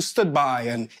people who stood by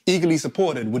and eagerly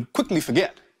supported would quickly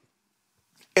forget.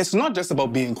 It's not just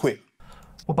about being queer.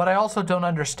 Well, but I also don't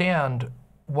understand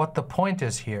what the point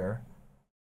is here.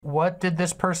 What did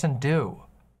this person do?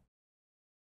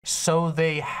 So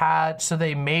they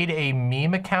made a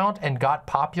meme account and got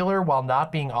popular while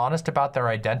not being honest about their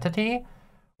identity?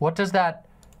 What does that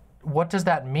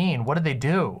mean? What did they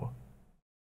do?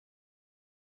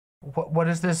 What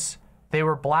is this? They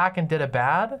were black and did a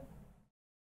bad?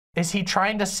 Is he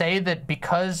trying to say that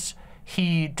because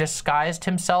he disguised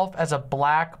himself as a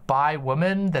black bi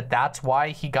woman, that's why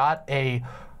he got a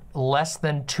less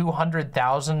than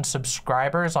 200,000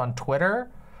 subscribers on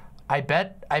Twitter? I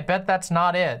bet that's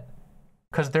not it.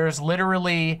 Because there's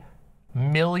literally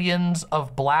millions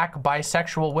of black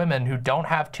bisexual women who don't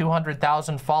have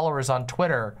 200,000 followers on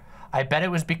Twitter. I bet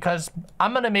it was because,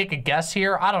 I'm gonna make a guess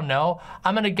here, I don't know.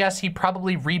 I'm gonna guess he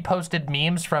probably reposted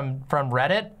memes from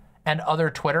Reddit and other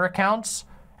Twitter accounts,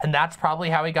 and that's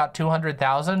probably how he got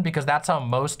 200,000, because that's how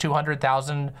most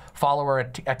 200,000 follower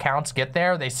accounts get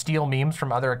there. They steal memes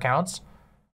from other accounts.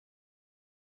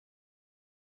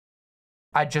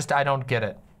 I don't get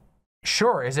it.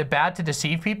 Sure, is it bad to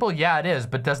deceive people? Yeah, it is,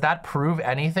 but does that prove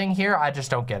anything here? I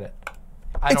just don't get it.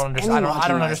 I don't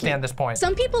understand this point.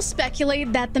 Some people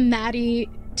speculate that the Maddie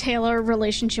Taylor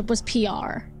relationship was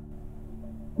PR.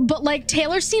 But like,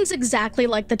 Taylor seems exactly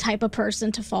like the type of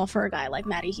person to fall for a guy like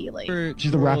Maddie Healy.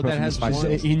 She's the rapper that has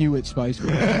Spice. Inuit Spice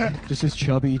Girl. Just this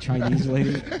chubby Chinese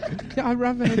lady. Yeah, I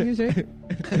rap and music.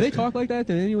 Do they talk like that?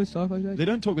 Do Inuits talk like that? They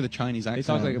don't talk with a Chinese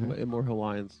accent. They talk like a more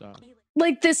Hawaiian style.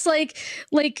 Like this, like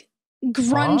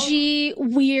grungy,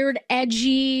 weird,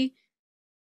 edgy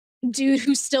dude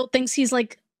who still thinks he's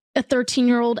like a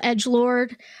 13-year-old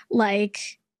edgelord.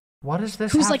 Like, what is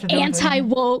this? Who's like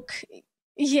anti-woke.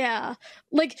 Yeah,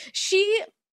 like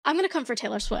I'm gonna come for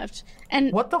Taylor Swift.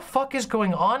 And what the fuck is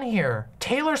going on here?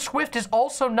 Taylor Swift is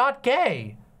also not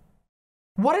gay.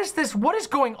 What is this? What is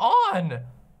going on?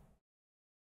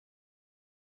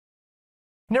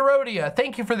 Nerodia,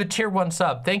 thank you for the tier 1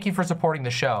 sub. Thank you for supporting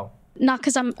the show. Not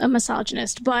because I'm a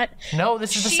misogynist, but no,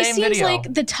 this is the same video. She seems video.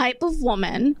 like the type of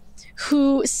woman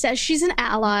who says she's an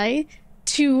ally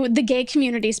to the gay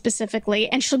community specifically,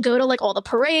 and she'll go to like all the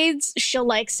parades. She'll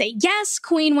like say yes,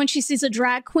 queen, when she sees a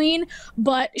drag queen,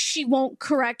 but she won't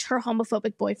correct her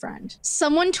homophobic boyfriend.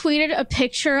 Someone tweeted a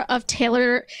picture of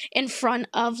Taylor in front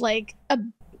of like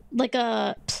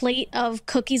a plate of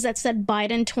cookies that said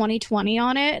Biden 2020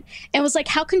 on it, and was like,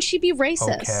 how can she be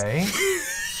racist? Okay.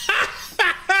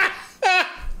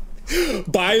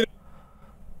 Biden.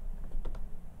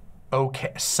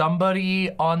 Okay, somebody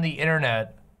on the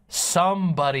internet,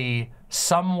 somebody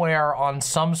somewhere on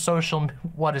some social,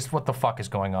 what the fuck is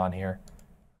going on here?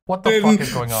 What the fuck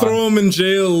is going on? Throw him in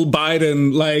jail,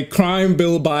 Biden. Like, crime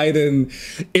bill Biden.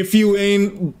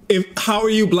 How are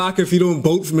you black if you don't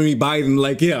vote for me, Biden?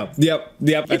 Like, yep.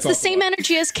 It's the same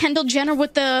energy as Kendall Jenner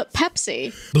with the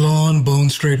Pepsi. Blonde, bone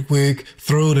straight wig,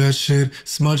 throw that shit,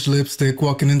 smudged lipstick,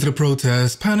 walking into the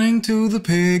protest, panning to the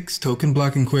pigs, token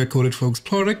black and queer coded folks,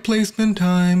 product placement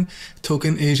time,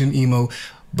 token Asian emo.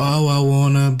 Bow, I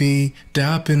wanna be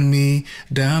dapping me,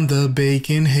 damn the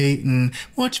bacon hating.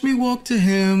 Watch me walk to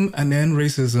him, and then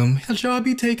racism. He'll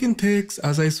be taking pics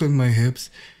as I swing my hips.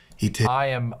 I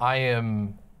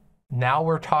am. Now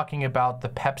we're talking about the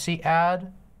Pepsi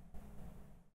ad.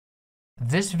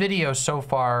 This video so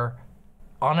far,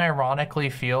 unironically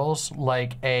feels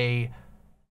like a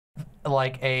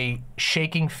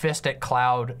shaking fist at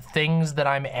cloud, things that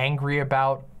I'm angry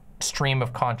about stream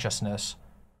of consciousness.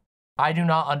 I do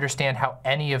not understand how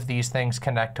any of these things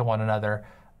connect to one another,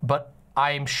 but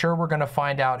I'm sure we're going to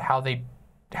find out how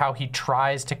he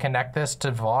tries to connect this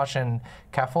to Vaush and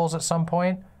Keffals at some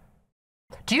point.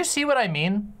 Do you see what I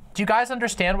mean? Do you guys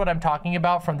understand what I'm talking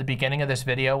about from the beginning of this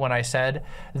video when I said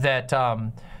that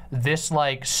this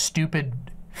like stupid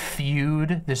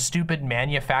feud, this stupid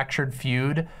manufactured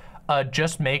feud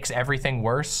just makes everything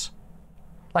worse?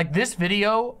 Like this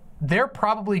video, there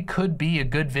probably could be a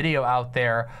good video out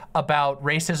there about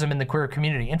racism in the queer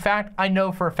community. In fact, I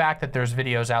know for a fact that there's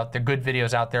videos out there, good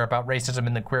videos out there about racism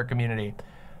in the queer community.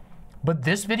 But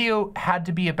this video had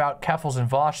to be about Keffals and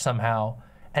Vaush somehow,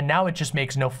 and now it just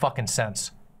makes no fucking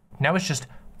sense. Now it's just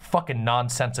fucking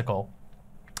nonsensical.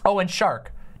 Oh, and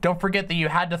Shark. Don't forget that you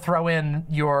had to throw in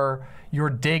your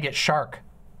dig at Shark.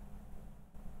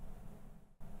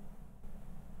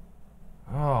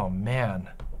 Oh, man.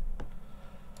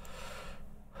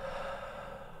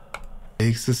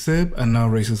 Takes a sip, and now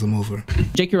racism over.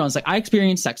 J.K. Rowling's like, I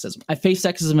experienced sexism. I faced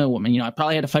sexism as a woman. You know, I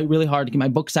probably had to fight really hard to get my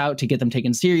books out, to get them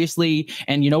taken seriously.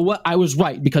 And you know what? I was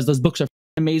right, because those books are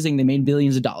amazing. They made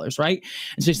billions of dollars, right?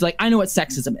 And so she's like, I know what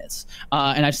sexism is,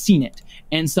 and I've seen it.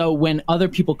 And so when other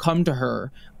people come to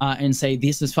her and say,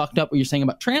 this is fucked up what you're saying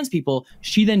about trans people,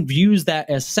 she then views that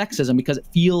as sexism because it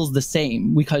feels the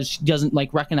same, because she doesn't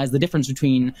like recognize the difference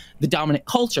between the dominant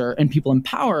culture and people in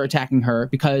power attacking her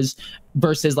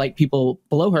versus like people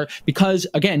below her, because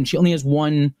again, she only has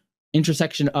one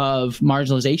intersection of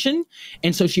marginalization.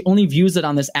 And so she only views it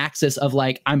on this axis of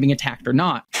like, I'm being attacked or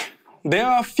not. There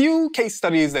are a few case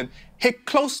studies that hit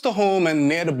close to home and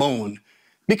near the bone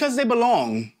because they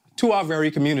belong to our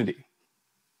very community.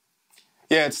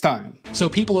 Yeah, it's time. So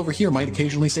people over here might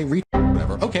occasionally say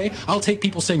whatever. Okay, I'll take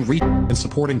people saying and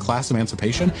supporting class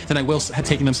emancipation than I will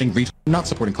taking them saying not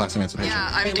supporting class emancipation. Yeah,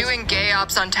 I'm doing gay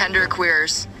ops on Tender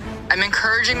Queers. I'm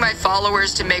encouraging my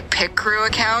followers to make pick crew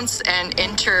accounts and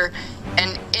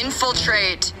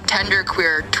infiltrate Tender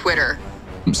Queer Twitter.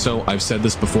 So I've said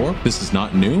this before, this is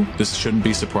not new, this shouldn't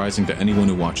be surprising to anyone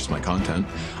who watches my content.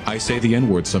 I say the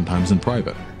N-word sometimes in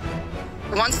private.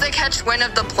 Once they catch wind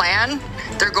of the plan,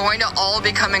 they're going to all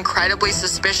become incredibly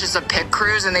suspicious of pit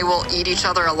crews and they will eat each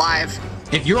other alive.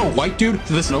 If you're a white dude,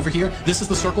 listen over here, this is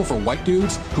the circle for white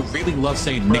dudes who really love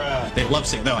saying Nick. They love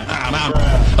saying, they're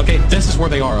like, okay, this is where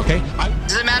they are, okay?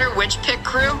 Does it matter which pit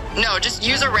crew? No, just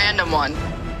use a random one.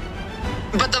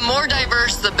 But the more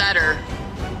diverse, the better.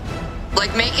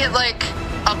 Like, make it like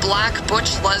a black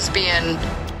butch lesbian.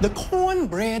 The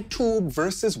cornbread tube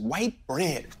versus white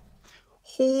bread.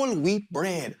 Whole wheat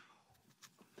bread.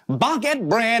 Baguette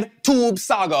bread tube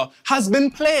saga has been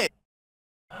played.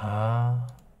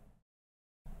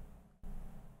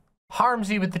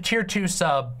 Harmsy with the tier 2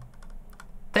 sub.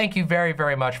 Thank you very,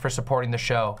 very much for supporting the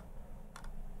show.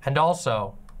 And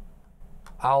also,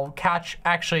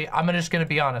 actually, I'm just gonna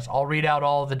be honest. I'll read out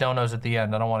all of the donos at the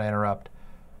end. I don't want to interrupt.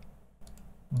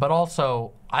 But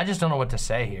also, I just don't know what to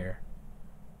say here.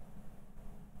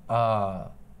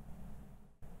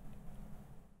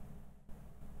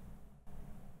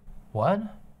 What?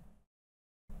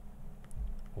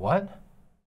 What?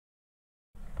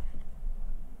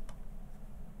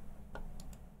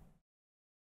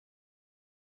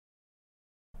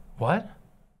 What?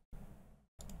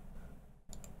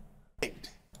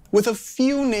 With a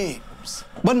few names,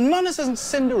 but none as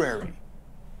incendiary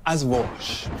as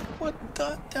Vaush. What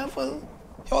the devil?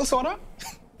 Y'all saw that?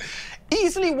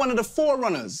 Easily one of the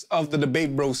forerunners of the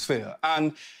debate brosphere.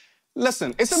 And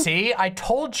listen, it's See, I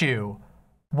told you.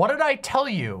 What did I tell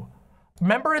you?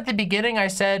 Remember at the beginning I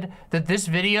said that this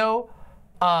video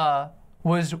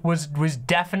was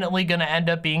definitely gonna end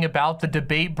up being about the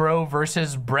debate bro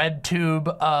versus bread tube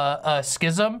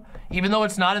schism, even though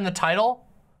it's not in the title?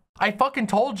 I fucking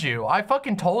told you. I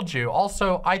fucking told you.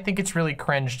 Also, I think it's really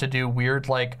cringe to do weird,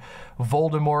 like,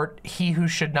 Voldemort, he who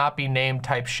should not be named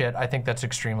type shit. I think that's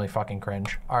extremely fucking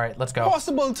cringe. All right, let's go.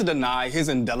 Possible to deny his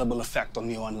indelible effect on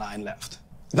the online left.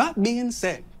 That being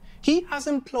said, he has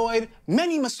employed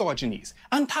many misogynies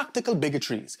and tactical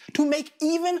bigotries to make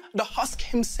even the husk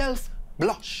himself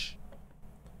blush.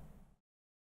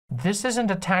 This isn't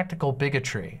a tactical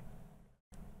bigotry.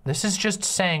 This is just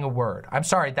saying a word. I'm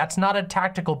sorry, that's not a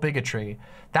tactical bigotry.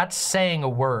 That's saying a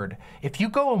word. If you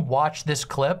go and watch this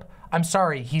clip, I'm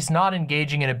sorry, he's not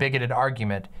engaging in a bigoted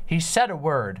argument. He said a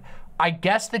word. I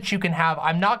guess that you can have,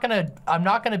 I'm not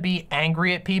gonna be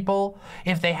angry at people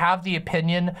if they have the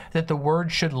opinion that the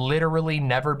word should literally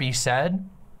never be said.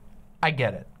 I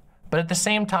get it. But at the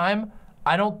same time,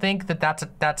 I don't think that that's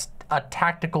a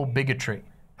tactical bigotry.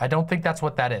 I don't think that's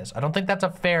what that is. I don't think that's a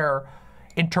fair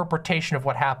interpretation of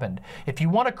what happened. If you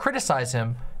want to criticize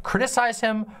him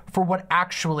for what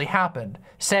actually happened.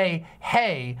 Say,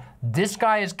 hey, this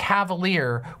guy is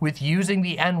cavalier with using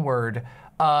the N-word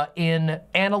in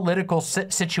analytical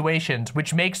situations,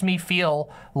 which makes me feel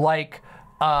like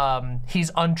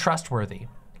he's untrustworthy.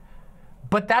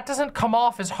 But that doesn't come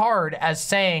off as hard as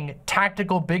saying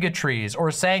tactical bigotries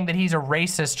or saying that he's a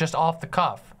racist just off the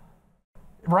cuff,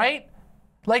 right?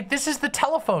 Like, this is the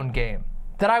telephone game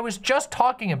that I was just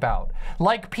talking about.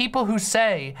 Like people who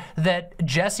say that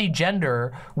Jesse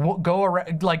Gender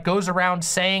goes around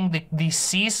saying the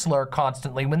C slur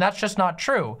constantly when that's just not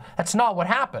true. That's not what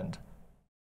happened.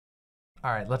 All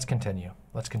right, let's continue.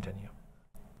 Let's continue.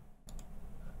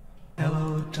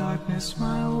 Hello, darkness,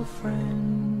 my old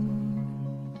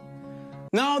friend.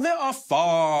 Now there are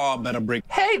far better break.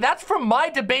 Hey, that's from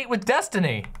my debate with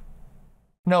Destiny.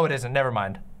 No, it isn't. Never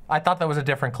mind. I thought that was a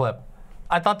different clip.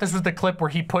 I thought this was the clip where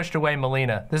he pushed away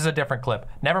Melina. This is a different clip.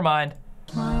 Never mind.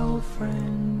 My old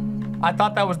friend. I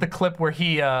thought that was the clip where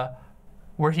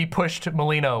he pushed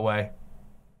Melina away.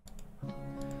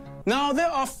 Now there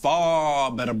are far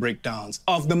better breakdowns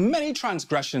of the many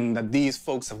transgressions that these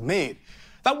folks have made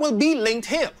that will be linked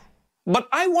here. But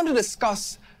I want to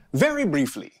discuss very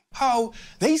briefly how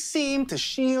they seem to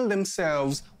shield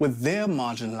themselves with their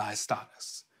marginalized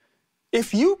status.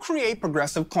 If you create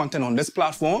progressive content on this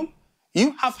platform,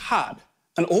 you have had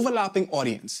an overlapping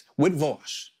audience with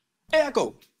Vaush.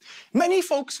 Ergo, many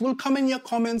folks will come in your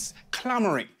comments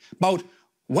clamoring about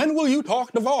when will you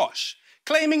talk to Vaush,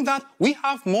 claiming that we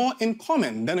have more in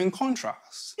common than in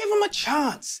contrast. Give him a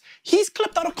chance. He's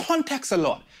clipped out of context a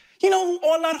lot. You know,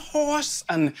 all that horse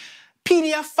and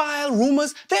PDF file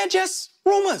rumors, they're just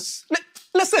rumors.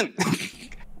 Listen.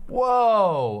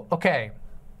 Whoa, okay.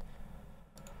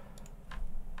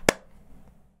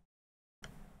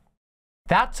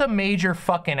 That's a major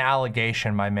fucking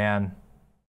allegation, my man.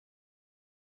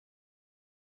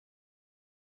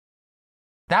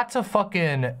 That's a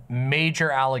fucking major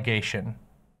allegation.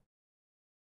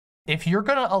 If you're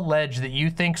gonna allege that you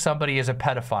think somebody is a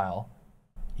pedophile,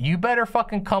 you better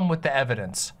fucking come with the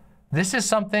evidence. This is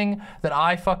something that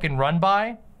I fucking run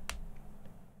by.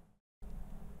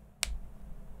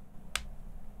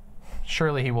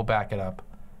 Surely he will back it up.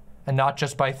 And not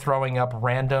just by throwing up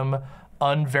random,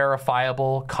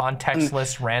 unverifiable,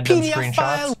 contextless, random PDF screenshots.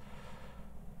 file.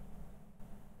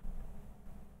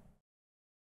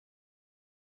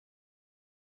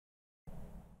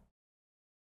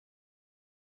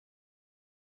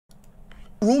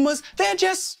 Rumors, they're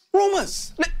just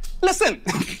rumors. Listen,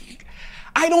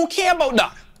 I don't care about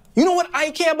that. You know what I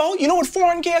care about? You know what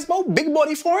foreign cares about? Big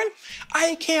body foreign?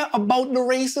 I care about the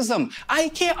racism. I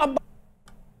care about...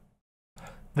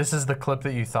 This is the clip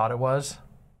that you thought it was?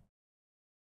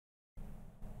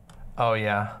 Oh,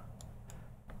 yeah.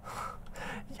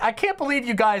 I can't believe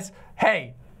you guys...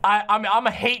 Hey, I'm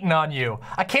hating on you.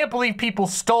 I can't believe people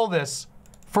stole this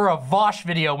for a Vaush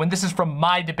video when this is from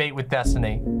my debate with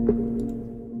Destiny.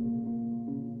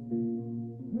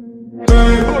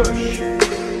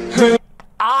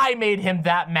 I made him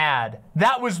that mad.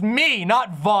 That was me,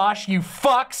 not Vaush, you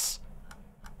fucks.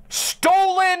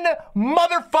 Stolen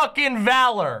motherfucking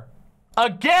valor.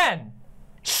 Again.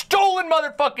 Stolen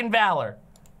motherfucking valor.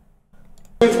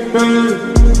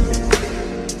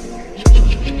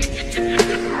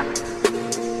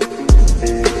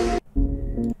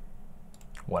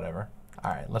 Whatever.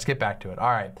 All right, let's get back to it. All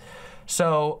right.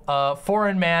 So,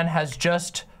 foreign man has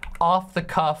just off the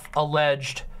cuff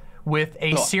alleged with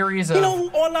a series of, you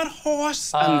know, all that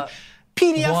horse and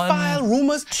PDF file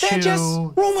rumors, they're just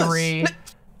rumors. 3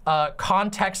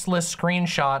 contextless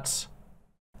screenshots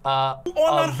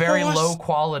of very low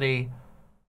quality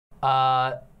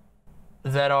that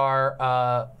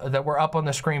were up on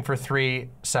the screen for 3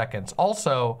 seconds.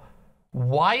 Also,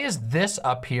 why is this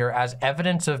up here as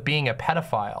evidence of being a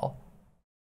pedophile?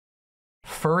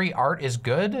 Furry art is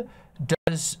good?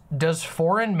 Does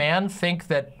foreign man think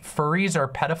that furries are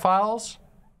pedophiles?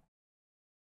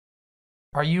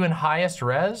 Are you in highest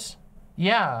res?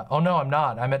 Yeah. Oh no, I'm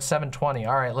not. I'm at 720.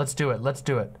 All right, let's do it. Let's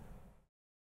do it.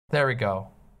 There we go.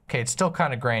 Okay, it's still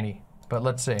kind of grainy, but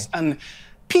let's see. And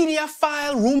PDF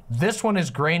file room. This one is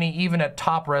grainy even at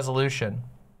top resolution.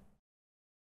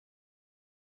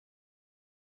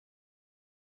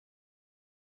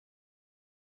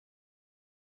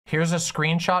 Here's a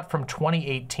screenshot from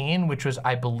 2018, which was,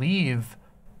 I believe,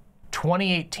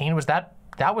 2018 was that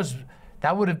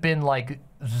would have been like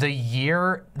the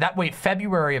year that, wait,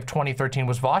 February of 2013.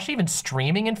 Was Vaush even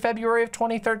streaming in February of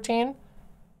 2013?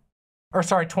 Or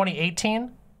sorry,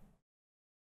 2018?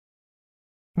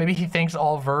 Maybe he thinks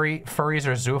all furries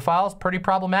are zoophiles. Pretty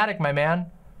problematic, my man.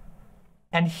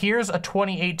 And here's a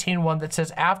 2018 one that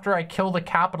says, after I kill the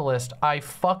capitalist, I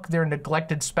fuck their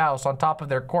neglected spouse on top of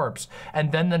their corpse,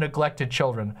 and then the neglected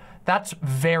children. That's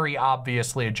very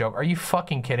obviously a joke. Are you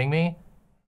fucking kidding me?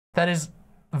 That is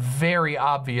very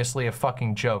obviously a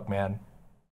fucking joke, man.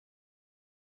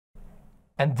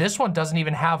 And this one doesn't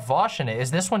even have Vaush in it.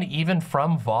 Is this one even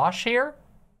from Vaush here?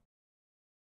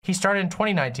 He started in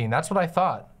 2019. That's what I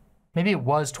thought. Maybe it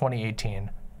was 2018.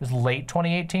 It was late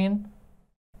 2018.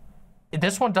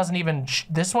 This one doesn't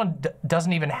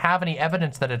even have any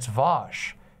evidence that it's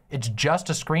Vaush. It's just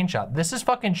a screenshot. This is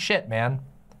fucking shit, man.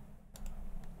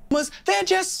 They're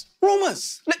just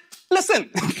rumors. Listen,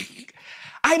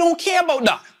 I don't care about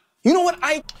that. You know what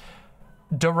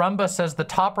Darumba says the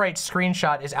top right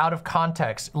screenshot is out of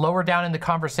context. Lower down in the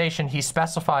conversation, he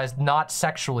specifies not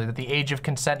sexually, that the age of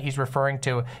consent he's referring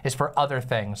to is for other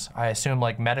things. I assume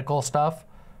like medical stuff.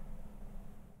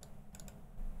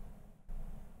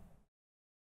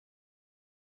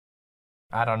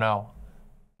 I don't know.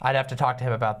 I'd have to talk to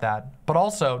him about that. But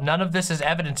also, none of this is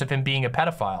evidence of him being a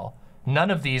pedophile.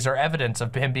 None of these are evidence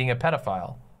of him being a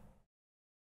pedophile.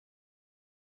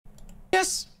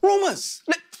 Yes, rumors.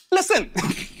 Listen,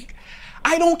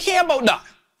 I don't care about that.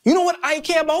 You know what I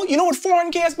care about? You know what foreign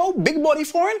cares about? Big body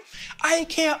foreign? I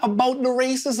care about the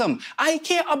racism. I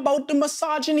care about the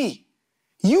misogyny.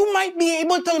 You might be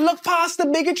able to look past the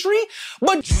bigotry,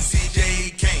 but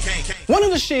one of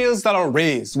the shields that are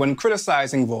raised when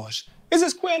criticizing Vaush is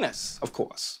his queerness, of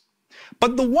course.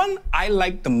 But the one I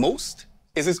like the most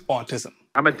is his autism.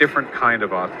 I'm a different kind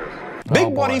of autist.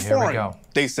 Big body foreign,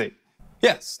 they say.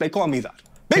 Yes, they call me that.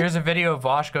 Here's a video of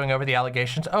Vaush going over the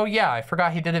allegations. Oh yeah, I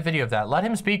forgot he did a video of that. Let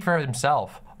him speak for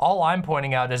himself. All I'm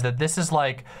pointing out is that this is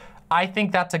like, I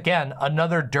think that's, again,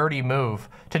 another dirty move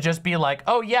to just be like,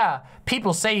 oh yeah,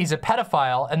 people say he's a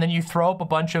pedophile, and then you throw up a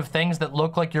bunch of things that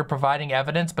look like you're providing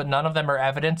evidence, but none of them are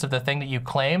evidence of the thing that you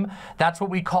claim. That's what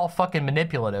we call fucking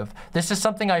manipulative. This is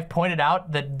something I've pointed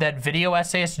out that video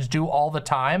essayists do all the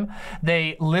time.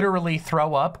 They literally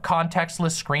throw up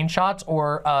contextless screenshots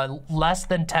or less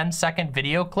than 10-second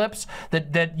video clips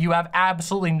that you have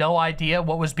absolutely no idea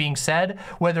what was being said,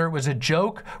 whether it was a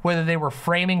joke, whether they were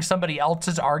framing somebody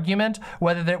else's argument,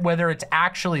 whether it's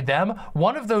actually them.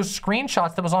 One of those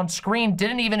screenshots that was on screen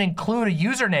didn't even include a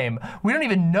username. We don't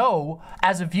even know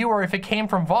as a viewer if it came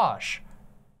from Vaush.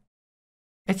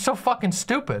 It's so fucking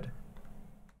stupid.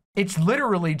 It's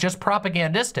literally just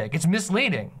propagandistic. It's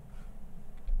misleading.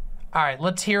 All right,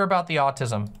 let's hear about the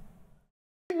autism.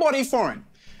 Big body foreign.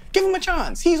 Give him a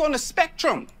chance. He's on the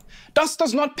spectrum. Thus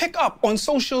does not pick up on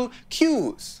social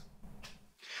cues.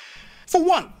 For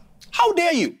one, how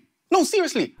dare you? No,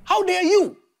 seriously, how dare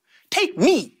you take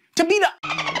me to be the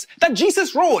that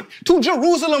Jesus rode to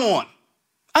Jerusalem on?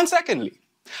 And secondly,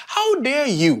 how dare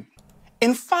you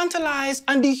infantilize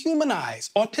and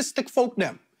dehumanize autistic folk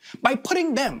them by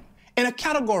putting them in a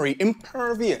category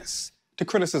impervious to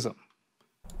criticism?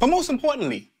 But most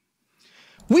importantly,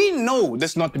 we know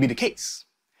this not to be the case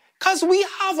because we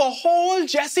have a whole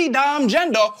Jesse damn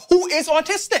gender who is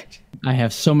autistic. I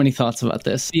have so many thoughts about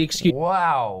this. The excuse.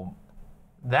 Wow.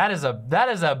 That is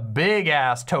a big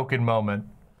ass token moment.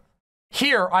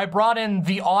 Here, I brought in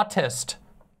the autist.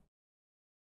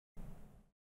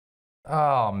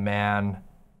 Oh man.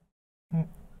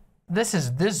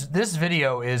 This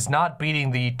video is not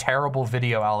beating the terrible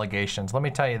video allegations. Let me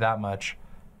tell you that much.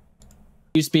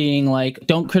 He's being like,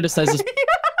 don't criticize this.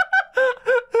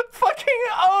 Fucking,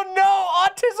 oh no,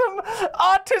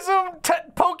 autism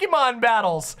Pokemon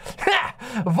battles.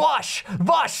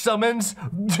 Vaush summons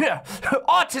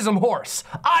autism horse.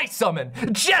 I summon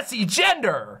Jesse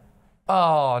Gender.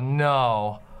 Oh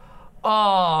no.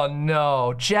 Oh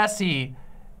no, Jesse,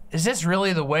 is this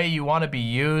really the way you want to be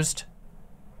used?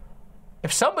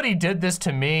 If somebody did this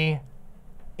to me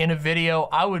in a video,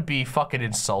 I would be fucking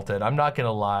insulted. I'm not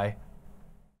gonna lie.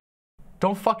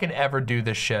 Don't fucking ever do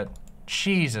this shit.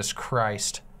 Jesus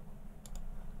Christ.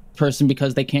 Person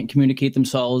because they can't communicate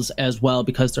themselves as well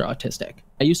because they're autistic.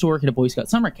 I used to work at a Boy Scout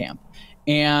summer camp,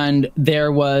 and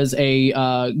there was a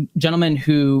gentleman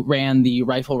who ran the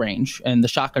rifle range and the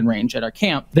shotgun range at our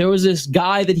camp. There was this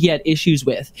guy that he had issues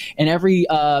with, and every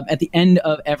at the end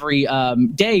of every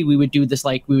day we would do this,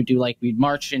 like we'd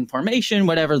march in formation,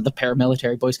 whatever, the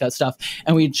paramilitary Boy Scout stuff,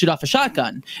 and we'd shoot off a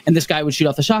shotgun, and this guy would shoot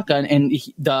off the shotgun, and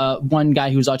the one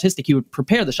guy who was autistic, he would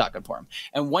prepare the shotgun for him.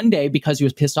 And one day, because he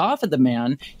was pissed off at the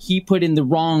man, he put in the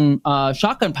wrong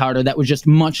shotgun powder that was just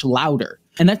much louder.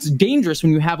 And that's dangerous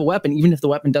when you have a weapon, even if the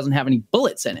weapon doesn't have any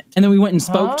bullets in it. And then we went and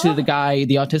spoke to the guy,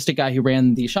 the autistic guy who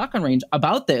ran the shotgun range,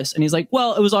 about this. And he's like,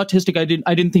 well, it was autistic. I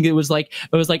didn't think it was like,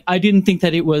 I didn't think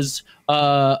that it was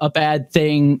a bad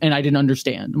thing, and I didn't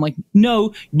understand. I'm like,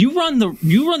 no, you run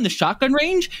the shotgun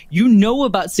range. You know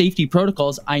about safety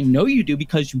protocols. I know you do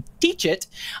because you teach it.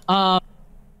 What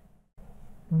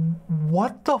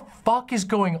the fuck is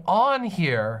going on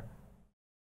here?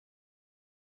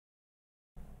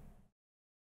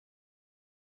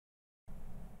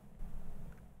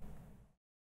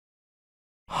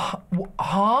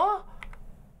 Huh?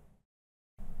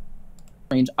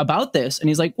 About this, and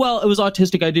he's like, well, it was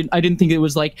autistic. I didn't think it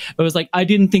was like, I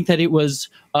didn't think that it was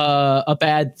a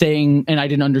bad thing, and I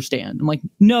didn't understand. I'm like,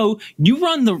 no, you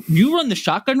run the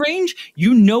shotgun range.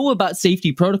 You know about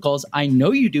safety protocols. I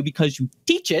know you do because you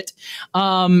teach it.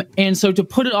 And so to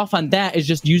put it off on that is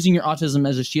just using your autism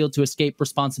as a shield to escape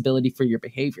responsibility for your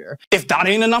behavior. If that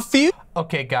ain't enough for you.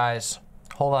 Okay, guys,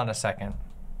 hold on a second.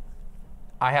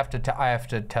 I have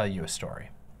to tell you a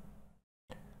story.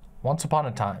 Once upon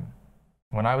a time,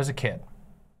 when I was a kid,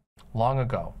 long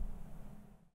ago,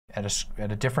 at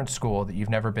a different school that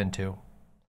you've never been to,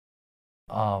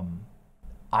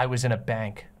 I was in a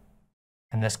bank,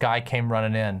 and this guy came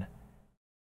running in,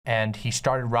 and he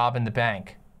started robbing the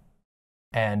bank,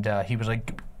 and he was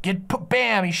like,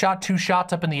 bam! He shot 2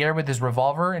 shots up in the air with his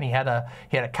revolver, and he had a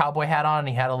cowboy hat on, and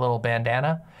he had a little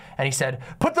bandana. And he said,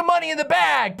 put the money in the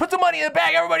bag! Put the money in the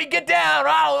bag! Everybody get down!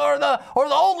 Or the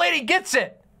old lady gets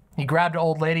it! He grabbed an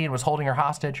old lady and was holding her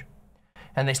hostage.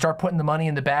 And they start putting the money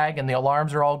in the bag, and the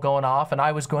alarms are all going off, and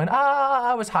I was going,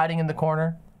 I was hiding in the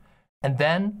corner. And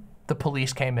then the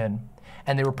police came in,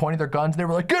 and they were pointing their guns, and they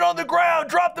were like, get on the ground!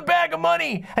 Drop the bag of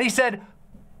money! And he said,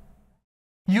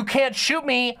 you can't shoot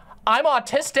me. I'm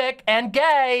autistic and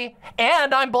gay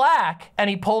and I'm black.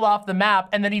 And he pulled off the map,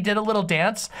 and then he did a little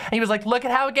dance. And he was like, look at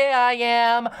how gay I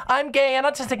am. I'm gay and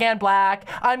autistic and black.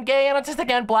 I'm gay and autistic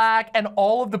and black. And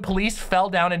all of the police fell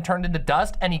down and turned into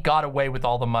dust, and he got away with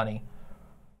all the money.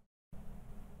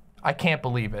 I can't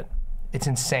believe it. It's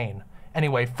insane.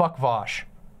 Anyway, fuck Vaush.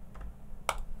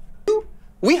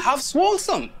 We have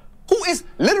Swolesome, who is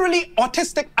literally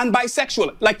autistic and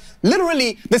bisexual. Like,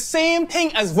 literally the same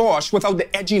thing as Vaush without the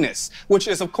edginess, which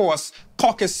is, of course,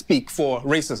 caucus speak for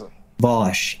racism.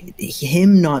 Vaush,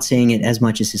 him not saying it as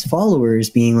much as his followers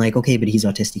being like, okay, but he's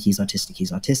autistic, he's autistic,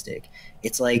 he's autistic.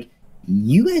 It's like,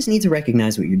 you guys need to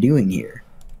recognize what you're doing here.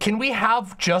 Can we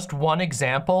have just one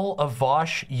example of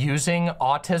Vaush using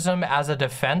autism as a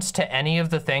defense to any of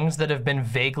the things that have been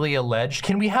vaguely alleged?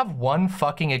 Can we have one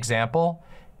fucking example?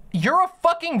 You're a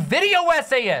fucking video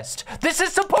essayist. This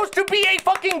is supposed to be a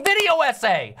fucking video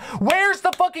essay. Where's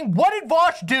the fucking, what did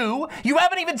Vaush do? You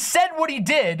haven't even said what he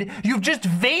did. You've just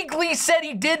vaguely said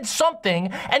he did something,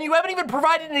 and you haven't even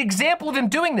provided an example of him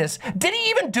doing this. Did he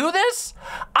even do this?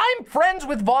 I'm friends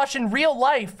with Vaush in real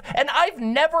life, and I've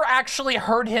never actually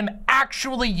heard him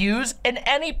actually use at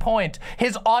any point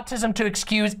his autism to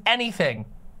excuse anything.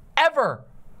 Ever.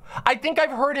 I think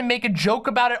I've heard him make a joke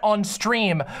about it on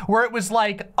stream where it was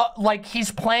like he's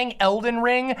playing Elden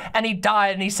Ring and he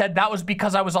died and he said that was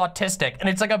because I was autistic, and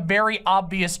it's like a very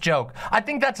obvious joke. I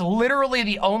think that's literally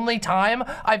the only time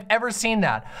I've ever seen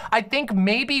that. I think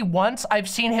maybe once I've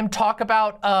seen him talk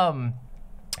about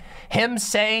him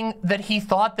saying that he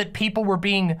thought that people were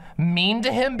being mean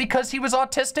to him because he was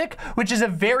autistic, which is a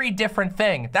very different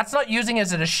thing. That's not using it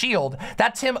as a shield.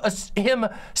 That's him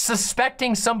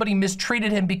suspecting somebody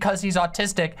mistreated him because he's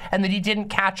autistic and that he didn't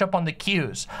catch up on the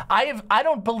cues. I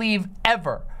don't believe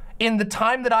ever in the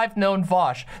time that I've known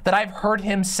Vaush that I've heard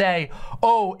him say,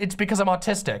 oh, it's because I'm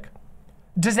autistic.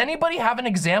 Does anybody have an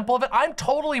example of it? I'm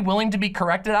totally willing to be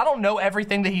corrected. I don't know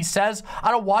everything that he says. I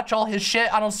don't watch all his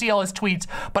shit. I don't see all his tweets,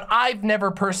 but I've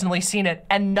never personally seen it,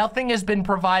 and nothing has been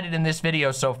provided in this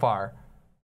video so far.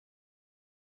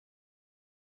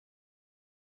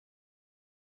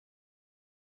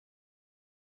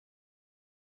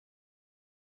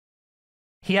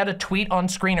 He had a tweet on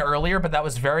screen earlier, but that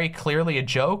was very clearly a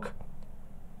joke.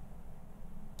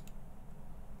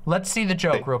 Let's see the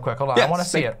joke real quick. Hold on, I want to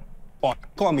see it.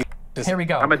 Call me. Here we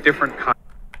go. I'm a different kind.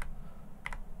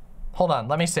 Hold on,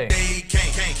 let me see.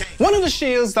 One of the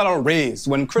shields that are raised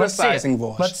when criticizing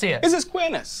Vaush is his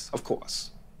queerness, of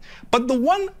course. But the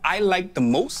one I like the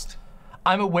most...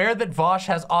 I'm aware that Vaush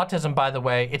has autism, by the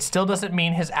way. It still doesn't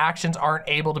mean his actions aren't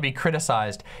able to be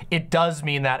criticized. It does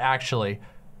mean that, actually.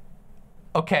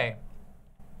 Okay.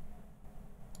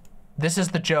 This is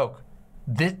the joke.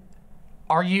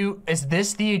 Is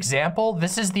this the example?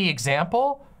 This is the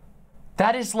example?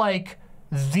 That is like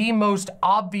the most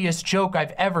obvious joke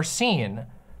I've ever seen.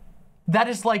 That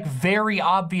is like very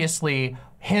obviously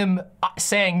him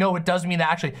saying, no, it does mean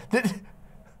that actually.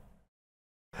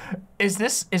 Is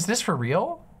this for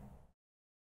real?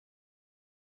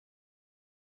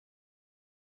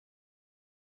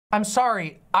 I'm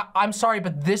sorry, I'm sorry,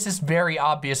 but this is very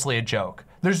obviously a joke.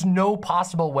 There's no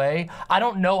possible way. I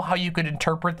don't know how you could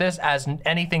interpret this as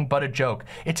anything but a joke.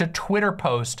 It's a Twitter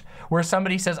post where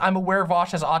somebody says, I'm aware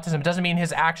Vaush has autism. It doesn't mean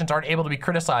his actions aren't able to be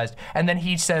criticized. And then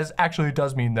he says, actually, it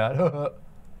does mean that.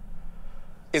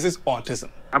 Is his autism?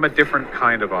 I'm a different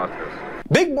kind of autist.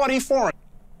 Big body foreign.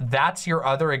 That's your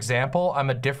other example?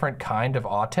 I'm a different kind of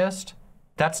autist?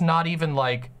 That's not even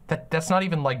like, that's not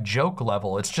even like joke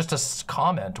level. It's just a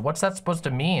comment. What's that supposed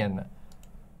to mean?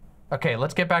 Okay,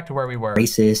 let's get back to where we were.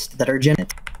 Racist that are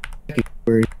genetic.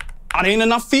 That ain't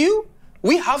enough for you?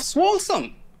 We have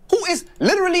Swolesome, who is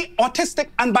literally autistic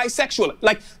and bisexual.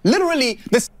 Like, literally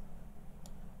this...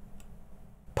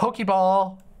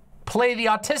 Pokeball, play the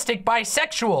autistic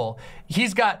bisexual.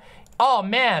 He's got, oh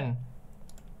man.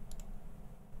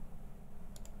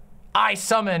 I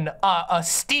summon a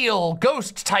steel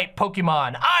ghost type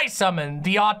Pokemon. I summon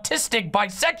the autistic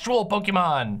bisexual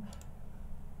Pokemon.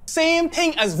 Same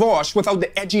thing as Vaush without the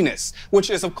edginess, which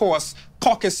is of course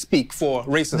caucus speak for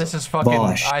racism. This is fucking,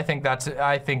 I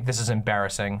think this is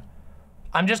embarrassing.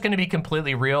 I'm just gonna be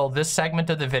completely real. This segment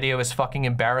of the video is fucking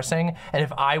embarrassing. And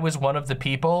if I was one of the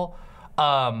people,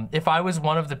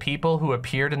 who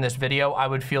appeared in this video, I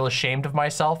would feel ashamed of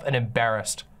myself and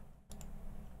embarrassed.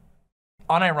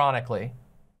 Unironically,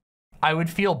 I would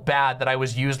feel bad that I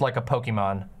was used like a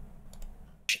Pokemon.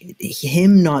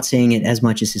 Him not saying it as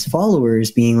much as his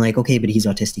followers being like, okay, but he's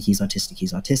autistic, he's autistic,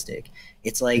 he's autistic.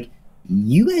 It's like,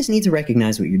 you guys need to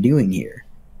recognize what you're doing here.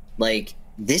 Like,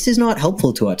 this is not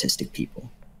helpful to autistic people.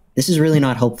 This is really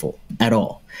not helpful at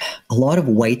all. A lot of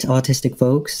white autistic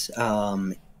folks,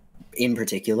 in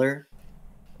particular,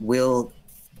 will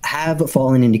have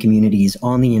fallen into communities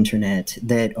on the internet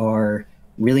that are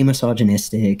really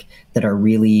misogynistic, that are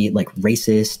really like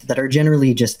racist, that are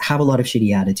generally just have a lot of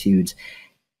shitty attitudes.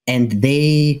 And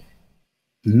they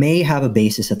may have a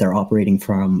basis that they're operating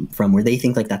from where they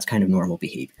think like that's kind of normal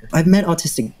behavior. I've met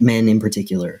autistic men in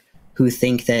particular who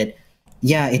think that,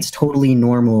 yeah, it's totally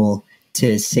normal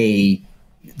to say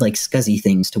like scuzzy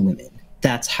things to women.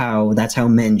 That's how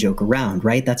men joke around,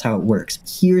 right? That's how it works.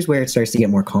 Here's where it starts to get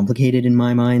more complicated in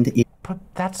my mind. But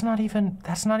that's not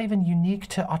even unique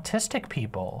to autistic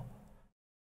people.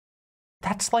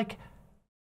 That's like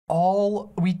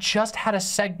we just had a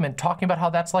segment talking about how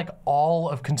that's like all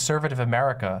of conservative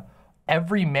America.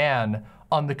 Every man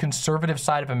on the conservative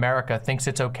side of America thinks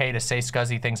it's okay to say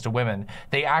scuzzy things to women.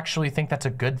 They actually think that's a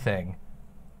good thing.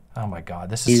 Oh my God,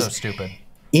 this is so stupid.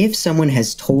 If someone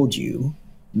has told you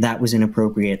that was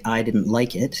inappropriate, I didn't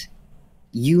like it,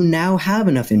 you now have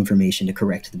enough information to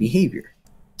correct the behavior.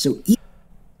 So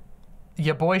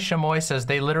your boy Shamoy says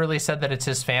they literally said that it's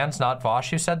his fans, not Vaush,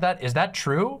 who said that. Is that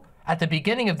true? At the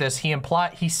beginning of this,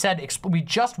 he said, we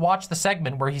just watched the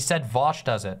segment where he said Vaush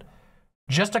does it.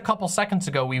 Just a couple seconds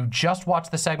ago, we just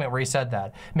watched the segment where he said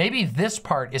that. Maybe this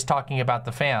part is talking about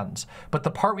the fans, but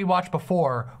the part we watched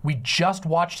before, we just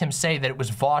watched him say that it was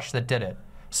Vaush that did it.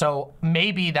 So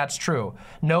maybe that's true.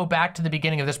 No, back to the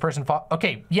beginning of this person.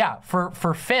 Okay, yeah, for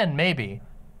Finn, maybe.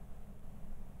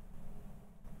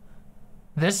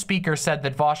 this speaker said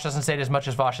that Vaush doesn't say it as much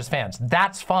as Vaush's fans.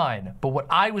 That's fine. But what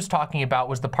I was talking about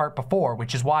was the part before,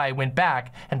 which is why I went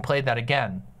back and played that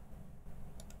again.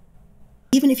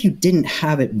 Even if you didn't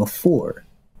have it before,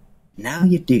 now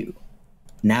you do.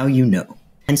 Now you know.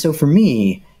 And so for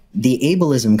me, the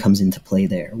ableism comes into play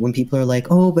there. When people are like,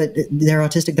 oh, but they're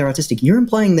autistic. You're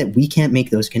implying that we can't make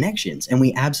those connections, and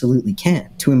we absolutely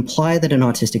can. To imply that an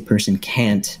autistic person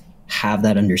can't have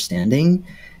that understanding,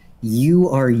 you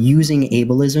are using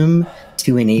ableism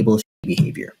to enable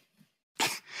behavior.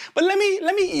 But let me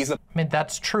ease up. I mean,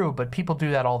 that's true, but people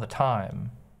do that all the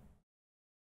time.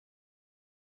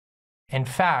 In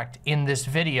fact, in this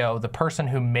video, the person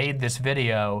who made this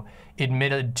video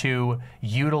admitted to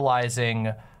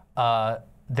utilizing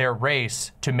their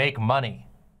race to make money.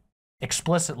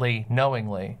 Explicitly,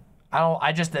 knowingly.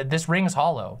 This rings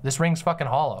hollow. This rings fucking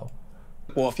hollow.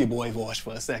 Off your boy Vaush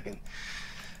for a second.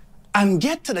 And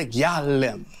get to the gal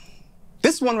limb.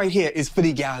 This one right here is for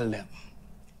the gal limb.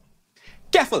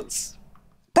 Keffals.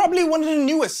 Probably one of the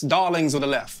newest darlings of the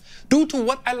left, due to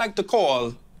what I like to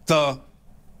call the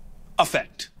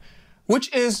effect,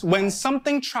 which is when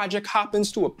something tragic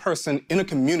happens to a person in a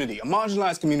community, a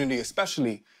marginalized community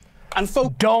especially, and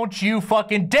folks— Don't you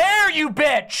fucking dare, you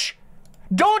bitch!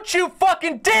 Don't you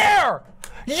fucking dare!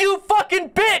 You fucking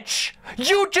bitch!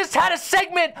 You just had a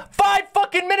segment 5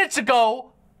 fucking minutes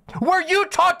ago where you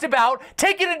talked about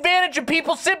taking advantage of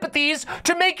people's sympathies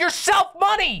to make yourself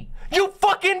money! You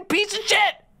fucking piece of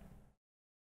shit!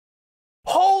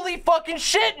 Holy fucking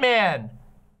shit, man!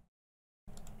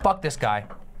 Fuck this guy.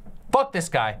 Fuck this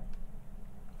guy.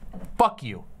 Fuck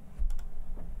you.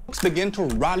 Begin to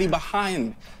rally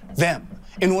behind them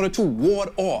in order to ward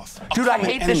off a Dude, I common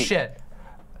hate enemy. this shit.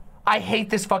 I hate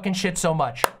this fucking shit so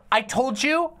much. I told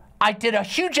you, I did a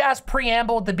huge ass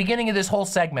preamble at the beginning of this whole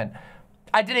segment.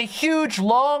 I did a huge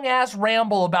long ass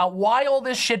ramble about why all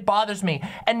this shit bothers me.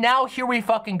 And now here we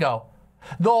fucking go.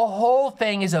 The whole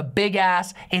thing is a big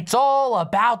ass, it's all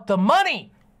about the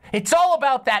money. It's all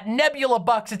about that Nebula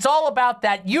bucks. It's all about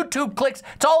that YouTube clicks.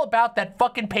 It's all about that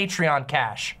fucking Patreon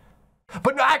cash.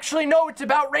 But actually, no, it's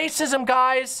about racism,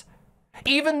 guys.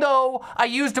 Even though I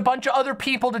used a bunch of other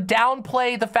people to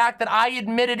downplay the fact that I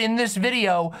admitted in this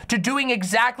video to doing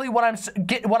exactly what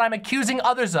I'm accusing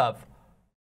others of.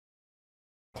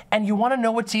 And you want to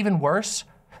know what's even worse?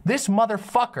 This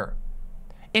motherfucker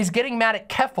is getting mad at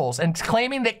Keffals and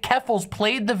claiming that Keffals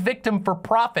played the victim for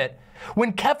profit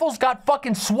when Keffals got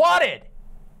fucking swatted.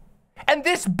 And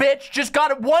this bitch just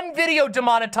got one video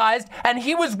demonetized and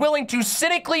he was willing to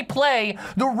cynically play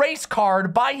the race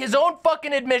card by his own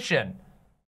fucking admission.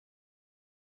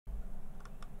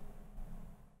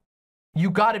 You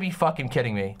gotta be fucking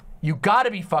kidding me. You gotta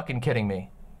be fucking kidding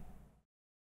me.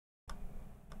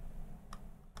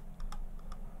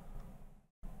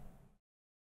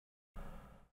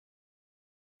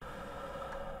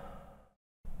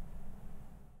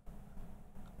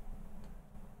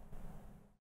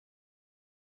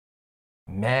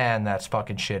 Man, that's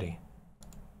fucking shitty.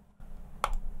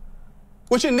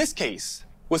 Which in this case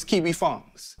was Kiwi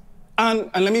Farms. And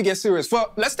let me get serious.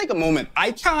 Well, let's take a moment.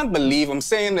 I can't believe I'm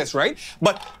saying this, right?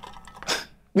 But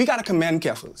we gotta commend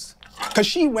Keffals, because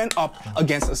she went up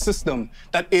against a system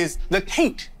that is the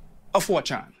taint of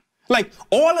 4chan. Like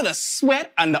all of the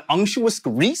sweat and the unctuous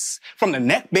grease from the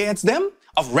neckbeards them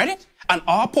of Reddit and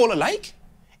our poll alike,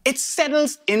 it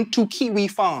settles into Kiwi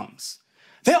Farms.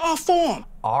 There are forms.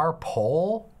 Our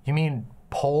poll? You mean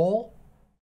poll?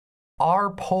 Our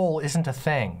poll isn't a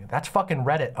thing. That's fucking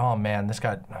Reddit. Oh man, this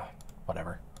guy,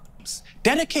 whatever.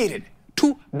 Dedicated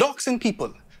to doxing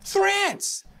people.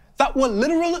 Threads that were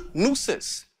literal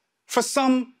nooses for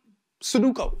some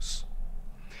Sudokus.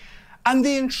 And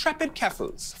the intrepid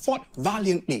Keffals fought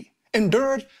valiantly,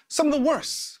 endured some of the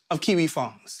worst of Kiwi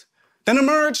Farms, then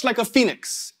emerged like a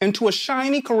phoenix into a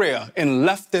shiny career in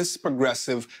leftist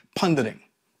progressive punditing.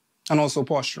 And also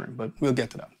posturing, but we'll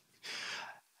get to that.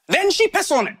 Then she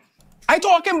pissed on it. I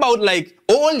talking about like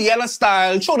old yellow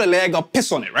style, show the leg up,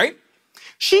 piss on it, right?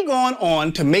 She gone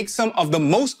on to make some of the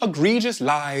most egregious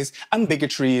lies and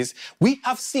bigotries we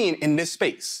have seen in this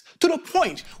space, to the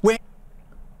point where—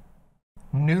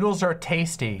 Noodles are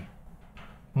tasty.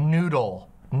 Noodles.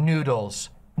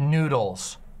 Noodles.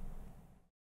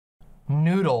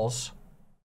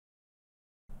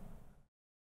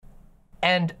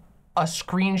 And a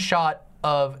screenshot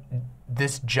of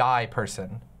this Jai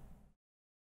person.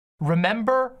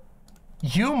 Remember,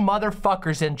 you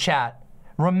motherfuckers in chat,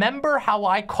 remember how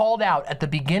I called out at the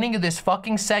beginning of this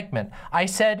fucking segment? I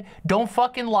said, don't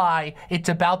fucking lie, it's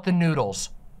about the noodles.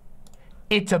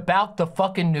 It's about the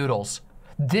fucking noodles.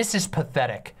 This is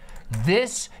pathetic.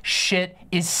 This shit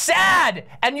is sad,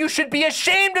 and you should be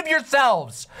ashamed of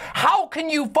yourselves. How can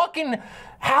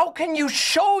you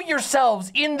show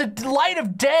yourselves in the light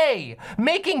of day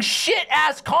making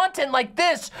shit-ass content like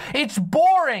this? It's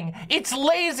boring, it's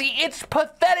lazy, it's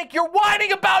pathetic. You're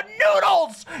whining about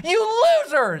noodles, you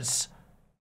losers.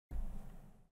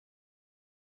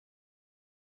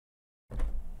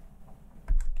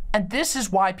 And this is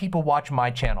why people watch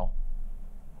my channel.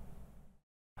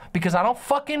 Because I don't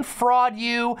fucking fraud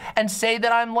you and say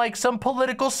that I'm like some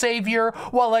political savior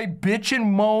while I bitch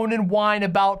and moan and whine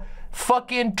about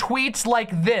fucking tweets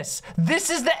like this. This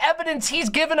is the evidence he's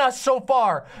given us so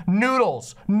far.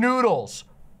 Noodles, noodles.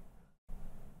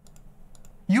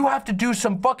 You have to do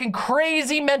some fucking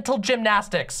crazy mental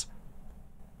gymnastics.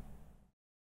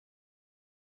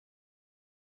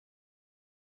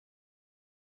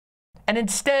 And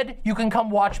instead, you can come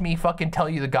watch me fucking tell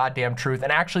you the goddamn truth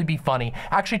and actually be funny.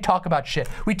 Actually talk about shit.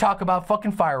 We talk about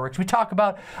fucking fireworks. We talk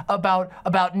about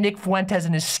Nick Fuentes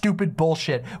and his stupid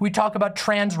bullshit. We talk about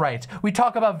trans rights. We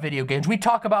talk about video games. We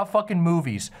talk about fucking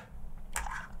movies.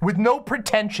 With no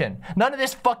pretension. None of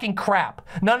this fucking crap.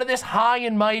 None of this high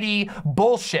and mighty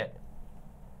bullshit.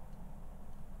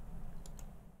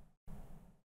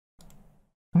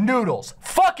 Noodles.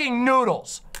 Fucking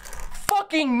noodles.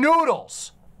 Fucking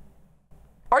noodles.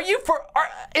 Are you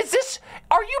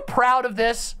proud of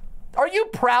this? Are you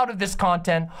proud of this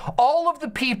content? All of the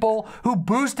people who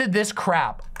boosted this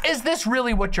crap. Is this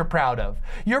really what you're proud of?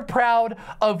 You're proud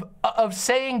of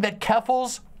saying that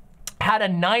Keffals had a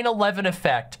 9/11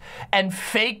 effect and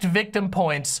faked victim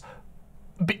points,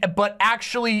 but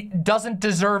actually doesn't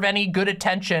deserve any good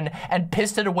attention and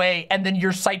pissed it away, and then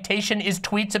your citation is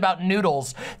tweets about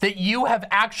noodles that you have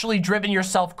actually driven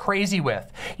yourself crazy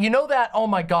with. You know that, oh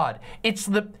my God, it's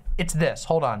this,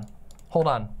 hold on.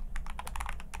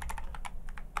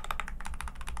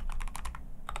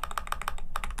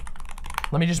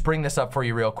 Let me just bring this up for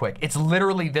you real quick. It's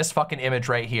literally this fucking image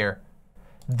right here.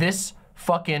 This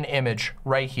fucking image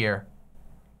right here.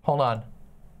 Hold on.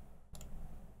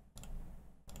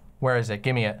 Where is it?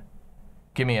 Give me it.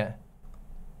 Give me it.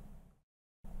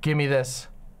 Give me this.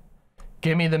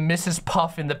 Give me the Mrs.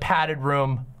 Puff in the padded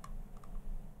room.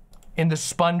 In the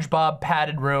SpongeBob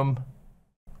padded room.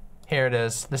 Here it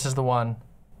is. This is the one.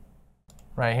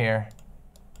 Right here.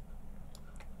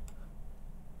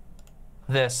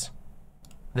 This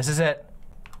is it.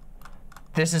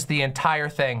 This is the entire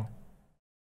thing.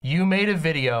 You made a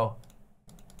video.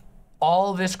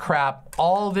 All this crap,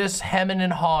 all this hemming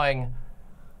and hawing,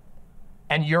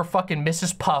 and you're fucking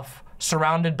Mrs. Puff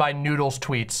surrounded by noodles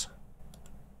tweets.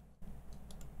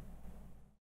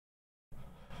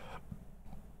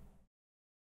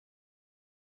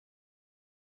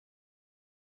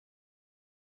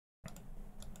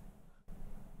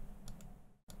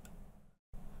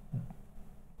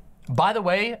 By the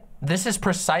way, this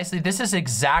is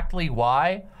exactly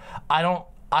why I don't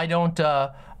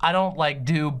like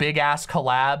do big ass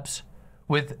collabs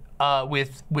with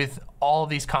all of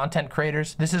these content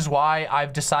creators. This is why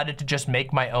I've decided to just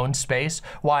make my own space,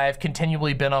 why I've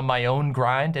continually been on my own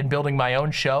grind and building my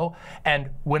own show.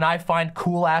 And when I find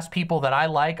cool ass people that I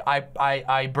like,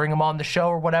 I bring them on the show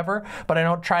or whatever, but I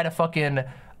don't try to fucking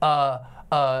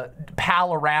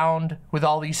pal around with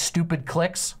all these stupid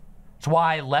cliques. It's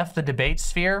why I left the debate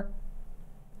sphere,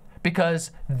 because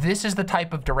this is the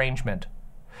type of derangement.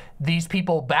 These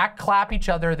people backclap each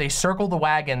other, they circle the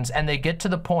wagons, and they get to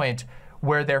the point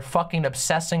where they're fucking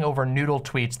obsessing over noodle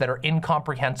tweets that are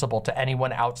incomprehensible to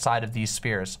anyone outside of these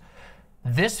spheres.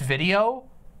 This video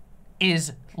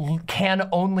can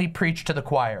only preach to the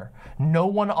choir. No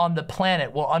one on the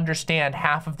planet will understand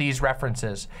half of these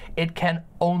references. It can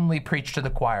only preach to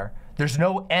the choir. There's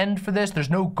no end for this, there's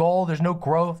no goal, there's no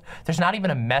growth, there's not even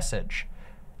a message.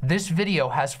 This video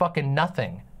has fucking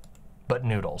nothing but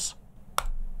noodles.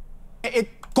 It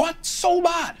got so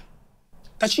bad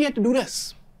that she had to do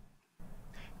this.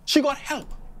 She got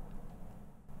help.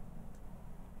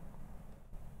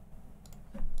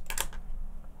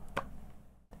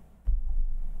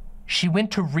 She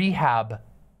went to rehab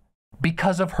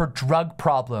because of her drug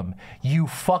problem, you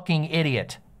fucking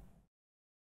idiot.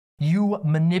 You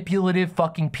manipulative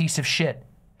fucking piece of shit.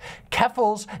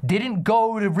 Keffals didn't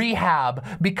go to rehab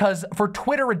for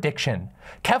Twitter addiction.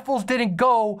 Keffals didn't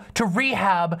go to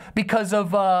rehab because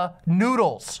of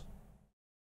noodles.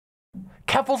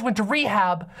 Keffals went to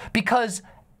rehab because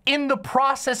in the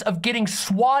process of getting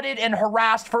swatted and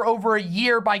harassed for over a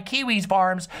year by Kiwis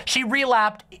Farms, she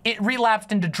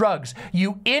relapsed into drugs.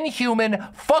 You inhuman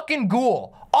fucking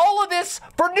ghoul. All of this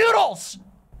for noodles.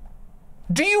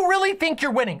 Do you really think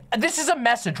you're winning? This is a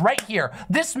message right here.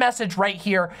 This message right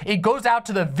here, it goes out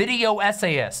to the video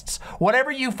essayists,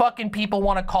 whatever you fucking people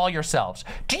want to call yourselves.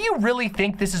 Do you really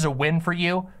think this is a win for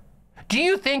you? Do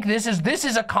you think this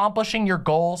is accomplishing your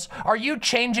goals? Are you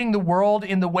changing the world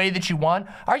in the way that you want?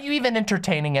 Are you even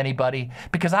entertaining anybody?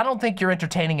 Because I don't think you're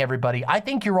entertaining everybody. I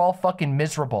think you're all fucking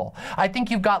miserable. I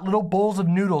think you've got little bowls of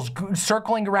noodles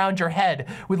circling around your head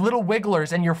with little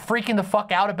wigglers, and you're freaking the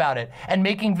fuck out about it and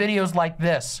making videos like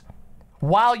this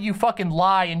while you fucking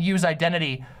lie and use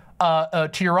identity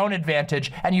to your own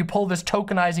advantage, and you pull this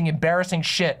tokenizing, embarrassing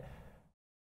shit.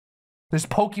 This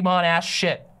Pokemon ass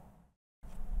shit.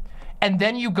 And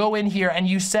then you go in here and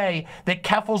you say that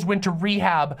Keffals went to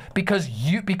rehab because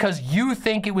you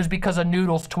think it was because of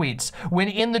Noodles tweets, when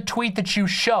in the tweet that you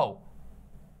show,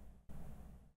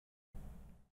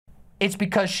 it's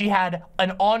because she had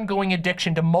an ongoing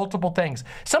addiction to multiple things.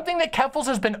 Something that Keffals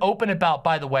has been open about,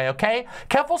 by the way, okay?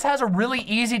 Keffals has a really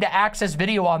easy to access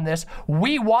video on this.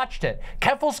 We watched it.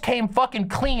 Keffals came fucking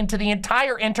clean to the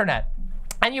entire internet.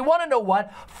 And you want to know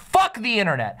what? Fuck the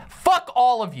internet. Fuck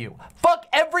all of you. Fuck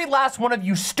every last one of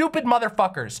you stupid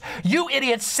motherfuckers. You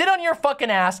idiots sit on your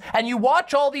fucking ass and you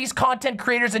watch all these content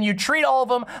creators and you treat all of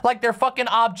them like they're fucking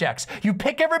objects. You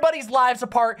pick everybody's lives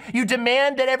apart. You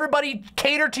demand that everybody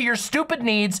cater to your stupid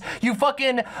needs. You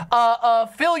fucking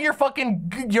fill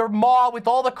your maw with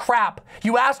all the crap.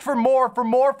 You ask for more,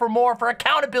 for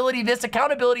accountability this,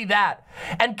 accountability that.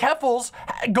 And Keffals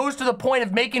goes to the point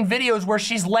of making videos where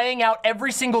she's laying out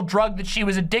every single drug that she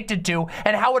was addicted to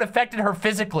and how it affected her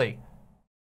physically.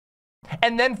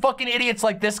 And then fucking idiots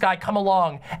like this guy come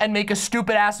along and make a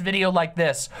stupid ass video like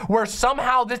this, where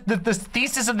somehow the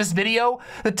thesis of this video,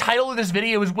 the title of this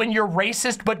video is when you're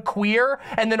racist but queer,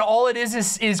 and then all it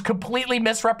is completely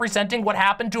misrepresenting what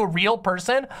happened to a real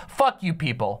person. Fuck you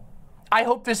people. I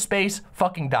hope this space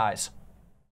fucking dies.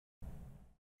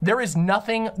 There is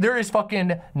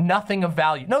fucking nothing of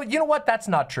value. No, you know what? That's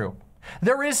not true.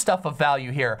 There is stuff of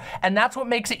value here, and that's what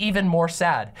makes it even more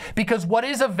sad, because what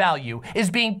is of value is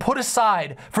being put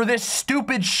aside for this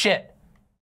stupid shit,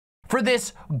 for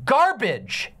this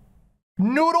garbage,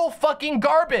 noodle fucking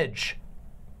garbage.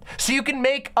 So you can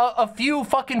make a few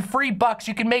fucking free bucks.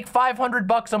 You can make 500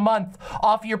 bucks a month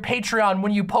off your Patreon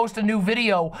when you post a new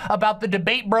video about the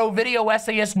Debate Bro video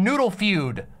essayist noodle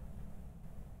feud.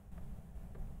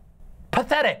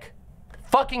 Pathetic.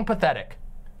 Fucking pathetic.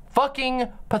 Fucking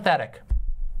pathetic.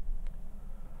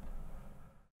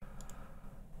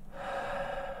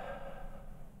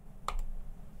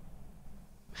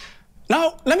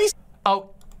 Now, let me...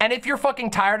 Oh, and if you're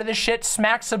fucking tired of this shit,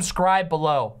 smack subscribe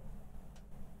below.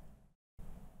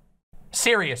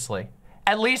 Seriously.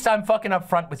 At least I'm fucking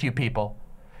upfront with you people.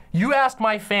 You ask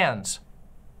my fans.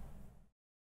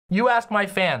 You ask my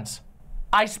fans.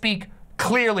 I speak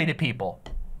clearly to people.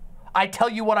 I tell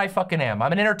you what I fucking am.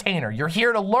 I'm an entertainer. You're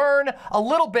here to learn a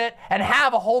little bit and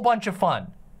have a whole bunch of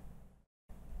fun.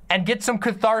 And get some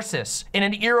catharsis in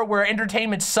an era where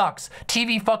entertainment sucks.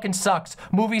 TV fucking sucks.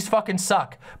 Movies fucking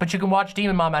suck. But you can watch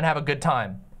Demon Mama and have a good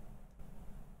time.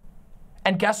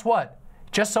 And guess what?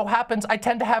 Just so happens I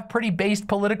tend to have pretty based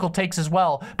political takes as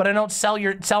well, but I don't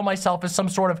sell myself as some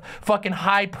sort of fucking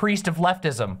high priest of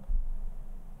leftism.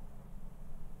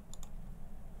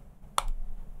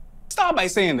 Start by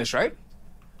saying this, right?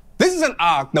 This is an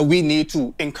arc that we need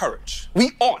to encourage.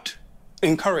 We ought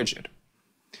encourage it.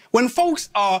 When folks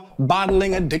are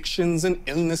battling addictions and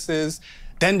illnesses,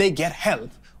 then they get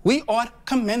help. We ought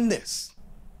commend this.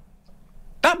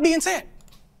 That being said,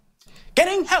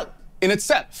 getting help in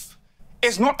itself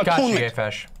is not atonement.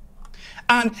 Gotcha,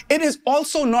 and it is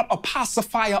also not a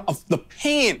pacifier of the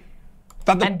pain.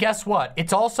 And guess what?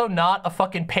 It's also not a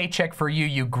fucking paycheck for you,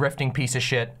 you grifting piece of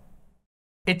shit.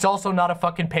 It's also not a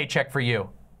fucking paycheck for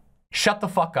you. Shut the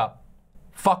fuck up.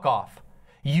 Fuck off.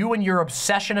 You and your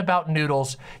obsession about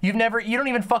noodles. You don't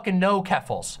even fucking know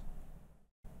Keffals.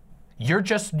 You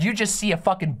just see a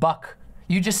fucking buck.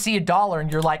 You just see $1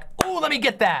 and you're like, oh, let me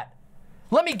get that.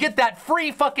 Let me get that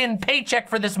free fucking paycheck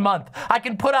for this month. I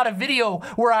can put out a video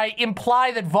where I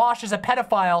imply that Vaush is a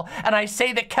pedophile and I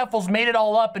say that Keffals made it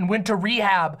all up and went to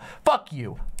rehab. Fuck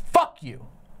you. Fuck you.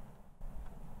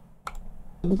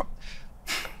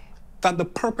 That the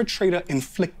perpetrator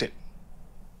inflicted.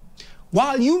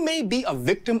 While you may be a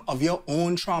victim of your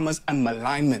own traumas and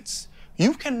malignments,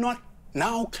 you cannot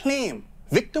now claim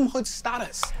victimhood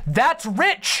status. That's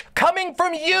rich coming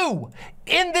from you.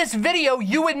 In this video,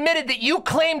 you admitted that you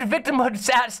claimed victimhood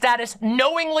status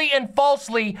knowingly and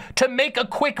falsely to make a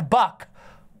quick buck.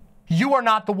 You are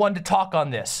not the one to talk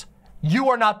on this. You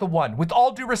are not the one. With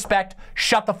all due respect,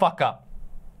 shut the fuck up.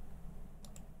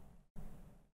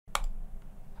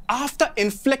 after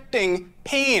inflicting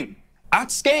pain at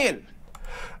scale.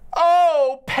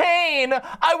 Oh, pain!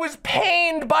 I was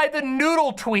pained by the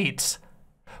noodle tweets.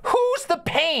 Who's the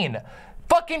pain?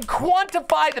 Fucking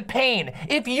quantify the pain.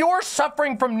 If you're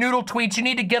suffering from noodle tweets, you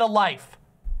need to get a life.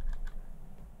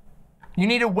 You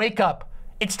need to wake up.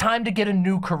 It's time to get a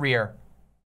new career.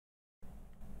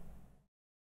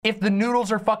 If the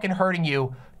noodles are fucking hurting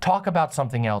you, talk about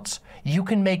something else. You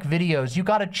can make videos. You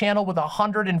got a channel with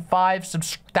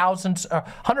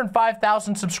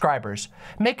 105,000 subscribers.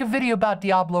 Make a video about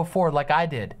Diablo 4 like I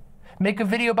did. Make a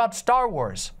video about Star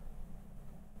Wars.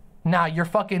 Now you're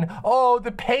fucking, oh,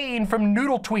 the pain from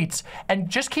noodle tweets. And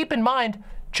just keep in mind,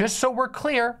 just so we're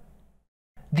clear,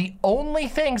 the only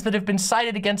things that have been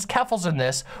cited against Keffals in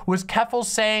this was Keffals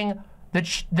saying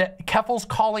that Keffals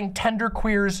calling tender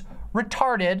queers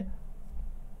retarded,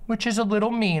 which is a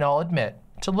little mean, I'll admit.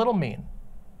 It's a little mean.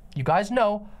 You guys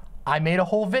know, I made a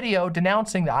whole video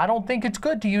denouncing that. I don't think it's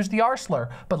good to use the R slur,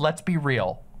 but let's be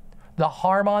real. The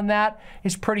harm on that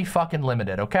is pretty fucking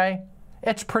limited, okay?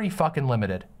 It's pretty fucking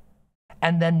limited.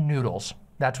 And then noodles.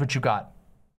 That's what you got.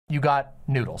 You got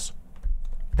noodles.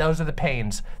 Those are the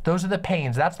pains. Those are the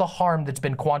pains. That's the harm that's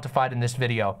been quantified in this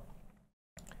video.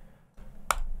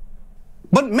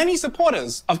 But many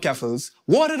supporters of Keffals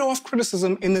warded off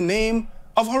criticism in the name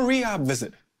of her rehab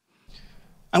visit.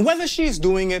 And whether she's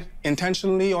doing it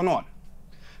intentionally or not,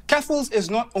 Keffals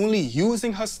is not only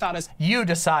using her status. You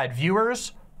decide,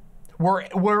 viewers.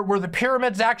 Were the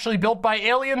pyramids actually built by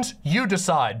aliens? You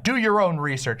decide. Do your own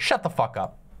research. Shut the fuck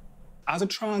up. As a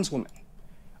trans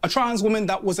woman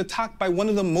that was attacked by one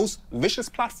of the most vicious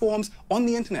platforms on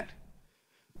the internet,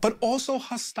 but also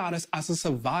her status as a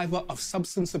survivor of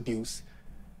substance abuse.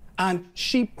 And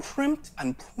she primped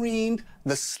and preened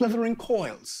the slithering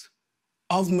coils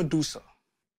of Medusa.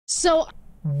 So,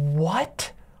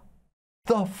 what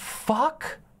the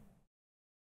fuck?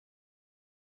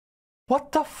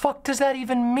 What the fuck does that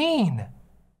even mean?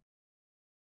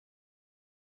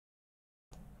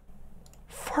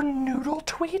 For noodle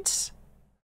tweets?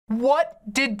 What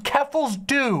did Keffals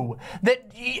do?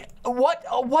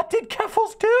 What did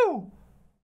Keffals do?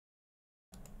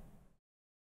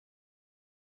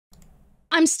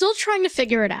 I'm still trying to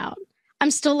figure it out.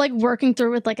 I'm still like working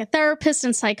through with like a therapist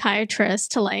and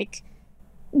psychiatrist to like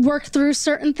work through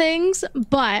certain things.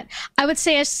 But I would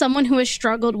say as someone who has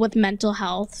struggled with mental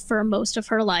health for most of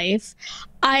her life,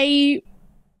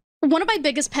 one of my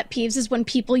biggest pet peeves is when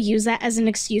people use that as an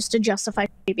excuse to justify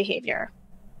behavior.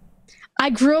 I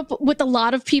grew up with a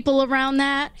lot of people around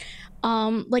that.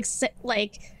 Like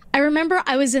I remember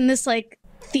I was in this like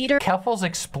theater. Keffals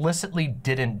explicitly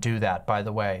didn't do that, by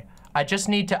the way. I just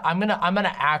need to, I'm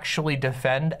gonna actually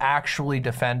defend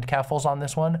Keffals on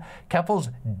this one.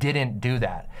 Keffals didn't do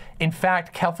that. In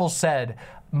fact, Keffals said,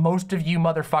 most of you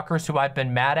motherfuckers who I've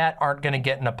been mad at aren't gonna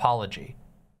get an apology.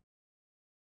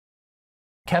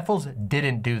 Keffals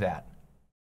didn't do that.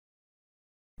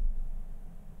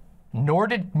 Nor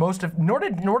did most of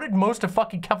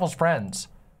fucking Keffals' friends.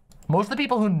 Most of the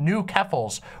people who knew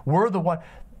Keffals were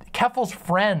Keffals'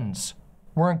 friends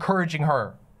were encouraging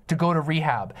her to go to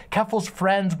rehab. Keffals'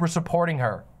 friends were supporting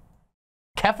her.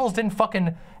 Keffals didn't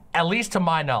fucking, at least to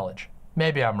my knowledge.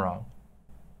 Maybe I'm wrong.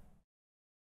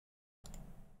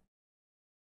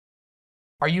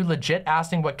 Are you legit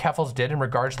asking what Keffals did in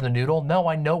regards to the noodle? No,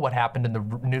 I know what happened in the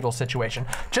noodle situation.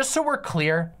 Just so we're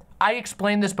clear, I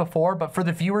explained this before, but for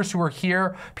the viewers who are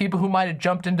here, people who might have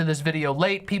jumped into this video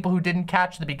late, people who didn't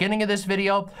catch the beginning of this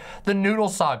video, the noodle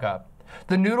saga.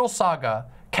 The noodle saga,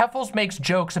 Keffals makes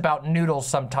jokes about noodles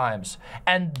sometimes,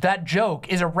 and that joke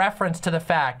is a reference to the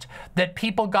fact that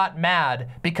people got mad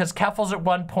because Keffals at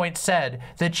one point said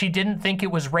that she didn't think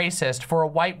it was racist for a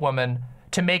white woman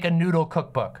to make a noodle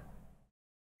cookbook.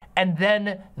 And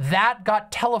then that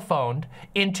got telephoned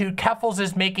into Keffals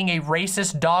is making a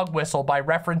racist dog whistle by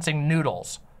referencing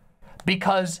noodles.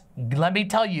 Because, let me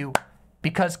tell you,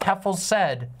 because Keffals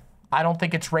said, I don't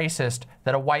think it's racist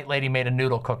that a white lady made a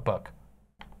noodle cookbook.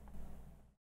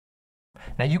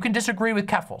 Now you can disagree with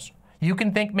Keffals. You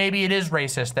can think maybe it is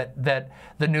racist that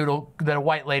a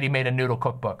white lady made a noodle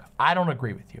cookbook. I don't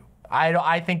agree with you.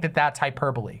 I think that that's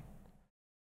hyperbole.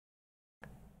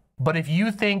 But if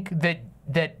you think that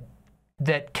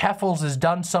Keffals has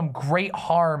done some great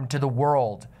harm to the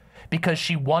world because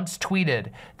she once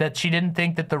tweeted that she didn't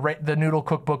think that the noodle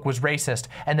cookbook was racist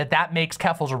and that makes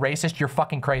Keffals a racist, you're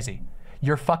fucking crazy.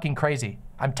 You're fucking crazy.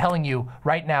 I'm telling you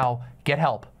right now, get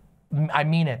help. I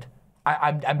mean it.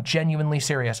 I'm genuinely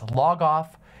serious. Log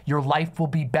off. Your life will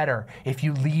be better if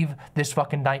you leave this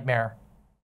fucking nightmare.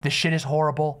 This shit is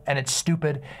horrible and it's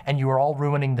stupid and you are all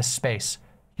ruining this space.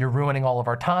 You're ruining all of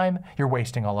our time. You're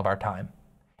wasting all of our time.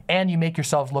 And you make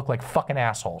yourselves look like fucking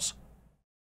assholes.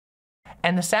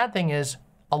 And the sad thing is,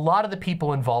 a lot of the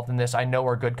people involved in this I know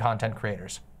are good content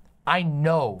creators. I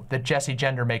know that Jessie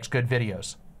Gender makes good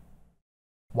videos.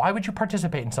 Why would you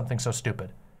participate in something so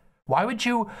stupid? Why would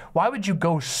you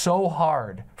go so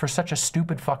hard for such a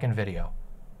stupid fucking video?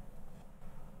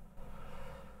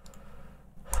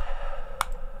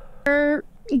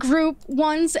 Group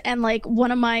once, and like one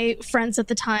of my friends at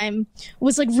the time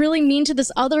was like really mean to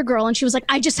this other girl, and she was like,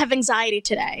 I just have anxiety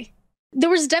today. There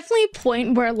was definitely a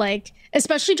point where, like,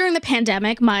 especially during the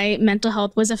pandemic, my mental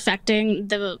health was affecting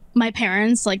my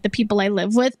parents, like the people I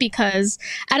live with, because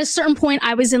at a certain point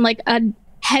I was in like a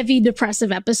heavy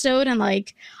depressive episode, and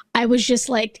like I was just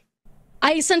like,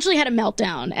 I essentially had a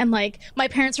meltdown, and like my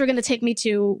parents were going to take me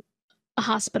to a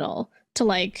hospital to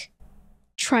like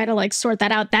try to like sort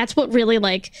that out. That's what really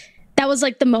like, that was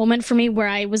like the moment for me where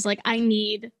I was like, I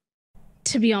need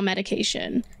to be on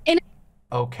medication. And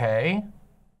okay.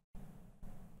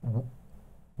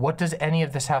 What does any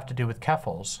of this have to do with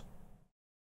Keffals?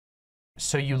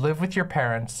 So you live with your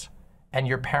parents, and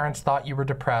your parents thought you were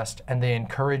depressed, and they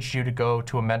encouraged you to go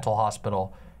to a mental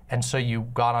hospital, and so you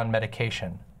got on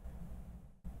medication.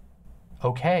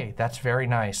 Okay, that's very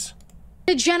nice.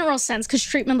 In a general sense, because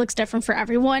treatment looks different for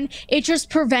everyone, it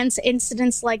just prevents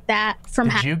incidents like that from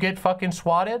happening. Did you get fucking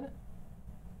swatted?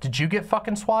 Did you get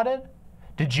fucking swatted?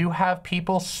 Did you have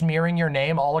people smearing your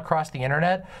name all across the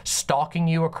internet, stalking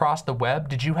you across the web?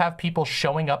 Did you have people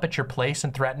showing up at your place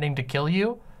and threatening to kill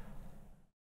you?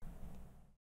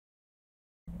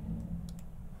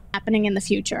 Happening in the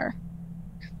future.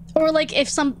 Or like if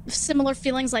some similar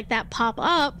feelings like that pop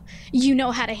up, you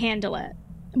know how to handle it.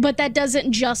 But that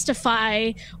doesn't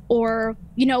justify or,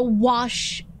 you know,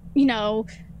 wash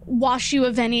you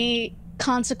of any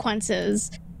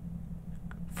consequences.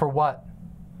 For what?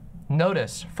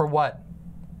 Notice, for what?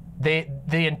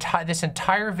 This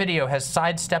entire video has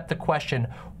sidestepped the question,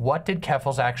 what did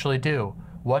Keffals actually do?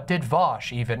 What did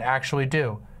Vaush even actually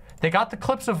do? They got the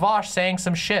clips of Vaush saying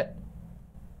some shit.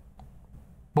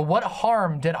 But what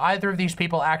harm did either of these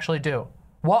people actually do?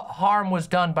 What harm was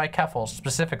done by Keffals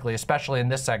specifically, especially in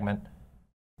this segment?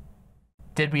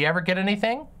 Did we ever get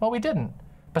anything? Well, we didn't.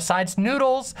 Besides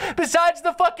noodles. Besides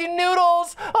the fucking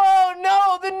noodles! Oh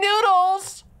no, the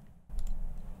noodles!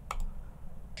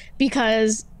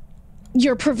 Because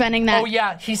you're preventing that. Oh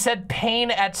yeah, he said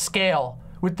pain at scale,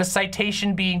 with the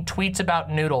citation being tweets about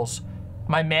noodles.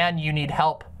 My man, you need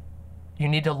help. You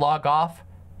need to log off.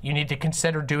 You need to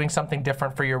consider doing something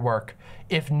different for your work.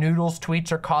 If noodles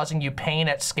tweets are causing you pain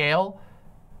at scale,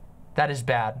 that is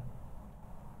bad.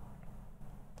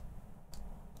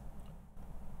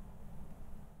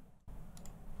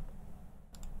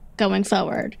 Going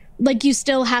forward, like you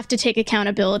still have to take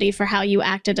accountability for how you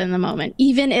acted in the moment,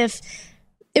 even if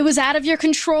it was out of your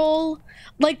control.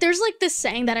 Like there's like this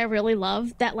saying that I really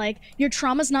love, that like your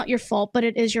trauma is not your fault, but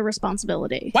it is your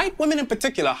responsibility. White women in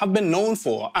particular have been known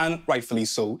for, and rightfully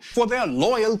so, for their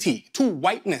loyalty to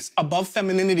whiteness above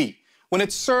femininity when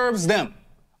it serves them,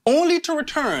 only to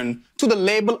return to the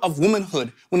label of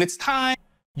womanhood when it's time.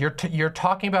 You're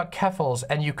talking about Keffals,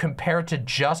 and you compare it to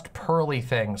just pearly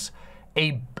things.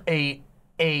 A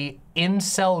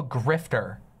incel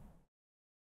grifter,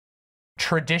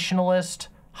 traditionalist,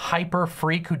 hyper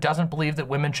freak who doesn't believe that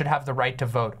women should have the right to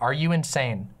vote. Are you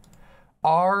insane?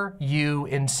 Are you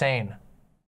insane?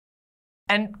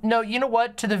 And no, you know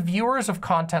what? To the viewers of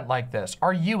content like this,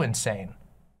 are you insane?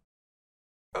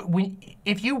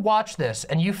 If you watch this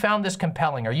and you found this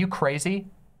compelling, are you crazy?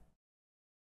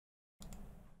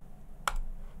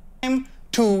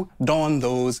 To don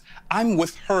those I'm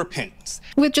with her pins.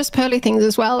 With just pearly things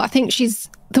as well, I think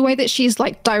the way that she's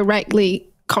like directly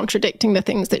contradicting the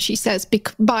things that she says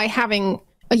by having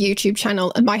a YouTube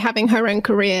channel and by having her own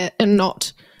career and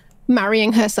not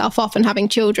marrying herself off and having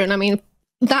children. I mean,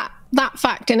 that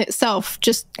fact in itself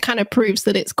just kind of proves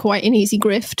that it's quite an easy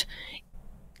grift.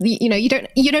 You know, you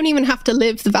don't even have to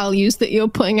live the values that you're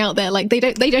putting out there. Like they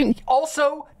don't.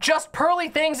 Also, just pearly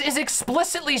things is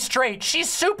explicitly straight. She's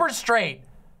super straight.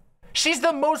 She's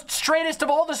the most straightest of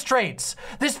all the straights.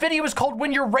 This video is called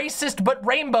When You're Racist But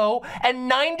Rainbow, and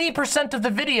 90% of the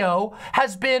video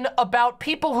has been about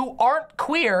people who aren't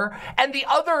queer, and the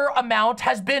other amount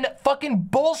has been fucking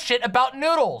bullshit about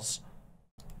noodles.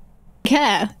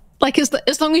 Care. Like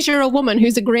as long as you're a woman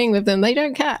who's agreeing with them, they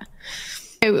don't care.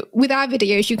 So with our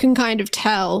videos, you can kind of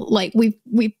tell, like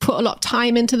we put a lot of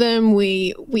time into them.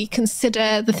 We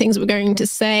consider the things we're going to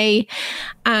say,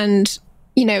 and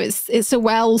you know, it's a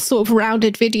well sort of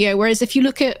rounded video. Whereas if you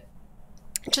look at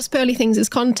just pearly things as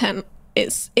content,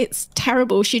 It's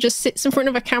terrible. She just sits in front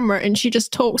of a camera and she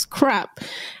just talks crap.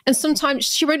 And sometimes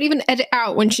she won't even edit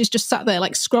out when she's just sat there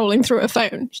like scrolling through her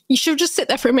phone. You should just sit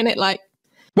there for a minute like.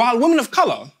 While women of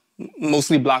color,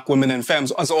 mostly black women and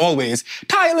femmes as always,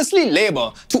 tirelessly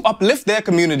labor to uplift their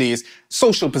community's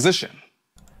social position.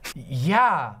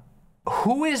 Yeah.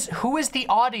 Who is the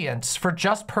audience for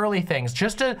Just Pearly Things?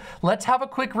 Let's have a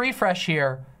quick refresh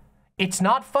here. It's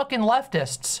not fucking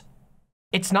leftists.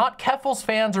 It's not Keffals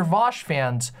fans or Vaush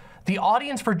fans. The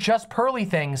audience for Just Pearly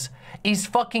Things is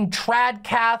fucking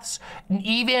tradcaths,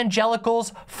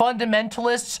 evangelicals,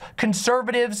 fundamentalists,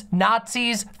 conservatives,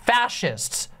 Nazis,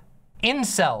 fascists,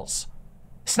 incels.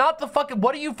 It's not the fucking,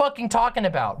 what are you fucking talking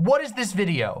about? What is this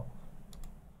video?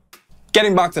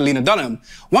 Getting back to Lena Dunham,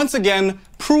 once again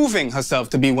proving herself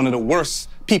to be one of the worst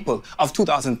people of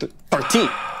 2013,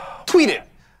 tweeted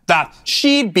that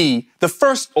she'd be the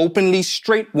first openly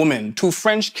straight woman to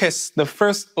French kiss the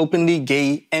first openly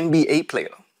gay NBA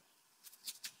player.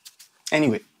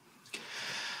 Anyway,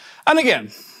 and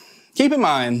again, keep in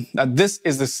mind that this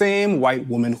is the same white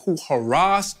woman who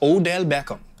harassed Odell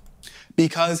Beckham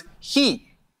because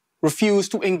he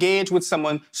refused to engage with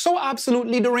someone so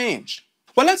absolutely deranged.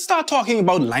 Well, let's start talking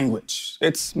about language,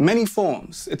 its many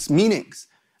forms, its meanings,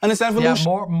 and its evolution.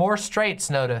 Yeah, more straights,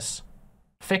 notice.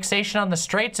 Fixation on the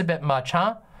straights a bit much,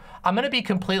 huh? I'm gonna be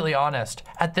completely honest.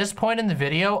 At this point in the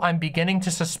video, I'm beginning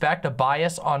to suspect a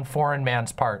bias on Foreign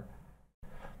Man's part.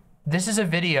 This is a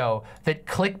video that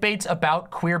clickbaits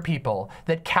about queer people,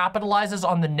 that capitalizes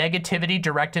on the negativity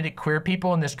directed at queer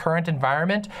people in this current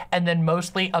environment, and then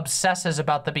mostly obsesses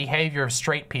about the behavior of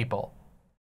straight people.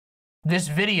 This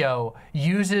video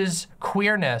uses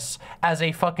queerness as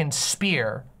a fucking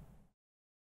spear,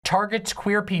 targets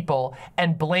queer people,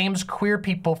 and blames queer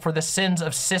people for the sins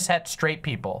of cishet straight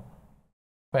people.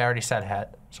 Wait, I already said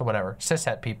het, so whatever.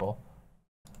 Cishet people.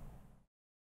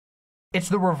 It's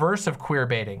the reverse of queer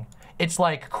baiting. It's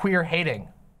like queer hating.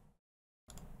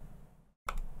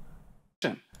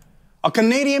 A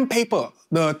Canadian paper,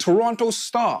 the Toronto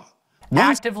Star,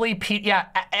 actively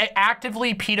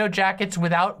pedo jackets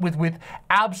with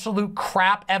absolute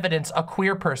crap evidence a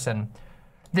queer person.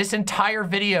 This entire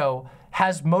video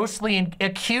has mostly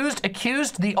accused.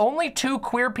 The only two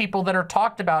queer people that are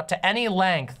talked about to any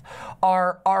length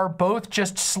are both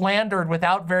just slandered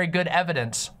without very good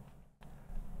evidence.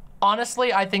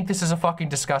 Honestly, I think this is a fucking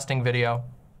disgusting video.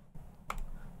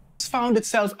 Found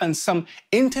itself in some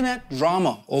internet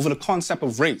drama over the concept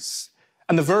of race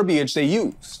and the verbiage they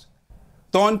used.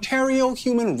 The Ontario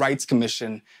Human Rights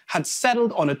Commission had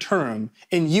settled on a term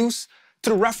in use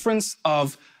to the reference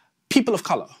of people of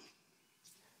color,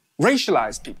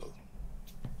 racialized people.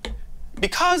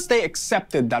 Because they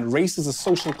accepted that race is a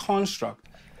social construct,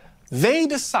 they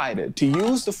decided to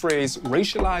use the phrase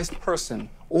racialized person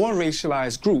or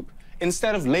racialized group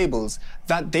instead of labels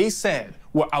that they said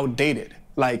were outdated,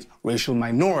 like racial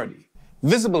minority,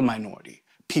 visible minority,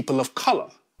 people of color,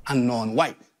 and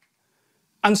non-white.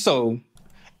 And so,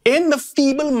 in the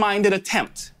feeble-minded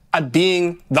attempt at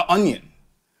being the Onion,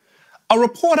 a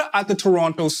reporter at the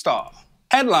Toronto Star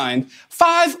headlined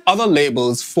 5 other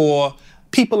labels for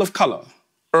people of color,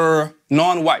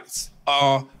 non-whites,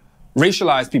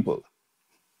 racialized people.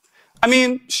 I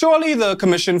mean, surely the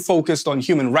commission focused on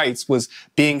human rights was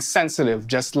being sensitive,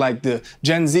 just like the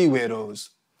Gen Z weirdos.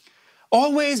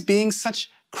 Always being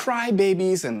such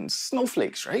crybabies and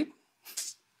snowflakes, right?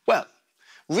 Well,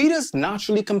 readers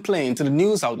naturally complained to the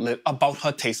news outlet about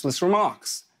her tasteless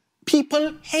remarks.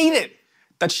 People hated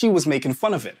that she was making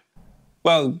fun of it.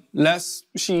 Well, less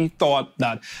she thought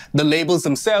that the labels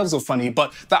themselves were funny,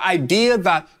 but the idea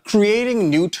that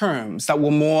creating new terms that were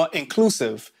more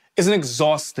inclusive is an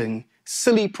exhausting,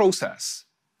 silly process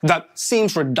that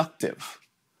seems reductive.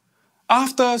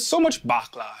 After so much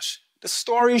backlash, the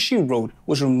story she wrote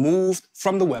was removed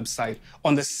from the website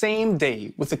on the same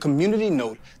day with a community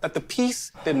note that the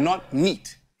piece did not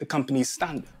meet the company's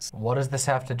standards. What does this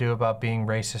have to do about being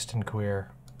racist and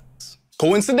queer?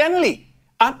 Coincidentally,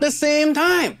 at the same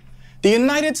time, the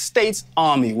United States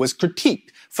Army was critiqued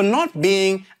for not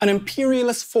being an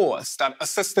imperialist force that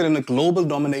assisted in the global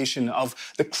domination of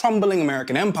the crumbling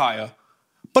American empire,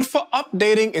 but for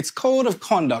updating its code of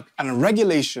conduct and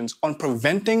regulations on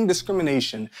preventing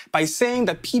discrimination by saying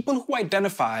that people who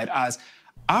identified as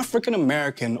African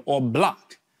American or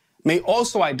Black may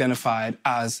also identify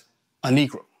as a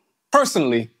Negro.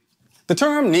 Personally, the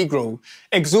term Negro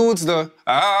exudes the,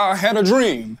 I had a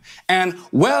dream, and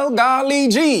well, golly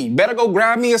gee, better go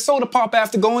grab me a soda pop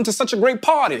after going to such a great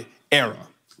party era.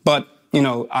 But, you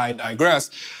know, I digress.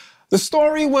 The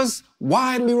story was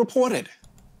widely reported.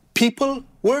 People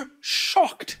were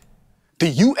shocked The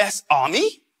U.S.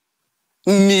 Army?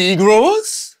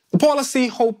 Negroes? The policy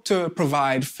hoped to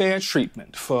provide fair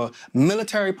treatment for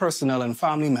military personnel and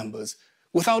family members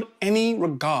without any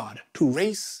regard to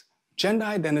race, gender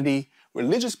identity,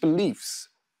 religious beliefs,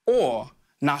 or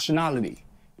nationality.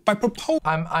 By proposing...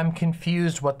 I'm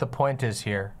confused what the point is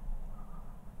here.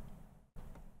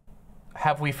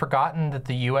 Have we forgotten that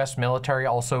the U.S. military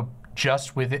also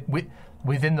just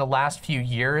within the last few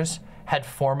years had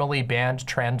formally banned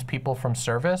trans people from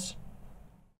service?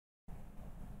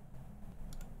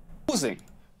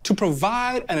 To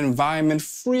provide an environment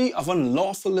free of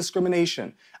unlawful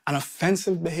discrimination and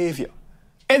offensive behavior.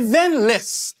 It then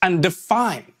lists and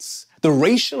defines the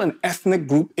racial and ethnic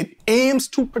group it aims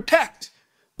to protect,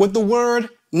 with the word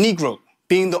Negro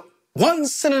being the one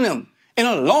synonym in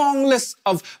a long list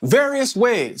of various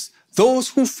ways those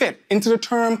who fit into the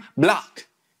term Black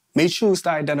may choose to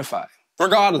identify.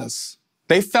 Regardless,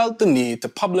 they felt the need to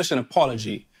publish an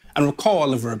apology and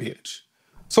recall the verbiage.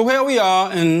 So here we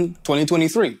are in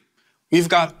 2023. We've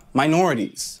got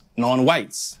minorities,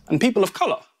 non-whites, and people of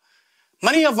color.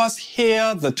 Many of us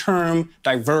hear the term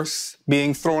diverse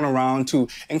being thrown around to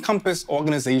encompass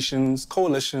organizations,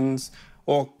 coalitions,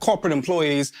 or corporate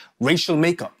employees' racial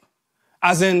makeup.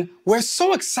 As in, we're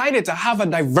so excited to have a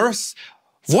diverse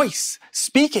voice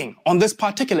speaking on this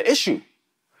particular issue.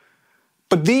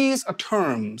 But these are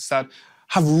terms that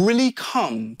have really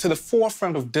come to the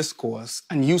forefront of discourse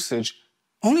and usage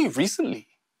only recently,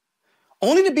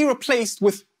 only to be replaced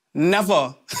with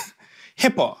never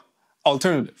hipper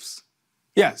alternatives.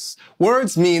 Yes,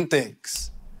 words mean things,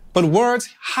 but words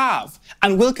have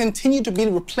and will continue to be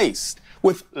replaced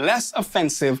with less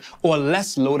offensive or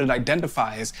less loaded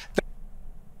identifiers.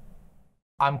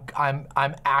 I'm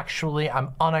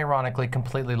unironically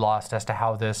completely lost as to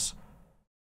how this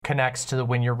connects to the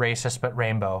when you're racist but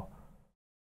rainbow.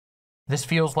 This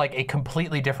feels like a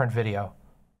completely different video.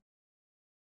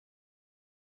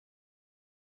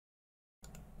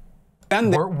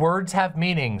 Words have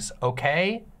meanings,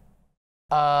 okay?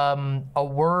 A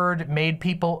word made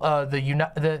people, the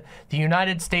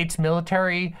United States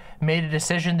military made a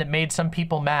decision that made some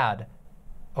people mad,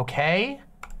 okay?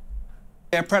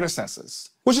 Their predecessors,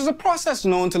 which is a process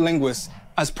known to linguists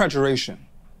as pejoration.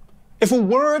 If a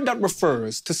word that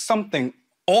refers to something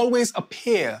always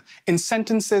appear in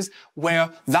sentences where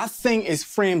that thing is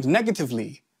framed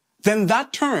negatively, then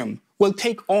that term will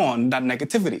take on that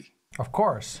negativity. Of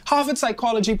course. Harvard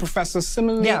psychology professor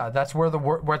similarly... Yeah, that's where the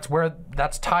word,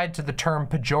 that's tied to the term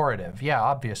pejorative. Yeah,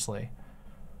 obviously.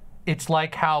 It's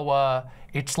like how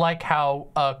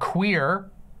queer,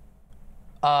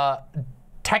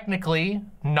 technically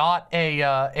not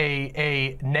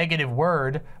a negative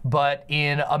word, but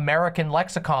in American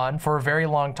lexicon for a very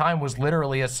long time was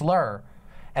literally a slur,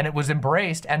 and it was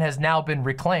embraced and has now been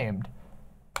reclaimed.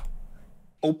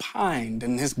 Opined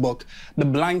in his book, The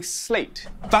Blank Slate,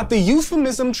 that the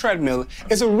euphemism treadmill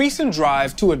is a recent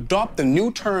drive to adopt the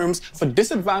new terms for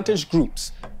disadvantaged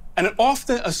groups, and it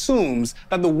often assumes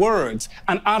that the words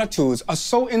and attitudes are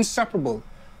so inseparable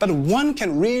that one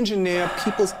can re-engineer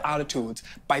people's attitudes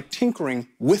by tinkering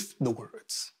with the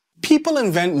words. People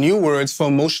invent new words for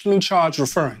emotionally charged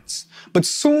referents, but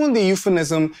soon the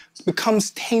euphemism becomes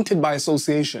tainted by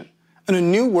association, and a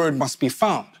new word must be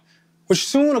found, which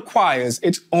soon acquires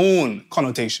its own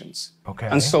connotations,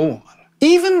 and so on.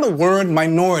 Even the word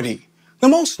minority, the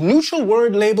most neutral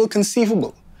word label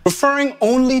conceivable, referring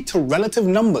only to relative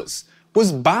numbers,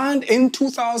 was banned in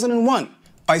 2001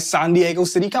 by San Diego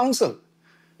City Council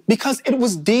because it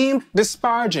was deemed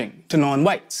disparaging to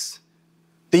non-whites.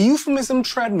 The euphemism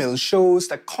treadmill shows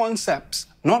that concepts,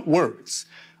 not words,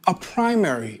 are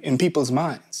primary in people's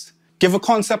minds. Give a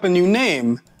concept a new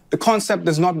name, the concept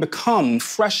does not become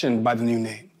freshened by the new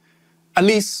name, at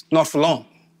least not for long.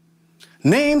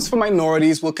 Names for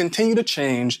minorities will continue to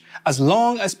change as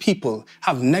long as people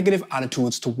have negative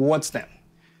attitudes towards them.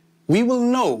 We will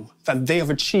know that they have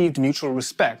achieved mutual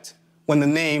respect when the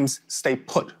names stay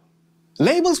put.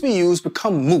 Labels we use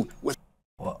become moot with...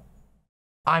 Well,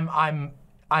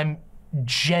 I'm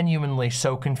genuinely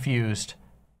so confused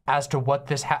as to what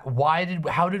this,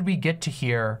 how did we get to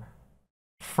here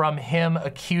from him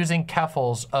accusing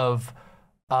Keffals of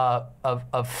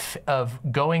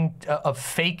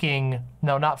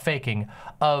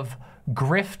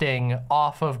grifting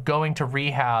off of going to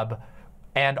rehab,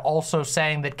 and also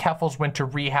saying that Keffals went to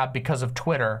rehab because of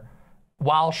Twitter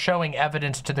while showing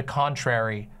evidence to the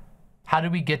contrary. How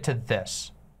did we get to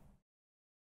this?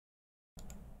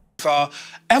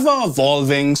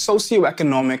 Ever-evolving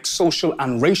socioeconomic, social,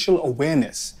 and racial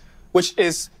awareness, which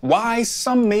is why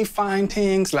some may find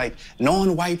things like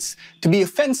non-whites to be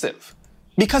offensive,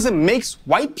 because it makes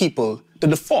white people the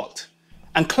default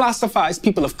and classifies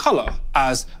people of color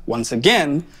as, once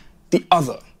again, the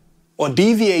other or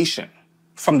deviation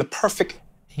from the perfect.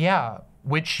 Yeah,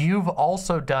 which you've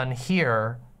also done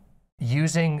here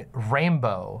using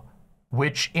rainbow,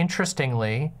 which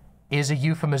interestingly is a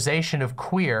euphemisation of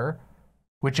queer,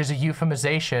 which is a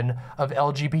euphemisation of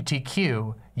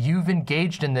LGBTQ. You've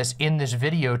engaged in this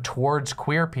video towards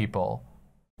queer people.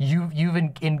 You've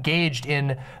engaged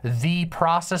in the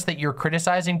process that you're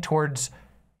criticizing towards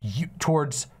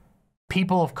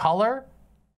people of color.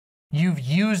 You've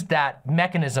used that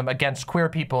mechanism against queer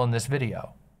people in this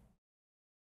video.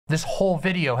 This whole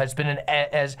video has been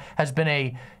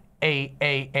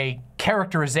a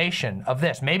characterization of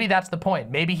this. Maybe that's the point.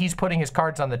 Maybe he's putting his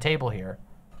cards on the table here.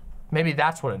 Maybe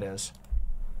that's what it is.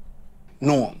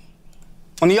 Norm.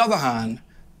 On the other hand,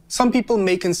 some people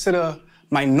may consider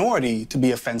minority to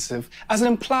be offensive as it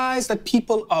implies that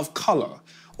people of color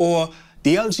or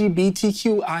the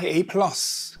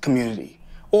LGBTQIA+ community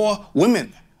or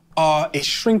women are a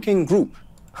shrinking group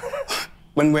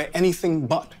when we're anything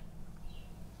but.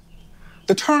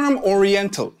 The term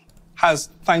Oriental has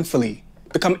thankfully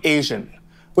become Asian,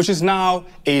 which is now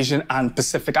Asian and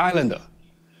Pacific Islander.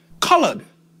 Colored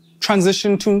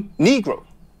transitioned to Negro,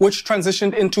 which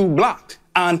transitioned into Black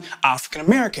and African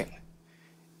American.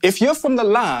 If you're from the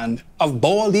land of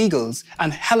bald eagles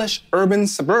and hellish urban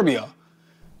suburbia,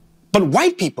 but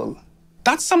white people,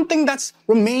 that's something that's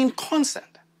remained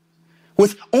constant,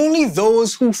 with only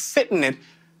those who fit in it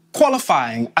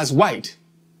qualifying as white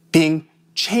being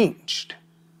changed.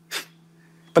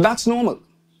 But that's normal.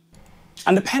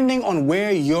 And depending on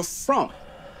where you're from,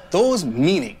 those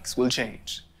meanings will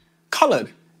change.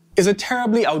 Colored is a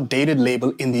terribly outdated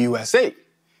label in the USA,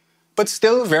 but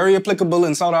still very applicable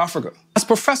in South Africa. As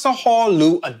Professor Hall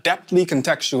Liu adeptly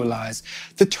contextualized,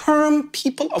 the term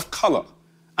people of color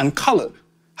and colored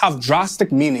have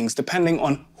drastic meanings depending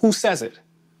on who says it,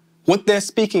 what they're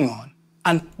speaking on,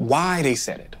 and why they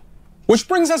said it. Which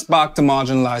brings us back to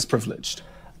marginalized privileged.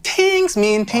 Things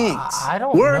mean things.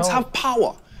 Words have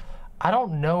power. I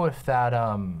don't know if that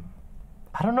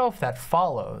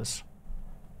follows.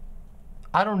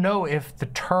 I don't know if the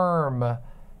term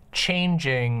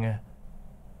changing,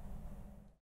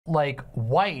 like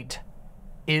white,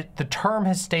 the term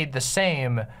has stayed the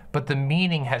same, but the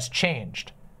meaning has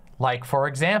changed. Like, for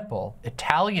example,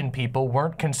 Italian people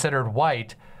weren't considered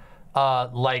white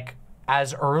like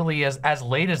as late as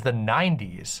the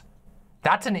 90s.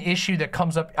 That's an issue that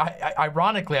comes up.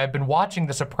 Ironically, I've been watching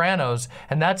The Sopranos,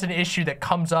 and that's an issue that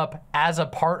comes up as a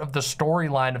part of the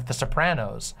storyline of The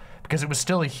Sopranos, because it was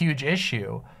still a huge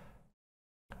issue.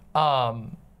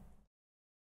 And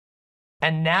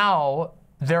now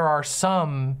there are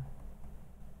some,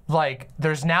 like,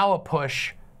 there's now a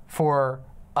push for,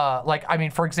 like, I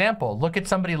mean, for example, look at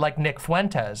somebody like Nick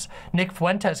Fuentes. Nick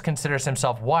Fuentes considers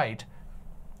himself white.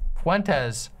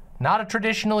 Fuentes, not a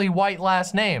traditionally white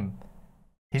last name.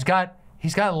 He's got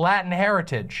Latin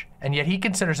heritage, and yet he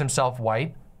considers himself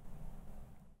white.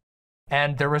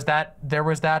 And there was that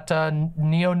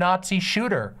neo-Nazi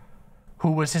shooter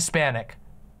who was Hispanic,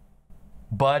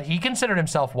 but he considered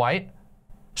himself white.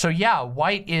 So yeah,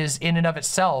 white is in and of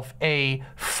itself a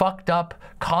fucked up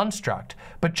construct.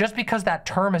 But just because that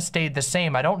term has stayed the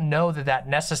same, I don't know that that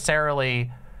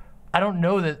necessarily, I don't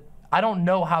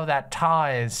know how that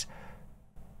ties,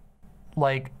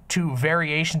 like, to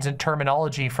variations in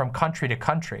terminology from country to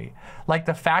country. Like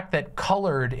the fact that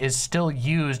colored is still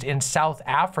used in South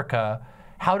Africa,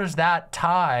 how does that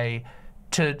tie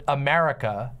to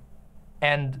America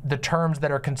and the terms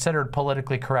that are considered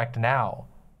politically correct now?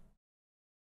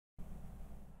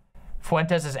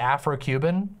 Fuentes is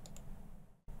Afro-Cuban.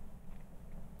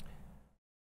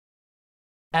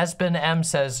 Espen M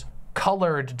says,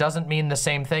 colored doesn't mean the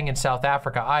same thing in South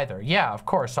Africa either. Yeah, of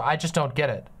course, so I just don't get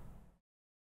it.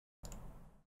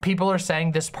 People are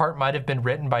saying this part might have been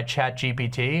written by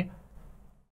ChatGPT.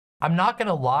 I'm not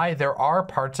gonna lie, there are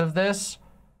parts of this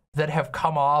that have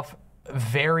come off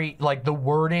very, like the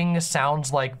wording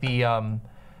sounds like the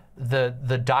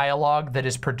dialogue that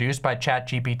is produced by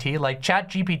ChatGPT. Like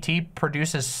ChatGPT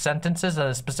produces sentences in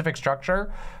a specific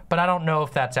structure, but I don't know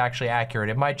if that's actually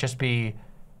accurate. It might just be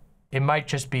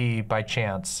by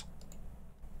chance.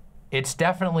 It's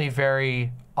definitely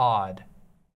very odd.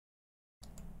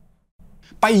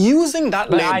 By using that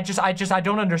label. I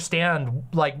don't understand,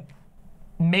 like,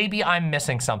 maybe I'm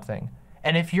missing something.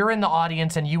 And if you're in the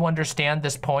audience and you understand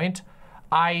this point,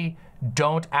 I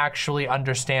don't actually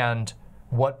understand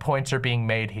what points are being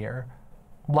made here.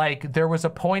 Like, there was a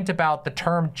point about the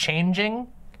term changing,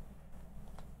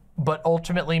 but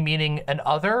ultimately meaning an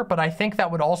other. But I think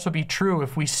that would also be true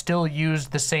if we still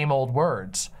used the same old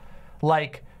words.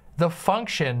 Like, the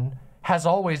function has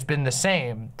always been the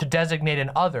same, to designate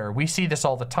an other. We see this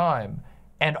all the time.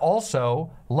 And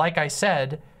also, like I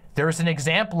said, there's an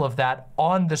example of that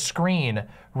on the screen,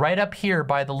 right up here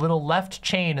by the little left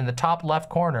chain in the top left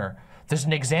corner. There's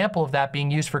an example of that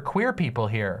being used for queer people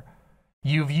here.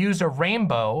 You've used a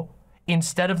rainbow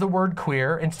instead of the word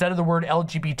queer, instead of the word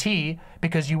LGBT,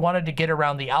 because you wanted to get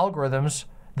around the algorithms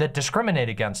that discriminate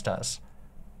against us,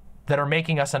 that are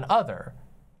making us an other.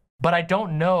 But I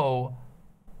don't know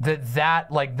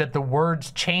that the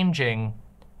words changing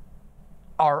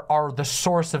are the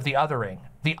source of the othering.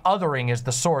 The othering is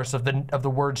the source of the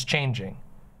words changing.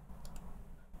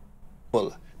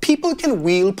 Well, people can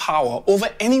wield power over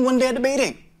anyone they're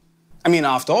debating. I mean,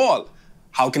 after all,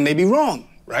 how can they be wrong,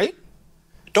 right?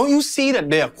 Don't you see that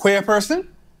they're a queer person?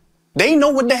 They know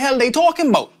what the hell they're talking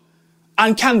about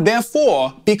and can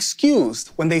therefore be excused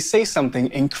when they say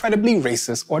something incredibly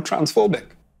racist or transphobic.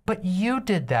 But you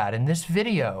did that in this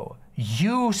video.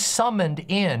 You summoned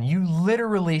in, you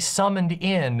literally summoned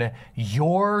in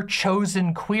your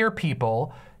chosen queer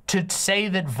people to say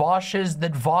that Vaush's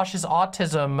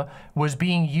autism was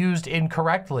being used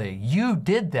incorrectly. You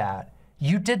did that.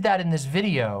 You did that in this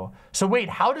video. So wait,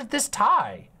 how did this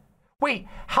tie? Wait,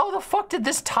 how the fuck did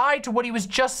this tie to what he was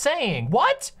just saying?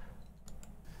 What?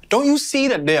 Don't you see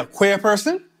that they're a queer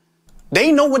person?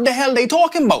 They know what the hell they're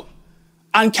talking about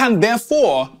and can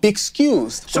therefore be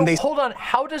excused when they... So hold on,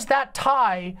 how does that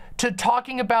tie to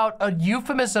talking about a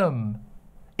euphemism?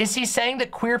 Is he saying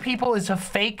that queer people is a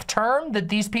fake term, that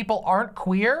these people aren't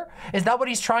queer? Is that what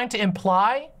he's trying to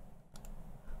imply?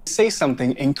 Say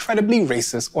something incredibly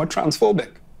racist or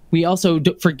transphobic. We also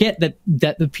forget that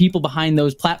the people behind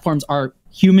those platforms are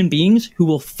human beings who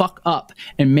will fuck up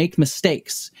and make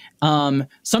mistakes.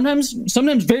 Sometimes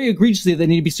very egregiously they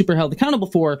need to be super held accountable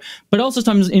for, but also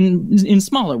sometimes in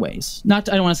smaller ways. I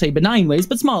don't want to say benign ways,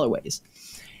 but smaller ways.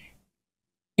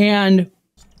 And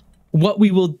what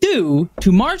we will do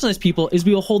to marginalize people is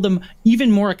we will hold them even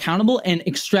more accountable and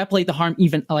extrapolate the harm,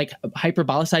 even like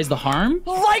hyperbolicize the harm.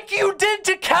 Like you did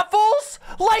to Keffals?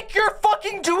 Like you're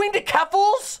fucking doing to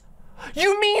Keffals?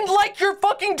 You mean like you're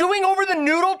fucking doing over the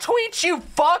noodle tweets, you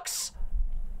fucks?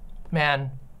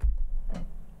 Man.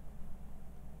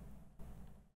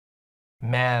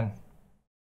 Man.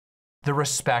 The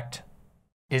respect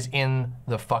is in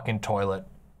the fucking toilet.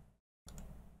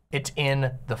 It's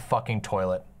in the fucking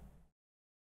toilet.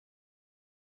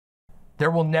 There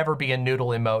will never be a noodle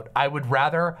emote. I would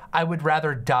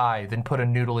rather die than put a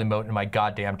noodle emote in my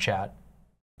goddamn chat.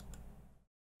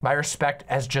 My respect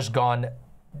has just gone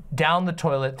down the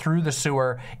toilet, through the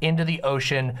sewer, into the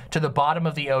ocean, to the bottom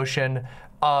of the ocean,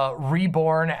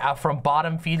 reborn from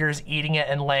bottom feeders eating it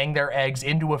and laying their eggs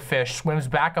into a fish, swims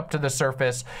back up to the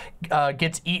surface,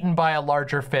 gets eaten by a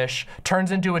larger fish, turns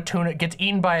into a tuna, gets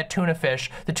eaten by a tuna fish,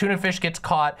 the tuna fish gets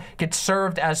caught, gets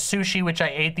served as sushi, which I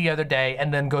ate the other day,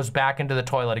 and then goes back into the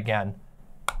toilet again.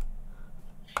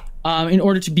 In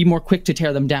order to be more quick to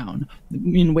tear them down,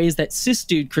 in ways that cis white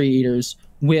dude creators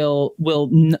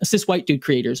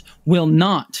will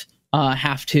not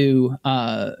have to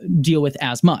deal with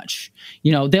as much.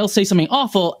 You know, they'll say something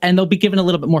awful and they'll be given a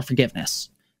little bit more forgiveness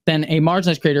than a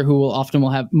marginalized creator who will often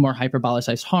have more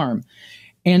hyperbolicized harm.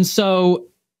 And so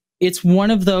it's one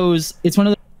of those.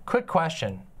 Quick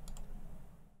question.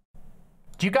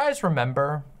 Do you guys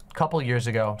remember a couple years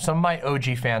ago, some of my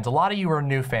OG fans, a lot of you are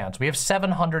new fans. We have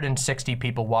 760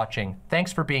 people watching.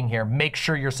 Thanks for being here. Make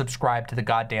sure you're subscribed to the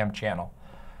goddamn channel.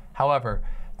 However,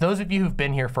 those of you who've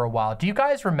been here for a while, do you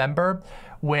guys remember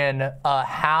when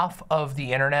half of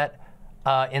the internet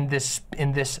in this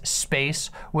space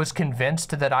was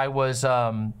convinced that I was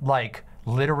like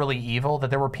literally evil? That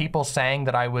there were people saying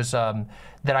that I was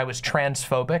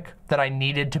transphobic, that I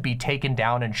needed to be taken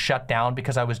down and shut down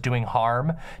because I was doing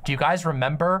harm? Do you guys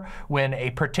remember when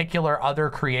a particular other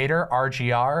creator,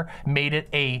 RGR, made it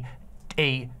a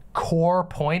core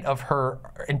point of her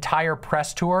entire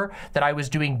press tour that I was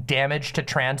doing damage to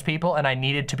trans people and I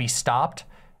needed to be stopped?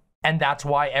 And that's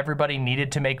why everybody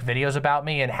needed to make videos about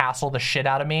me and hassle the shit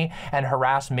out of me and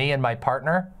harass me and my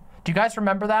partner? Do you guys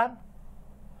remember that?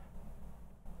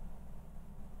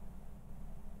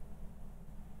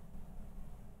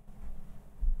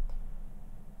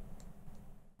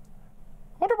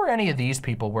 I wonder where any of these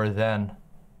people were then.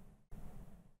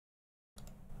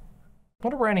 I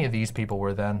wonder where any of these people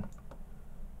were then.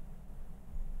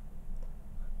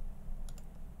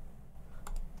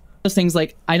 those things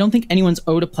like, I don't think anyone's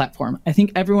owed a platform. I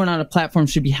think everyone on a platform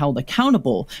should be held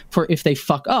accountable for if they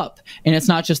fuck up. And it's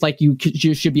not just like you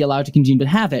should be allowed to continue to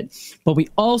have it. But we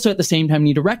also at the same time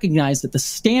need to recognize that the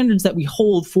standards that we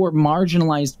hold for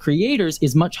marginalized creators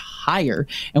is much higher.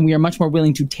 And we are much more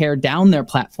willing to tear down their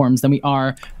platforms than we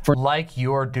are for— like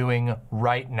you're doing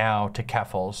right now to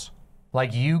Keffals.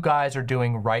 Like you guys are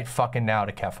doing right fucking now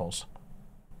to Keffals.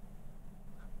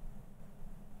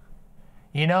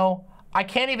 You know, I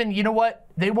can't even, you know what?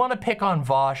 They want to pick on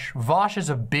Vaush. Vaush is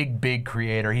a big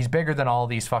creator. He's bigger than all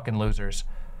these fucking losers.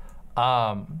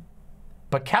 But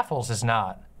Keffals is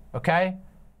not, okay?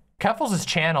 Keffals'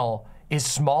 channel is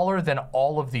smaller than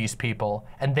all of these people,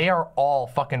 and they are all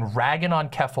fucking ragging on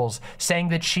Keffals, saying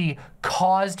that she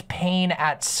caused pain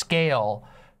at scale.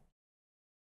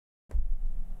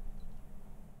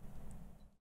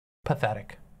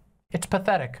 Pathetic. It's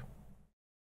pathetic.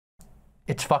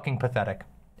 It's fucking pathetic.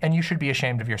 And you should be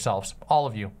ashamed of yourselves, all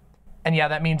of you. And yeah,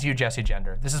 that means you, Jesse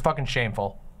Gender. This is fucking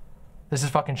shameful. This is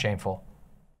fucking shameful.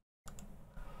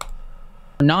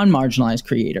 Non-marginalized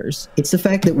creators. It's the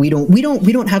fact that we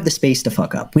don't have the space to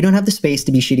fuck up. We don't have the space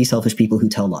to be shitty, selfish people who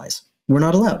tell lies. We're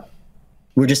not allowed.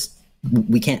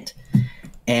 We can't.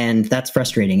 And that's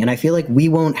frustrating. And I feel like we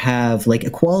won't have, like,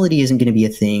 equality isn't going to be a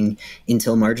thing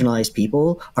until marginalized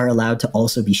people are allowed to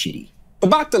also be shitty.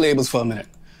 But back to labels for a minute.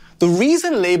 The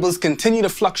reason labels continue to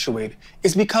fluctuate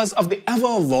is because of the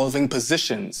ever-evolving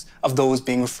positions of those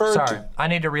being referred to. Sorry, I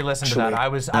need to re-listen to that. I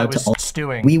was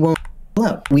stewing. We won't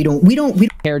allow. We don't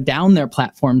tear down their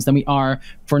platforms than we are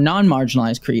for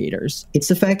non-marginalized creators. It's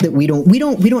the fact that we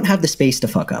don't have the space to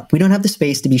fuck up. We don't have the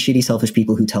space to be shitty, selfish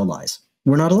people who tell lies.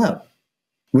 We're not allowed.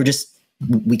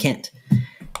 We can't.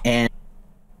 And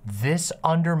this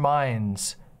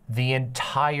undermines the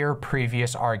entire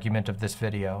previous argument of this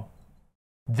video.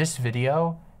 This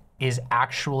video is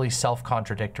actually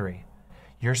self-contradictory.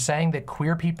 You're saying that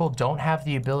queer people don't have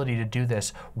the ability to do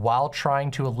this while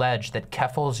trying to allege that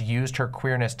Keffals used her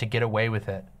queerness to get away with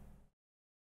it.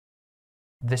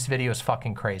 This video is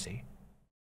fucking crazy.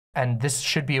 And this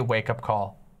should be a wake-up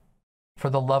call. For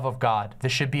the love of God,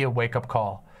 this should be a wake-up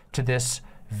call to this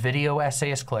video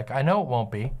essayist clique. I know it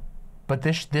won't be, but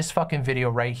this fucking video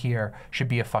right here should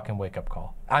be a fucking wake-up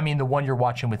call. I mean the one you're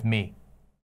watching with me.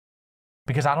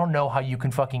 Because I don't know how you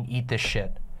can fucking eat this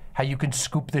shit. How you can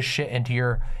scoop this shit into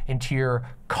your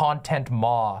content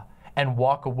maw and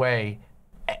walk away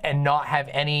and not have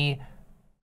any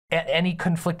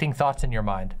conflicting thoughts in your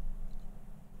mind.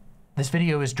 This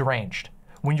video is deranged.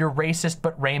 When you're racist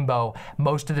but rainbow,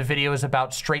 most of the video is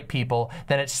about straight people,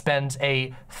 then it spends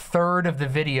a third of the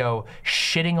video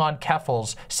shitting on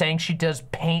Keffals, saying she does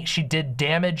pain, she did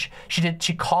damage,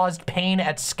 she caused pain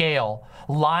at scale,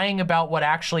 lying about what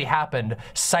actually happened,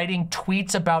 citing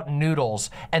tweets about noodles,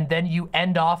 and then you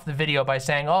end off the video by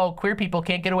saying, oh, queer people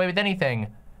can't get away with anything.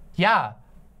 Yeah.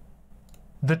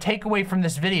 The takeaway from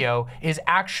this video is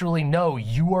actually, no,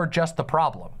 you are just the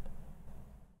problem.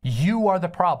 You are the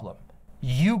problem.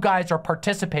 You guys are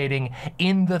participating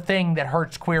in the thing that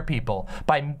hurts queer people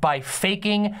by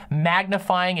faking,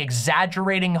 magnifying,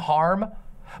 exaggerating harm,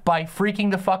 by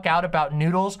freaking the fuck out about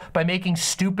noodles, by making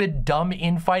stupid, dumb,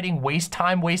 infighting,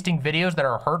 wasting videos that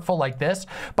are hurtful like this,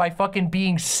 by fucking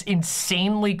being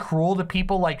insanely cruel to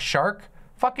people like Shark.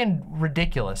 Fucking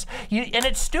ridiculous. And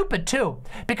it's stupid too,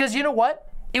 because you know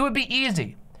what? It would be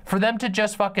easy for them to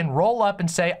just fucking roll up and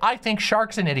say, I think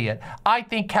Shark's an idiot. I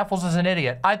think Keffals is an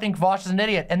idiot. I think Vaush is an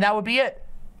idiot. And that would be it.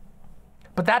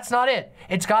 But that's not it.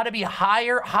 It's got to be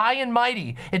high and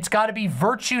mighty. It's got to be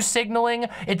virtue signaling.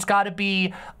 It's got to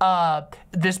be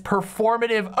this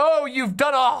performative, oh, you've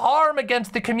done a harm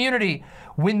against the community.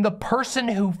 When the person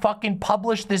who fucking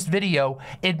published this video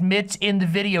admits in the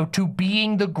video to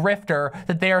being the grifter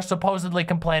that they are supposedly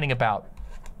complaining about.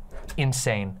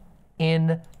 Insane.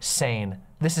 Insane.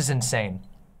 This is insane.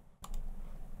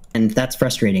 And that's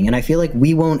frustrating. And I feel like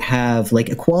we won't have, like,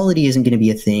 equality isn't going to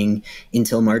be a thing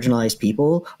until marginalized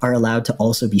people are allowed to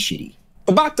also be shitty.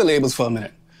 But back to labels for a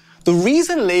minute. The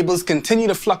reason labels continue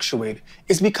to fluctuate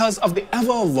is because of the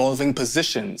ever-evolving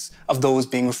positions of those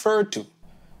being referred to.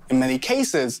 In many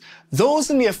cases,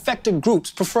 those in the affected groups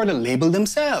prefer to label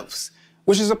themselves,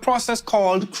 which is a process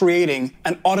called creating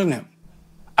an autonym.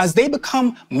 As they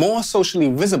become more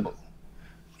socially visible,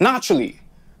 naturally,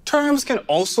 terms can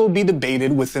also be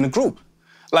debated within a group.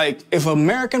 Like if an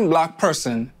American black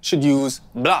person should use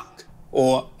black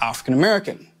or African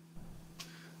American.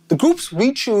 The groups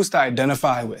we choose to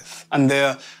identify with and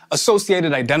their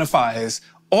associated identifiers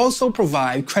also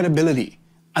provide credibility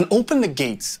and open the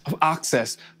gates of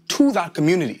access to that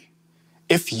community.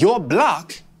 If you're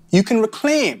black, you can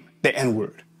reclaim the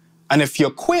N-word And if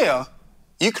you're queer,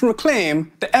 you can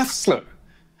reclaim the F slur.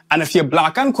 And if you're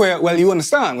black and queer, well, you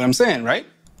understand what I'm saying, right?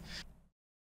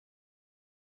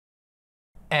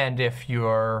 And if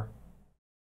you're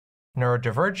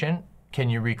neurodivergent, can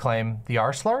you reclaim the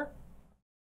R slur?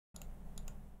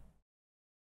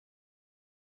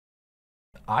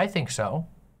 I think so.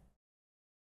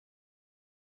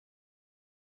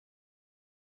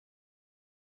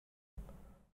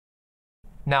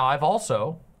 Now, I've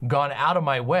also gone out of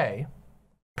my way.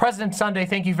 President Sunday,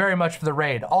 thank you very much for the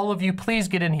raid. All of you, please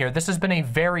get in here. This has been a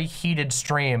very heated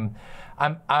stream.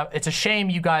 It's a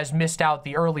shame you guys missed out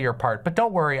the earlier part, but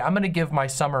don't worry, I'm going to give my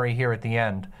summary here at the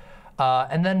end.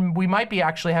 And then we might be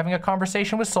actually having a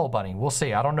conversation with Soul Bunny. We'll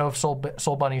see. I don't know if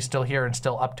Soul Bunny's still here and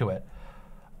still up to it.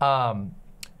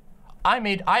 I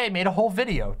made a whole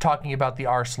video talking about the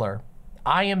R slur.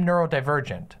 I am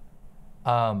neurodivergent.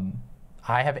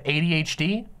 I have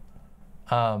ADHD,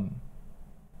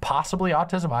 possibly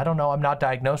autism. I don't know. I'm not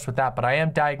diagnosed with that, but I am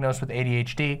diagnosed with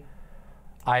ADHD.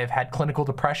 I have had clinical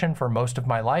depression for most of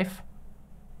my life.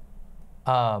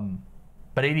 But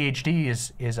ADHD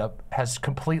has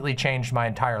completely changed my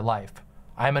entire life.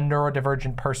 I'm a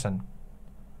neurodivergent person.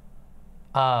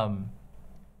 And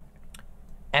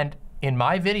in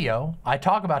my video, I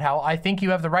talk about how I think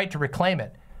you have the right to reclaim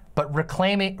it, but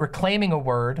reclaiming a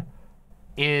word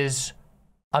is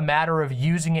a matter of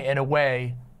using it in a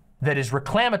way that is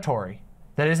reclamatory,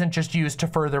 that isn't just used to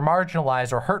further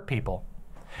marginalize or hurt people.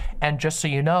 And just so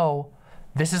you know,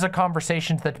 this is a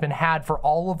conversation that's been had for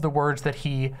all of the words that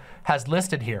he has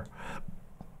listed here.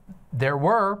 There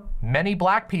were many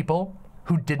black people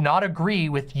who did not agree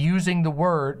with using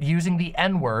the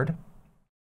N-word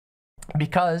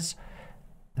because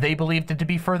they believed it to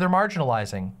be further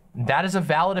marginalizing. That is a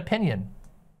valid opinion.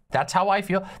 That's how I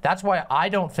feel. That's why I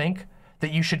don't think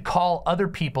that you should call other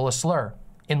people a slur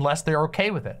unless they're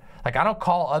okay with it. Like, I don't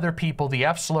call other people the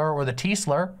F slur or the T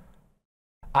slur.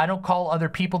 I don't call other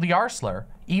people the R slur.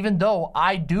 Even though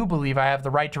I do believe I have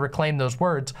the right to reclaim those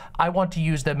words, I want to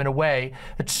use them in a way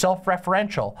that's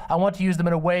self-referential. I want to use them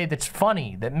in a way that's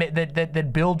funny, that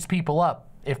builds people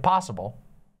up, if possible,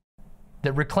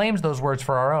 that reclaims those words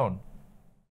for our own.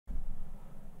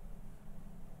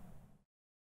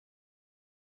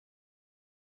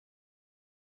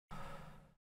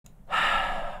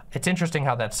 It's interesting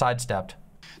how that's sidestepped.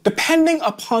 Depending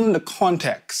upon the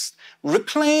context,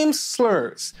 reclaimed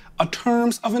slurs are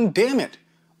terms of endearment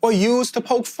or used to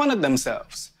poke fun at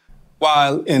themselves,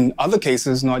 while in other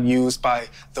cases not used by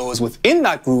those within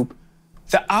that group,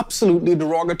 they're absolutely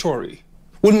derogatory.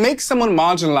 What makes someone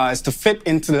marginalized to fit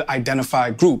into the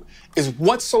identified group is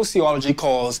what sociology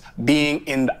calls being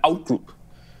in the out group.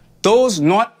 Those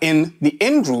not in the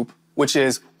in group, which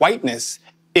is whiteness,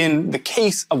 in the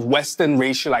case of Western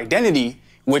racial identity,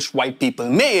 which white people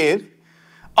made,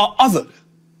 are othered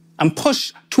and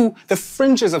pushed to the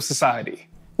fringes of society,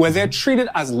 where they're treated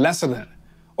as lesser than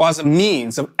or as a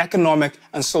means of economic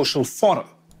and social fodder.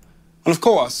 And of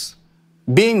course,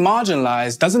 being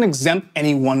marginalized doesn't exempt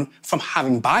anyone from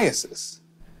having biases,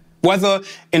 whether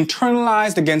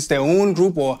internalized against their own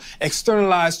group or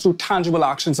externalized through tangible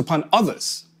actions upon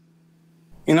others.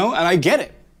 You know, and I get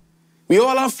it. We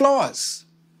all have flaws.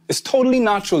 It's totally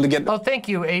natural to get... Oh, thank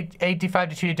you,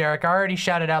 852 Derek. I already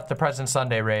shouted out the President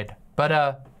Sunday raid.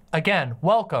 But, again,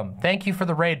 welcome. Thank you for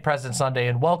the raid, President Sunday,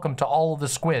 and welcome to all of the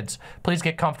squids. Please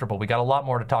get comfortable. We got a lot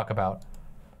more to talk about.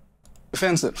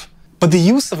 Offensive. But the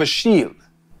use of a shield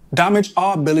damaged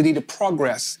our ability to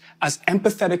progress as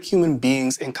empathetic human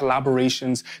beings in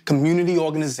collaborations, community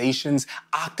organizations,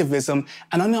 activism,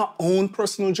 and on our own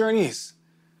personal journeys.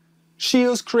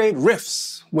 Shields create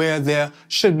rifts where there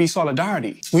should be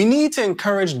solidarity. We need to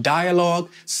encourage dialogue,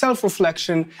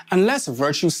 self-reflection, and less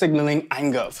virtue signaling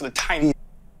anger for the tiniest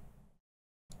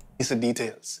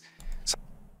details.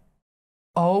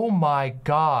 Oh my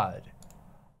God.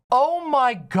 Oh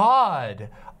my God.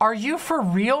 Are you for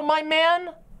real, my man?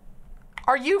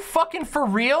 Are you fucking for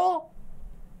real?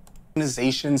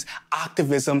 Organizations,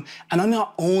 activism, and on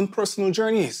our own personal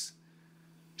journeys.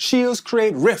 Shields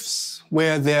create rifts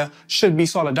where there should be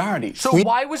solidarity. So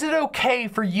why was it okay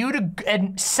for you to,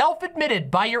 and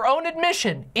self-admitted by your own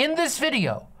admission in this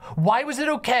video, why was it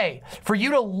okay for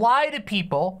you to lie to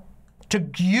people, to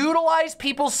utilize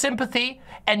people's sympathy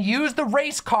and use the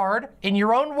race card, in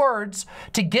your own words,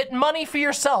 to get money for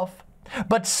yourself,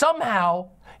 but somehow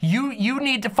you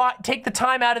need to take the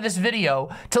time out of this video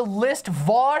to list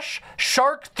Vaush,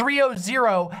 Shark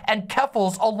 300, and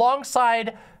Keffals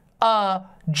alongside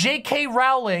J.K.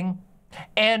 Rowling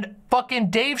and fucking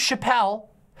Dave Chappelle,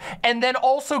 and then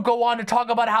also go on to talk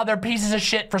about how they're pieces of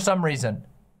shit for some reason.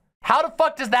 How the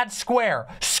fuck does that square?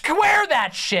 Square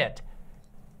that shit.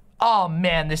 Oh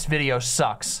man, this video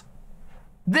sucks.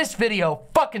 This video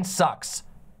fucking sucks.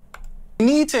 We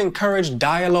need to encourage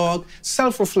dialogue,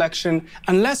 self-reflection,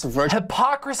 and less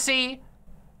hypocrisy,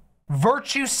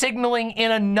 virtue signaling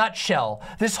in a nutshell.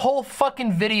 This whole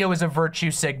fucking video is a virtue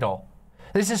signal.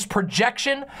 This is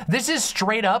projection. This is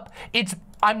straight up.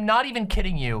 I'm not even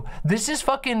kidding you. This is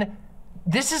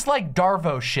like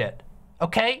Darvo shit,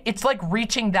 okay? It's like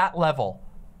reaching that level.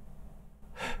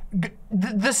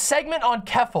 The segment on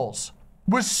Keffals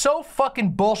was so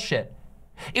fucking bullshit.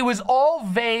 It was all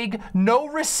vague, no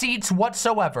receipts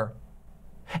whatsoever.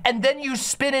 And then you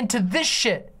spin into this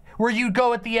shit where you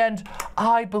go at the end,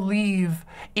 I believe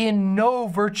in no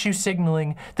virtue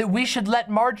signaling, that we should let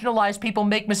marginalized people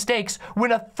make mistakes,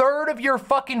 when a third of your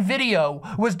fucking video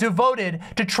was devoted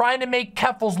to trying to make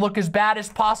Keffals look as bad as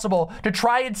possible, to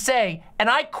try and say,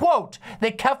 and I quote,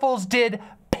 that Keffals did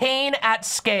pain at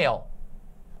scale.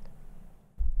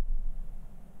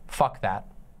 Fuck that.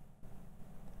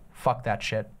 Fuck that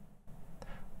shit.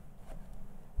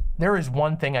 There is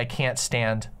one thing I can't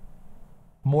stand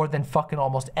more than fucking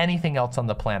almost anything else on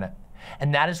the planet.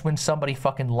 And that is when somebody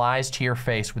fucking lies to your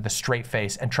face with a straight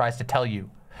face and tries to tell you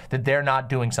that they're not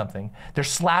doing something. They're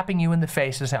slapping you in the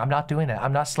face and saying, I'm not doing it.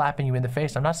 I'm not slapping you in the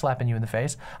face. I'm not slapping you in the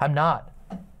face. I'm not.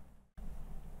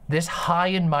 This high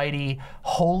and mighty,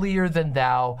 holier than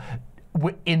thou,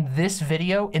 in this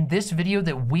video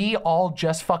that we all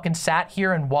just fucking sat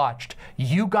here and watched,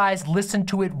 you guys listen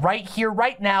to it right here,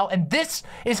 right now, and this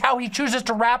is how he chooses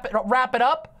to wrap it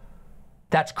up?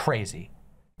 That's crazy.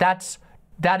 That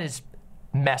is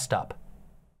messed up.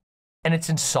 And it's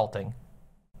insulting.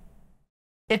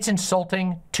 It's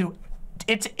insulting to,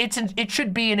 it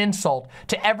should be an insult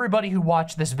to everybody who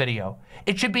watched this video.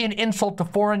 It should be an insult to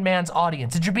Foreign Man's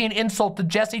audience. It should be an insult to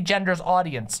Jesse Gender's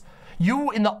audience.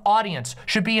 You in the audience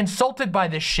should be insulted by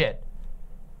this shit.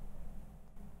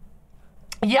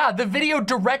 Yeah, the video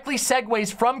directly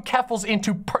segues from Keffals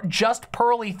into just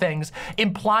pearly things,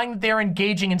 implying that they're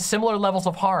engaging in similar levels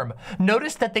of harm.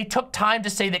 Notice that they took time to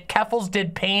say that Keffals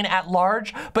did pain at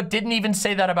large, but didn't even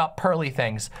say that about pearly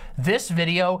things. This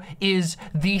video is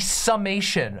the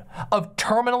summation of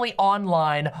terminally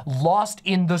online, lost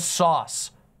in the sauce.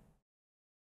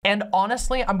 And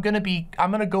honestly, I'm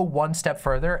gonna go one step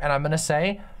further, and I'm gonna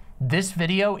say this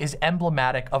video is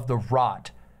emblematic of the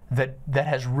rot that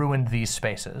has ruined these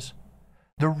spaces.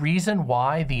 The reason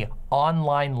why the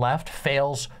online left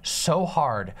fails so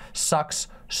hard, sucks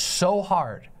so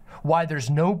hard, why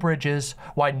there's no bridges,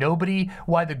 why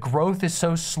the growth is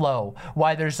so slow,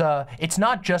 why it's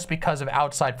not just because of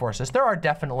outside forces. There's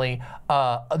definitely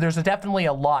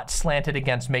a lot slanted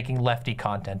against making lefty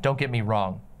content, don't get me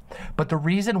wrong. But the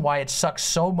reason why it sucks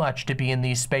so much to be in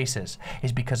these spaces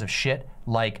is because of shit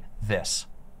like this.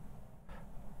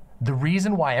 The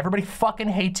reason why everybody fucking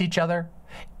hates each other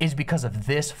is because of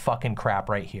this fucking crap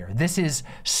right here. This is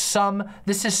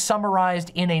summarized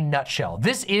in a nutshell.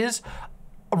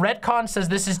 Redcon says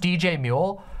this is DJ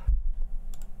Mule.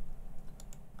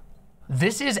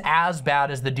 This is as bad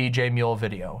as the DJ Mule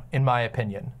video, in my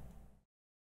opinion.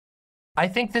 I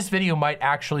think this video might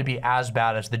actually be as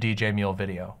bad as the DJ Mule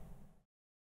video.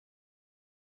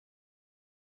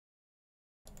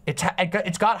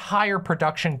 It's got higher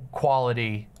production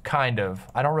quality, kind of.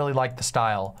 I don't really like the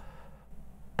style.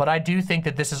 But I do think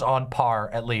that this is on par,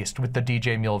 at least, with the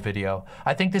DJ Mule video.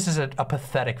 I think this is a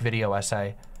pathetic video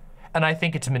essay. And I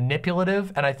think it's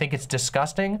manipulative, and I think it's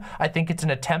disgusting. I think it's an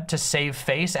attempt to save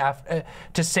face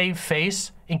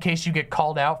in case you get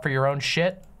called out for your own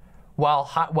shit,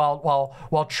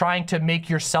 while trying to make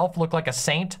yourself look like a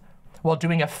saint, while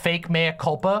doing a fake mea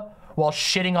culpa, while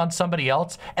shitting on somebody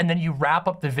else, and then you wrap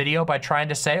up the video by trying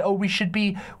to say, oh, we should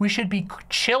be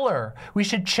chiller. We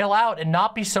should chill out and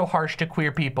not be so harsh to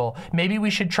queer people. Maybe we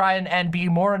should try and be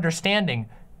more understanding,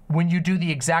 when you do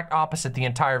the exact opposite the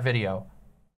entire video.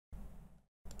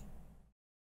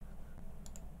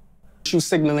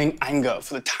 Signaling anger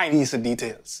for the tiniest of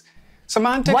details.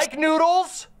 Semantics, like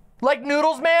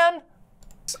noodles, man,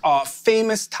 are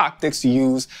famous tactics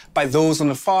used by those on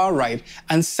the far right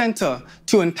and center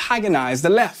to antagonize the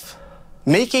left,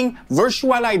 making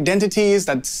virtual identities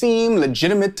that seem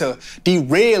legitimate to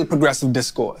derail progressive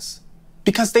discourse,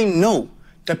 because they know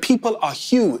that people are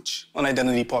huge on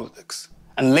identity politics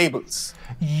and labels.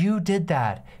 You did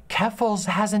that. Keffals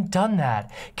hasn't done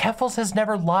that. Keffals has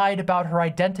never lied about her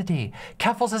identity.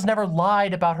 Keffals has never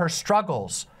lied about her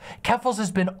struggles. Keffals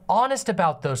has been honest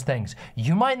about those things.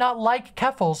 You might not like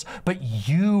Keffals, but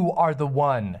you are the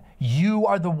one. You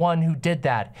are the one who did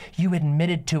that. You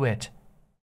admitted to it.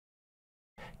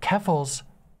 Keffals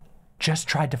just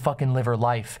tried to fucking live her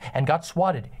life and got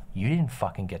swatted. You didn't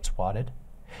fucking get swatted.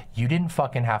 You didn't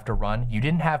fucking have to run. You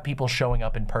didn't have people showing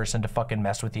up in person to fucking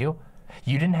mess with you.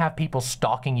 You didn't have people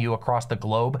stalking you across the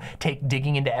globe,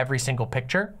 digging into every single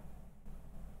picture.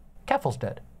 Keffals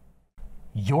did.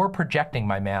 You're projecting,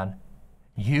 my man.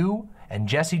 You and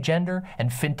Jesse Gender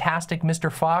and Fantastic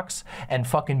Mr. Fox and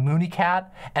fucking Mooneycat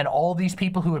and all these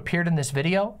people who appeared in this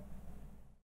video.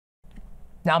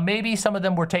 Now, maybe some of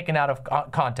them were taken out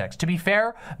of context. To be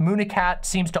fair, Mooneycat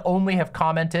seems to only have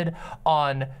commented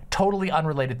on totally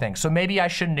unrelated things. So maybe I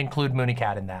shouldn't include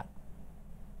Mooneycat in that.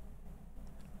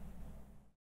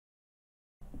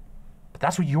 But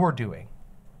that's what you're doing.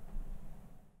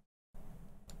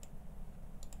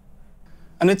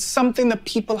 And it's something that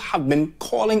people have been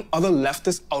calling other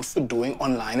leftists out for doing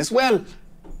online as well.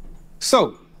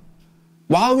 So,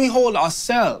 while we hold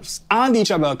ourselves and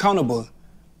each other accountable,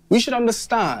 we should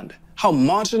understand how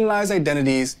marginalized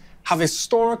identities have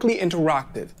historically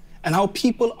interacted and how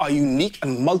people are unique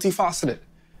and multifaceted,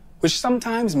 which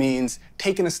sometimes means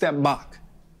taking a step back.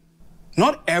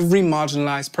 Not every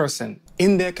marginalized person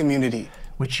in their community.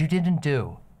 Which you didn't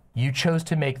do. You chose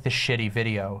to make this shitty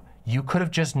video. You could have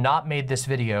just not made this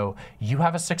video. You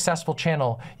have a successful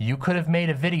channel. You could have made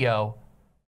a video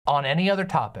on any other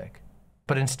topic,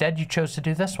 but instead you chose to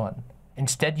do this one.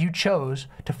 Instead, you chose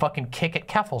to fucking kick at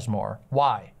Keffals more.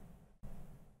 Why?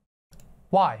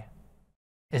 Why?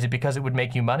 Is it because it would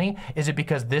make you money? Is it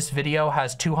because this video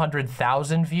has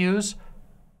 200,000 views?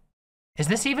 Is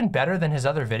this even better than his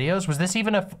other videos? Was this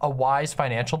even a wise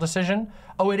financial decision?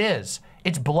 Oh, it is.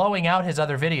 It's blowing out his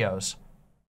other videos.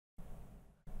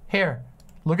 Here,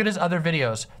 look at his other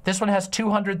videos. This one has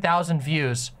 200,000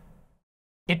 views.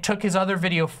 It took his other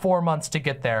video 4 months to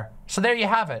get there. So there you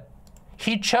have it.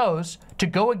 He chose to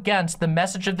go against the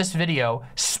message of this video,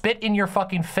 spit in your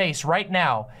fucking face right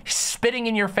now, spitting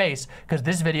in your face, because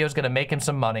this video is going to make him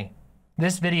some money.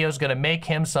 This video is going to make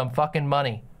him some fucking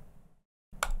money.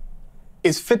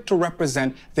 Is fit to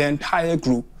represent the entire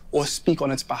group or speak on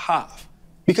its behalf,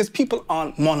 because people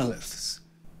aren't monoliths.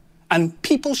 And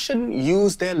people shouldn't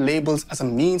use their labels as a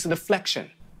means of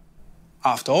deflection.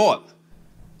 After all,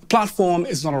 a platform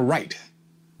is not a right,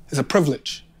 it's a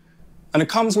privilege. And it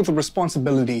comes with a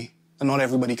responsibility that not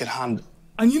everybody can handle.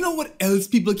 And you know what else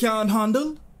people can't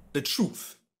handle? The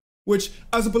truth. Which,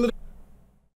 as a political...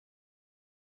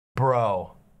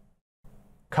 Bro.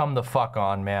 Come the fuck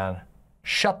on, man.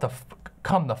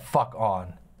 Come the fuck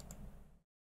on.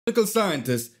 Political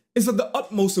scientist is of the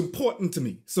utmost important to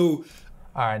me, so...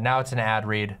 Alright, now it's an ad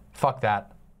read. Fuck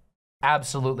that.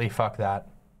 Absolutely fuck that.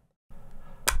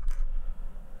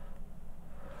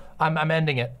 I'm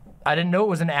ending it. I didn't know it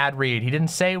was an ad read. He didn't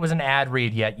say it was an ad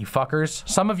read yet, you fuckers.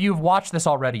 Some of you have watched this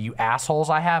already, you assholes.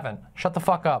 I haven't. Shut the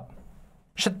fuck up.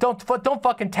 Don't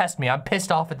fucking test me. I'm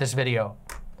pissed off at this video.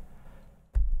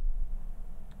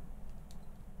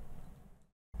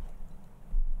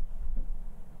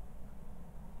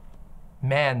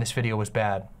 Man, this video was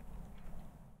bad.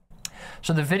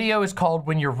 So the video is called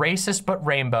When You're Racist But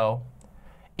Rainbow.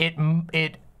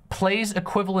 It plays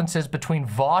equivalences between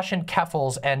Vaush and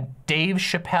Keffals and Dave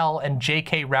Chappelle and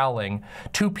J.K. Rowling.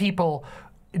 Two people.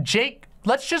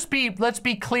 Let's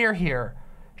be clear here.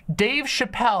 Dave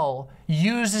Chappelle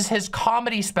uses his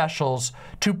comedy specials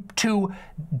to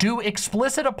do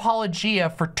explicit apologia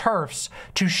for TERFs,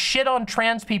 to shit on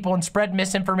trans people and spread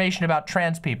misinformation about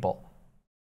trans people.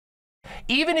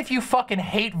 Even if you fucking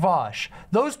hate Vaush,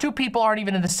 those two people aren't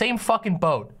even in the same fucking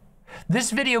boat.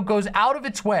 This video goes out of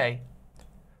its way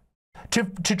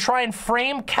to try and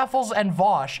frame Keffals and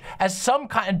Vaush as some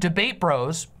kind of debate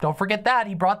bros. Don't forget that,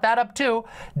 he brought that up too.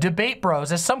 Debate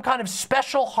bros as some kind of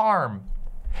special harm.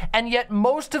 And yet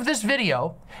most of this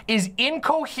video is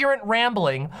incoherent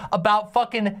rambling about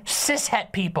fucking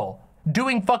cishet people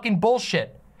doing fucking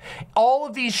bullshit. All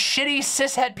of these shitty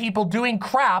cishet people doing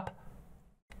crap.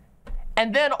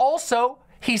 And then also,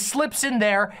 he slips in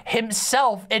there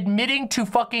himself admitting to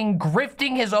fucking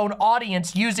grifting his own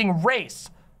audience using race.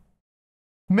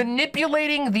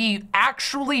 Manipulating the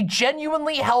actually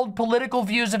genuinely held political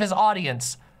views of his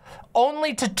audience,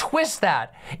 only to twist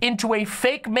that into a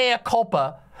fake mea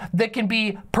culpa that can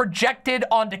be projected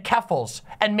onto Keffals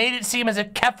and made it seem as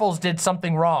if Keffals did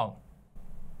something wrong.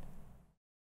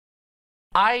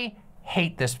 I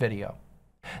hate this video.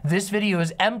 This video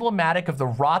is emblematic of the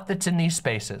rot that's in these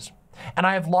spaces, and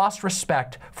I have lost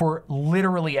respect for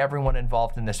literally everyone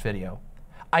involved in this video.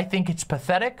 I think it's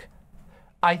pathetic.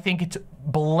 I think it's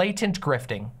blatant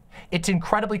grifting. It's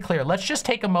incredibly clear. Let's just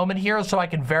take a moment here so I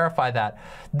can verify that.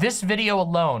 This video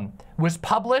alone was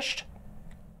published,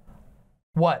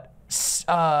 what,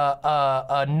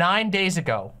 9 days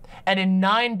ago. and in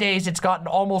 9 days, it's gotten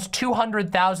almost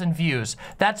 200,000 views.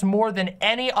 That's more than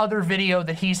any other video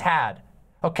that he's had,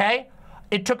 okay?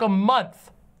 It took a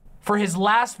month for his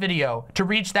last video to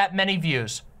reach that many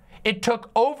views. It took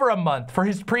over a month for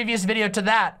his previous video to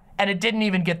that, and it didn't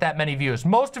even get that many views.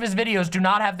 Most of his videos do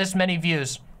not have this many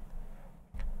views.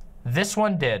 This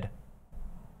one did.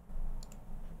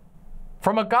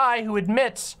 From a guy who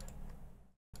admits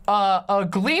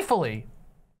gleefully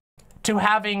to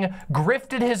having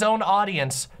grifted his own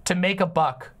audience to make a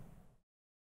buck.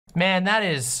 Man, that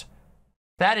is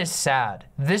sad.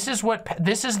 This is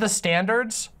the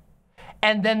standards,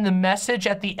 and then the message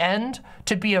at the end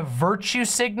to be a virtue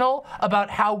signal about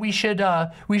how we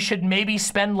should maybe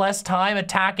spend less time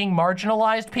attacking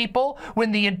marginalized people,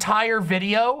 when the entire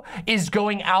video is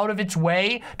going out of its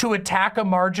way to attack a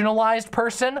marginalized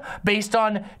person based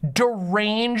on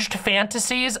deranged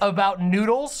fantasies about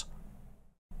noodles.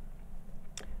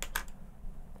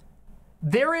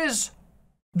 There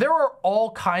are all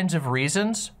kinds of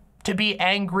reasons to be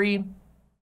angry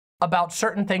about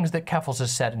certain things that Keffals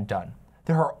has said and done.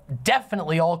 There are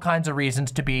definitely all kinds of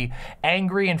reasons to be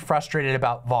angry and frustrated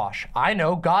about Vaush. I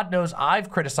know, God knows, I've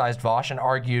criticized Vaush and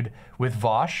argued with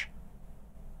Vaush.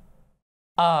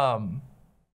 But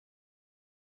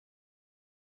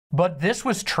this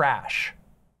was trash.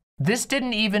 This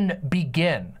didn't even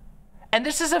begin. And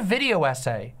this is a video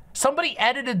essay. Somebody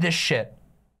edited this shit.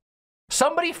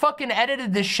 Somebody fucking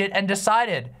edited this shit and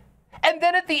decided, and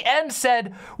then at the end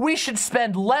said, we should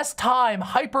spend less time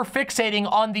hyperfixating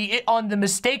on the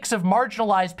mistakes of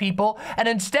marginalized people and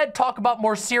instead talk about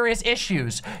more serious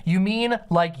issues. You mean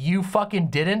like you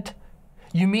fucking didn't?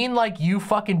 You mean like you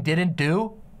fucking didn't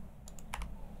do?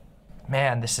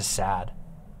 Man, this is sad.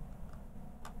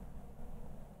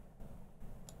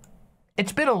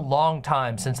 It's been a long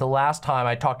time since the last time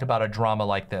I talked about a drama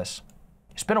like this.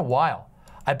 It's been a while.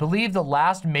 I believe the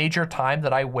last major time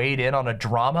that I weighed in on a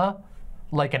drama,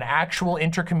 like an actual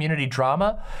intercommunity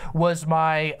drama, was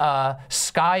my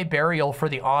Sky burial for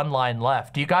the online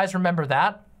left. Do you guys remember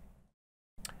that?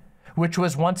 Which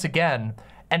was, once again,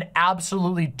 an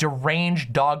absolutely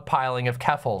deranged dogpiling of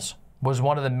Keffals was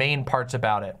one of the main parts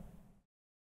about it.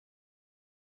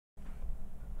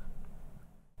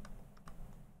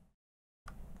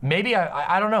 Maybe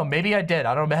I don't know. Maybe I did.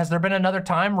 I don't know. Has there been another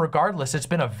time? Regardless, it's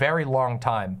been a very long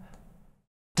time.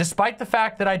 Despite the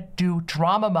fact that I do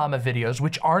Drama Mama videos,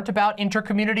 which aren't about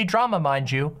intercommunity drama,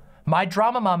 mind you. My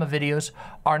Drama Mama videos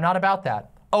are not about that.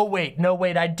 Oh, wait. No,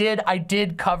 wait. I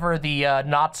did cover the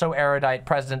not so erudite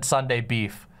President Sunday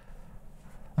beef.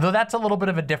 Though that's a little bit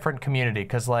of a different community,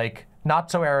 because, like,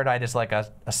 not so erudite is like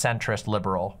a centrist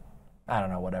liberal. I don't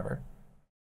know, whatever.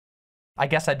 I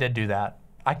guess I did do that.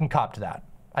 I can cop to that.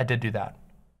 I did do that.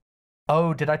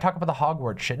 Oh, did I talk about the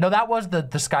Hogwarts shit? No, that was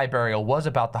the Sky burial was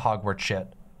about the Hogwarts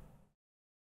shit.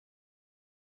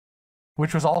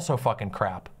 Which was also fucking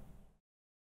crap.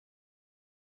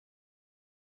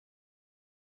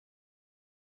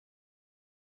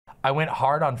 I went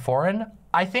hard on Foreign.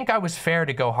 I think I was fair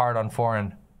to go hard on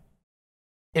Foreign.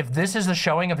 If this is the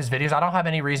showing of his videos, I don't have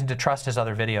any reason to trust his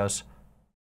other videos.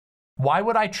 Why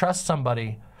would I trust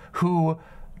somebody who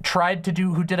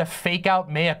did a fake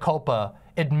out mea culpa,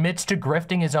 admits to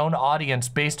grifting his own audience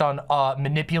based on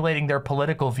manipulating their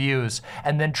political views,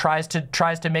 and then tries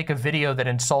to make a video that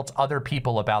insults other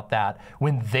people about that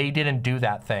when they didn't do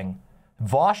that thing?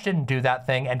 Vaush didn't do that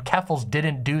thing, and Keffals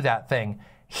didn't do that thing.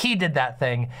 He did that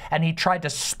thing, and he tried to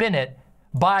spin it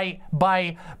by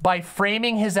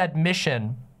framing his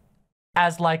admission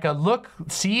as like a, look,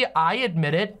 see, I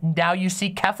admit it. Now you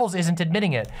see Keffals isn't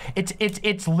admitting it.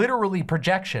 It's literally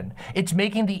projection. It's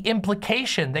making the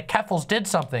implication that Keffals did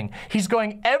something. He's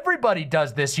going, everybody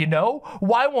does this, you know?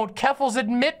 Why won't Keffals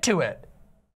admit to it?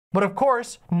 But of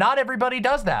course, not everybody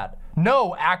does that.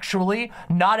 No, actually,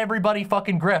 not everybody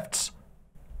fucking grifts.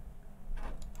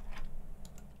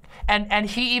 And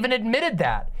he even admitted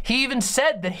that. He even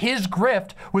said that his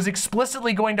grift was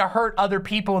explicitly going to hurt other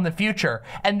people in the future,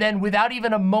 and then without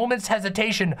even a moment's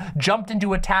hesitation, jumped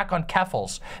into attack on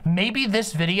Keffals. Maybe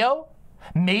this video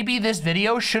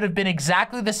should have been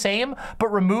exactly the same, but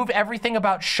remove everything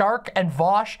about Shark and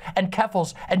Vaush and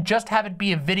Keffals and just have it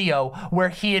be a video where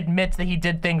he admits that he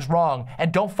did things wrong,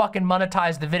 and don't fucking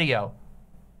monetize the video.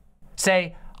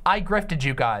 Say, I grifted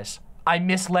you guys. I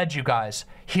misled you guys.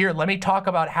 Here, let me talk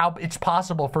about how it's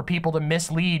possible for people to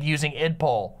mislead using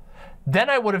idpoll. Then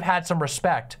I would have had some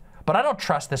respect. But I don't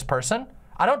trust this person.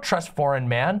 I don't trust Foreign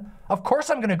Man. Of course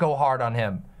I'm gonna go hard on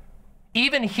him.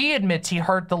 Even he admits he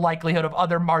hurt the likelihood of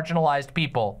other marginalized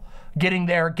people getting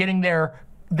their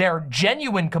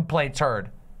genuine complaints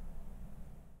heard.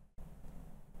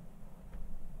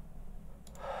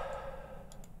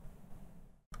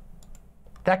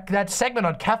 That segment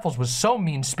on Keffals was so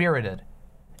mean-spirited.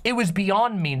 It was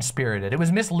beyond mean-spirited. It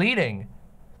was misleading.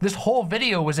 This whole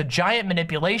video was a giant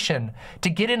manipulation to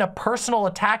get in a personal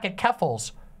attack at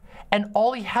Keffals. And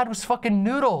all he had was fucking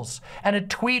noodles and a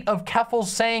tweet of Keffals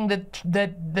saying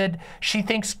that she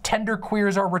thinks tender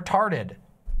queers are retarded.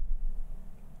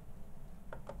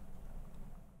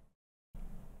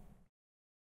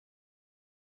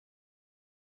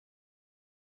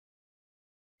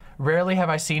 Rarely have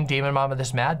I seen Demon Mama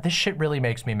this mad. This shit really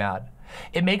makes me mad.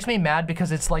 It makes me mad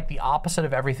because it's like the opposite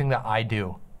of everything that I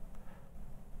do.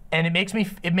 And it makes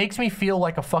me feel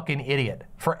like a fucking idiot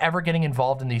for ever getting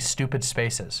involved in these stupid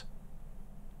spaces.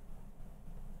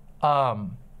 I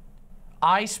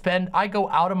go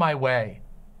out of my way.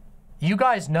 You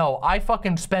guys know I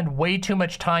fucking spend way too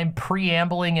much time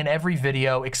preambling in every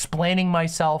video, explaining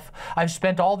myself. I've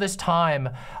spent all this time,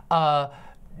 I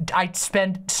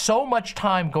spend so much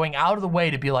time going out of the way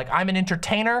to be like, I'm an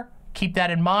entertainer, keep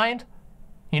that in mind.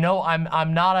 You know,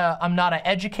 I'm not an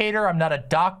educator, I'm not a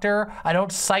doctor, I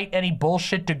don't cite any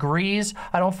bullshit degrees,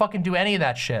 I don't fucking do any of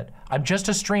that shit. I'm just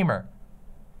a streamer.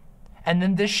 And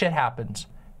then this shit happens.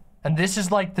 And this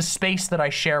is like the space that I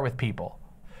share with people.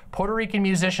 Puerto Rican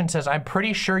musician says, I'm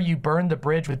pretty sure you burned the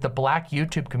bridge with the black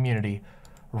YouTube community.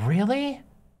 Really?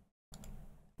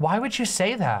 Why would you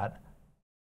say that?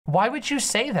 Why would you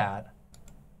say that?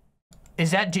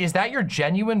 Is that your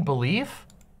genuine belief?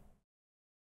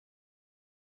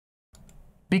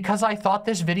 Because I thought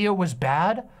this video was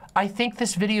bad? I think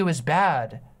this video is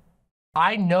bad.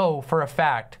 I know for a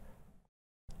fact,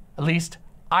 at least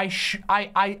I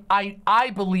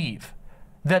believe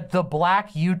that the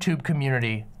black YouTube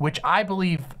community, which I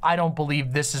don't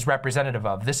believe this is representative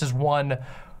of. This is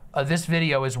this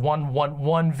video is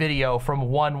one video from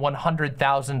one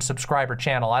 100,000 subscriber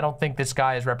channel. I don't think this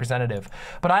guy is representative.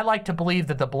 But I like to believe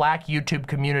that the black YouTube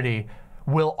community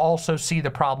will also see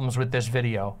the problems with this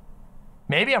video.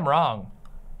 Maybe I'm wrong.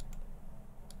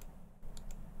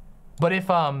 But if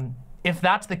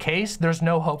that's the case, there's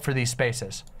no hope for these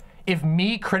spaces. If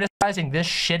me criticizing this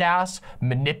shit-ass,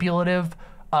 manipulative,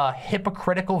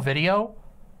 hypocritical video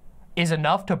is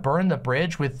enough to burn the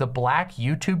bridge with the black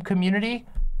YouTube community,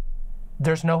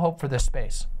 there's no hope for this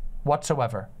space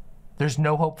whatsoever. There's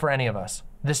no hope for any of us.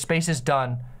 This space is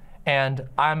done, and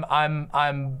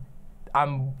I'm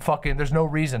fucking, there's no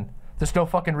reason. There's no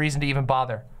fucking reason to even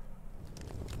bother.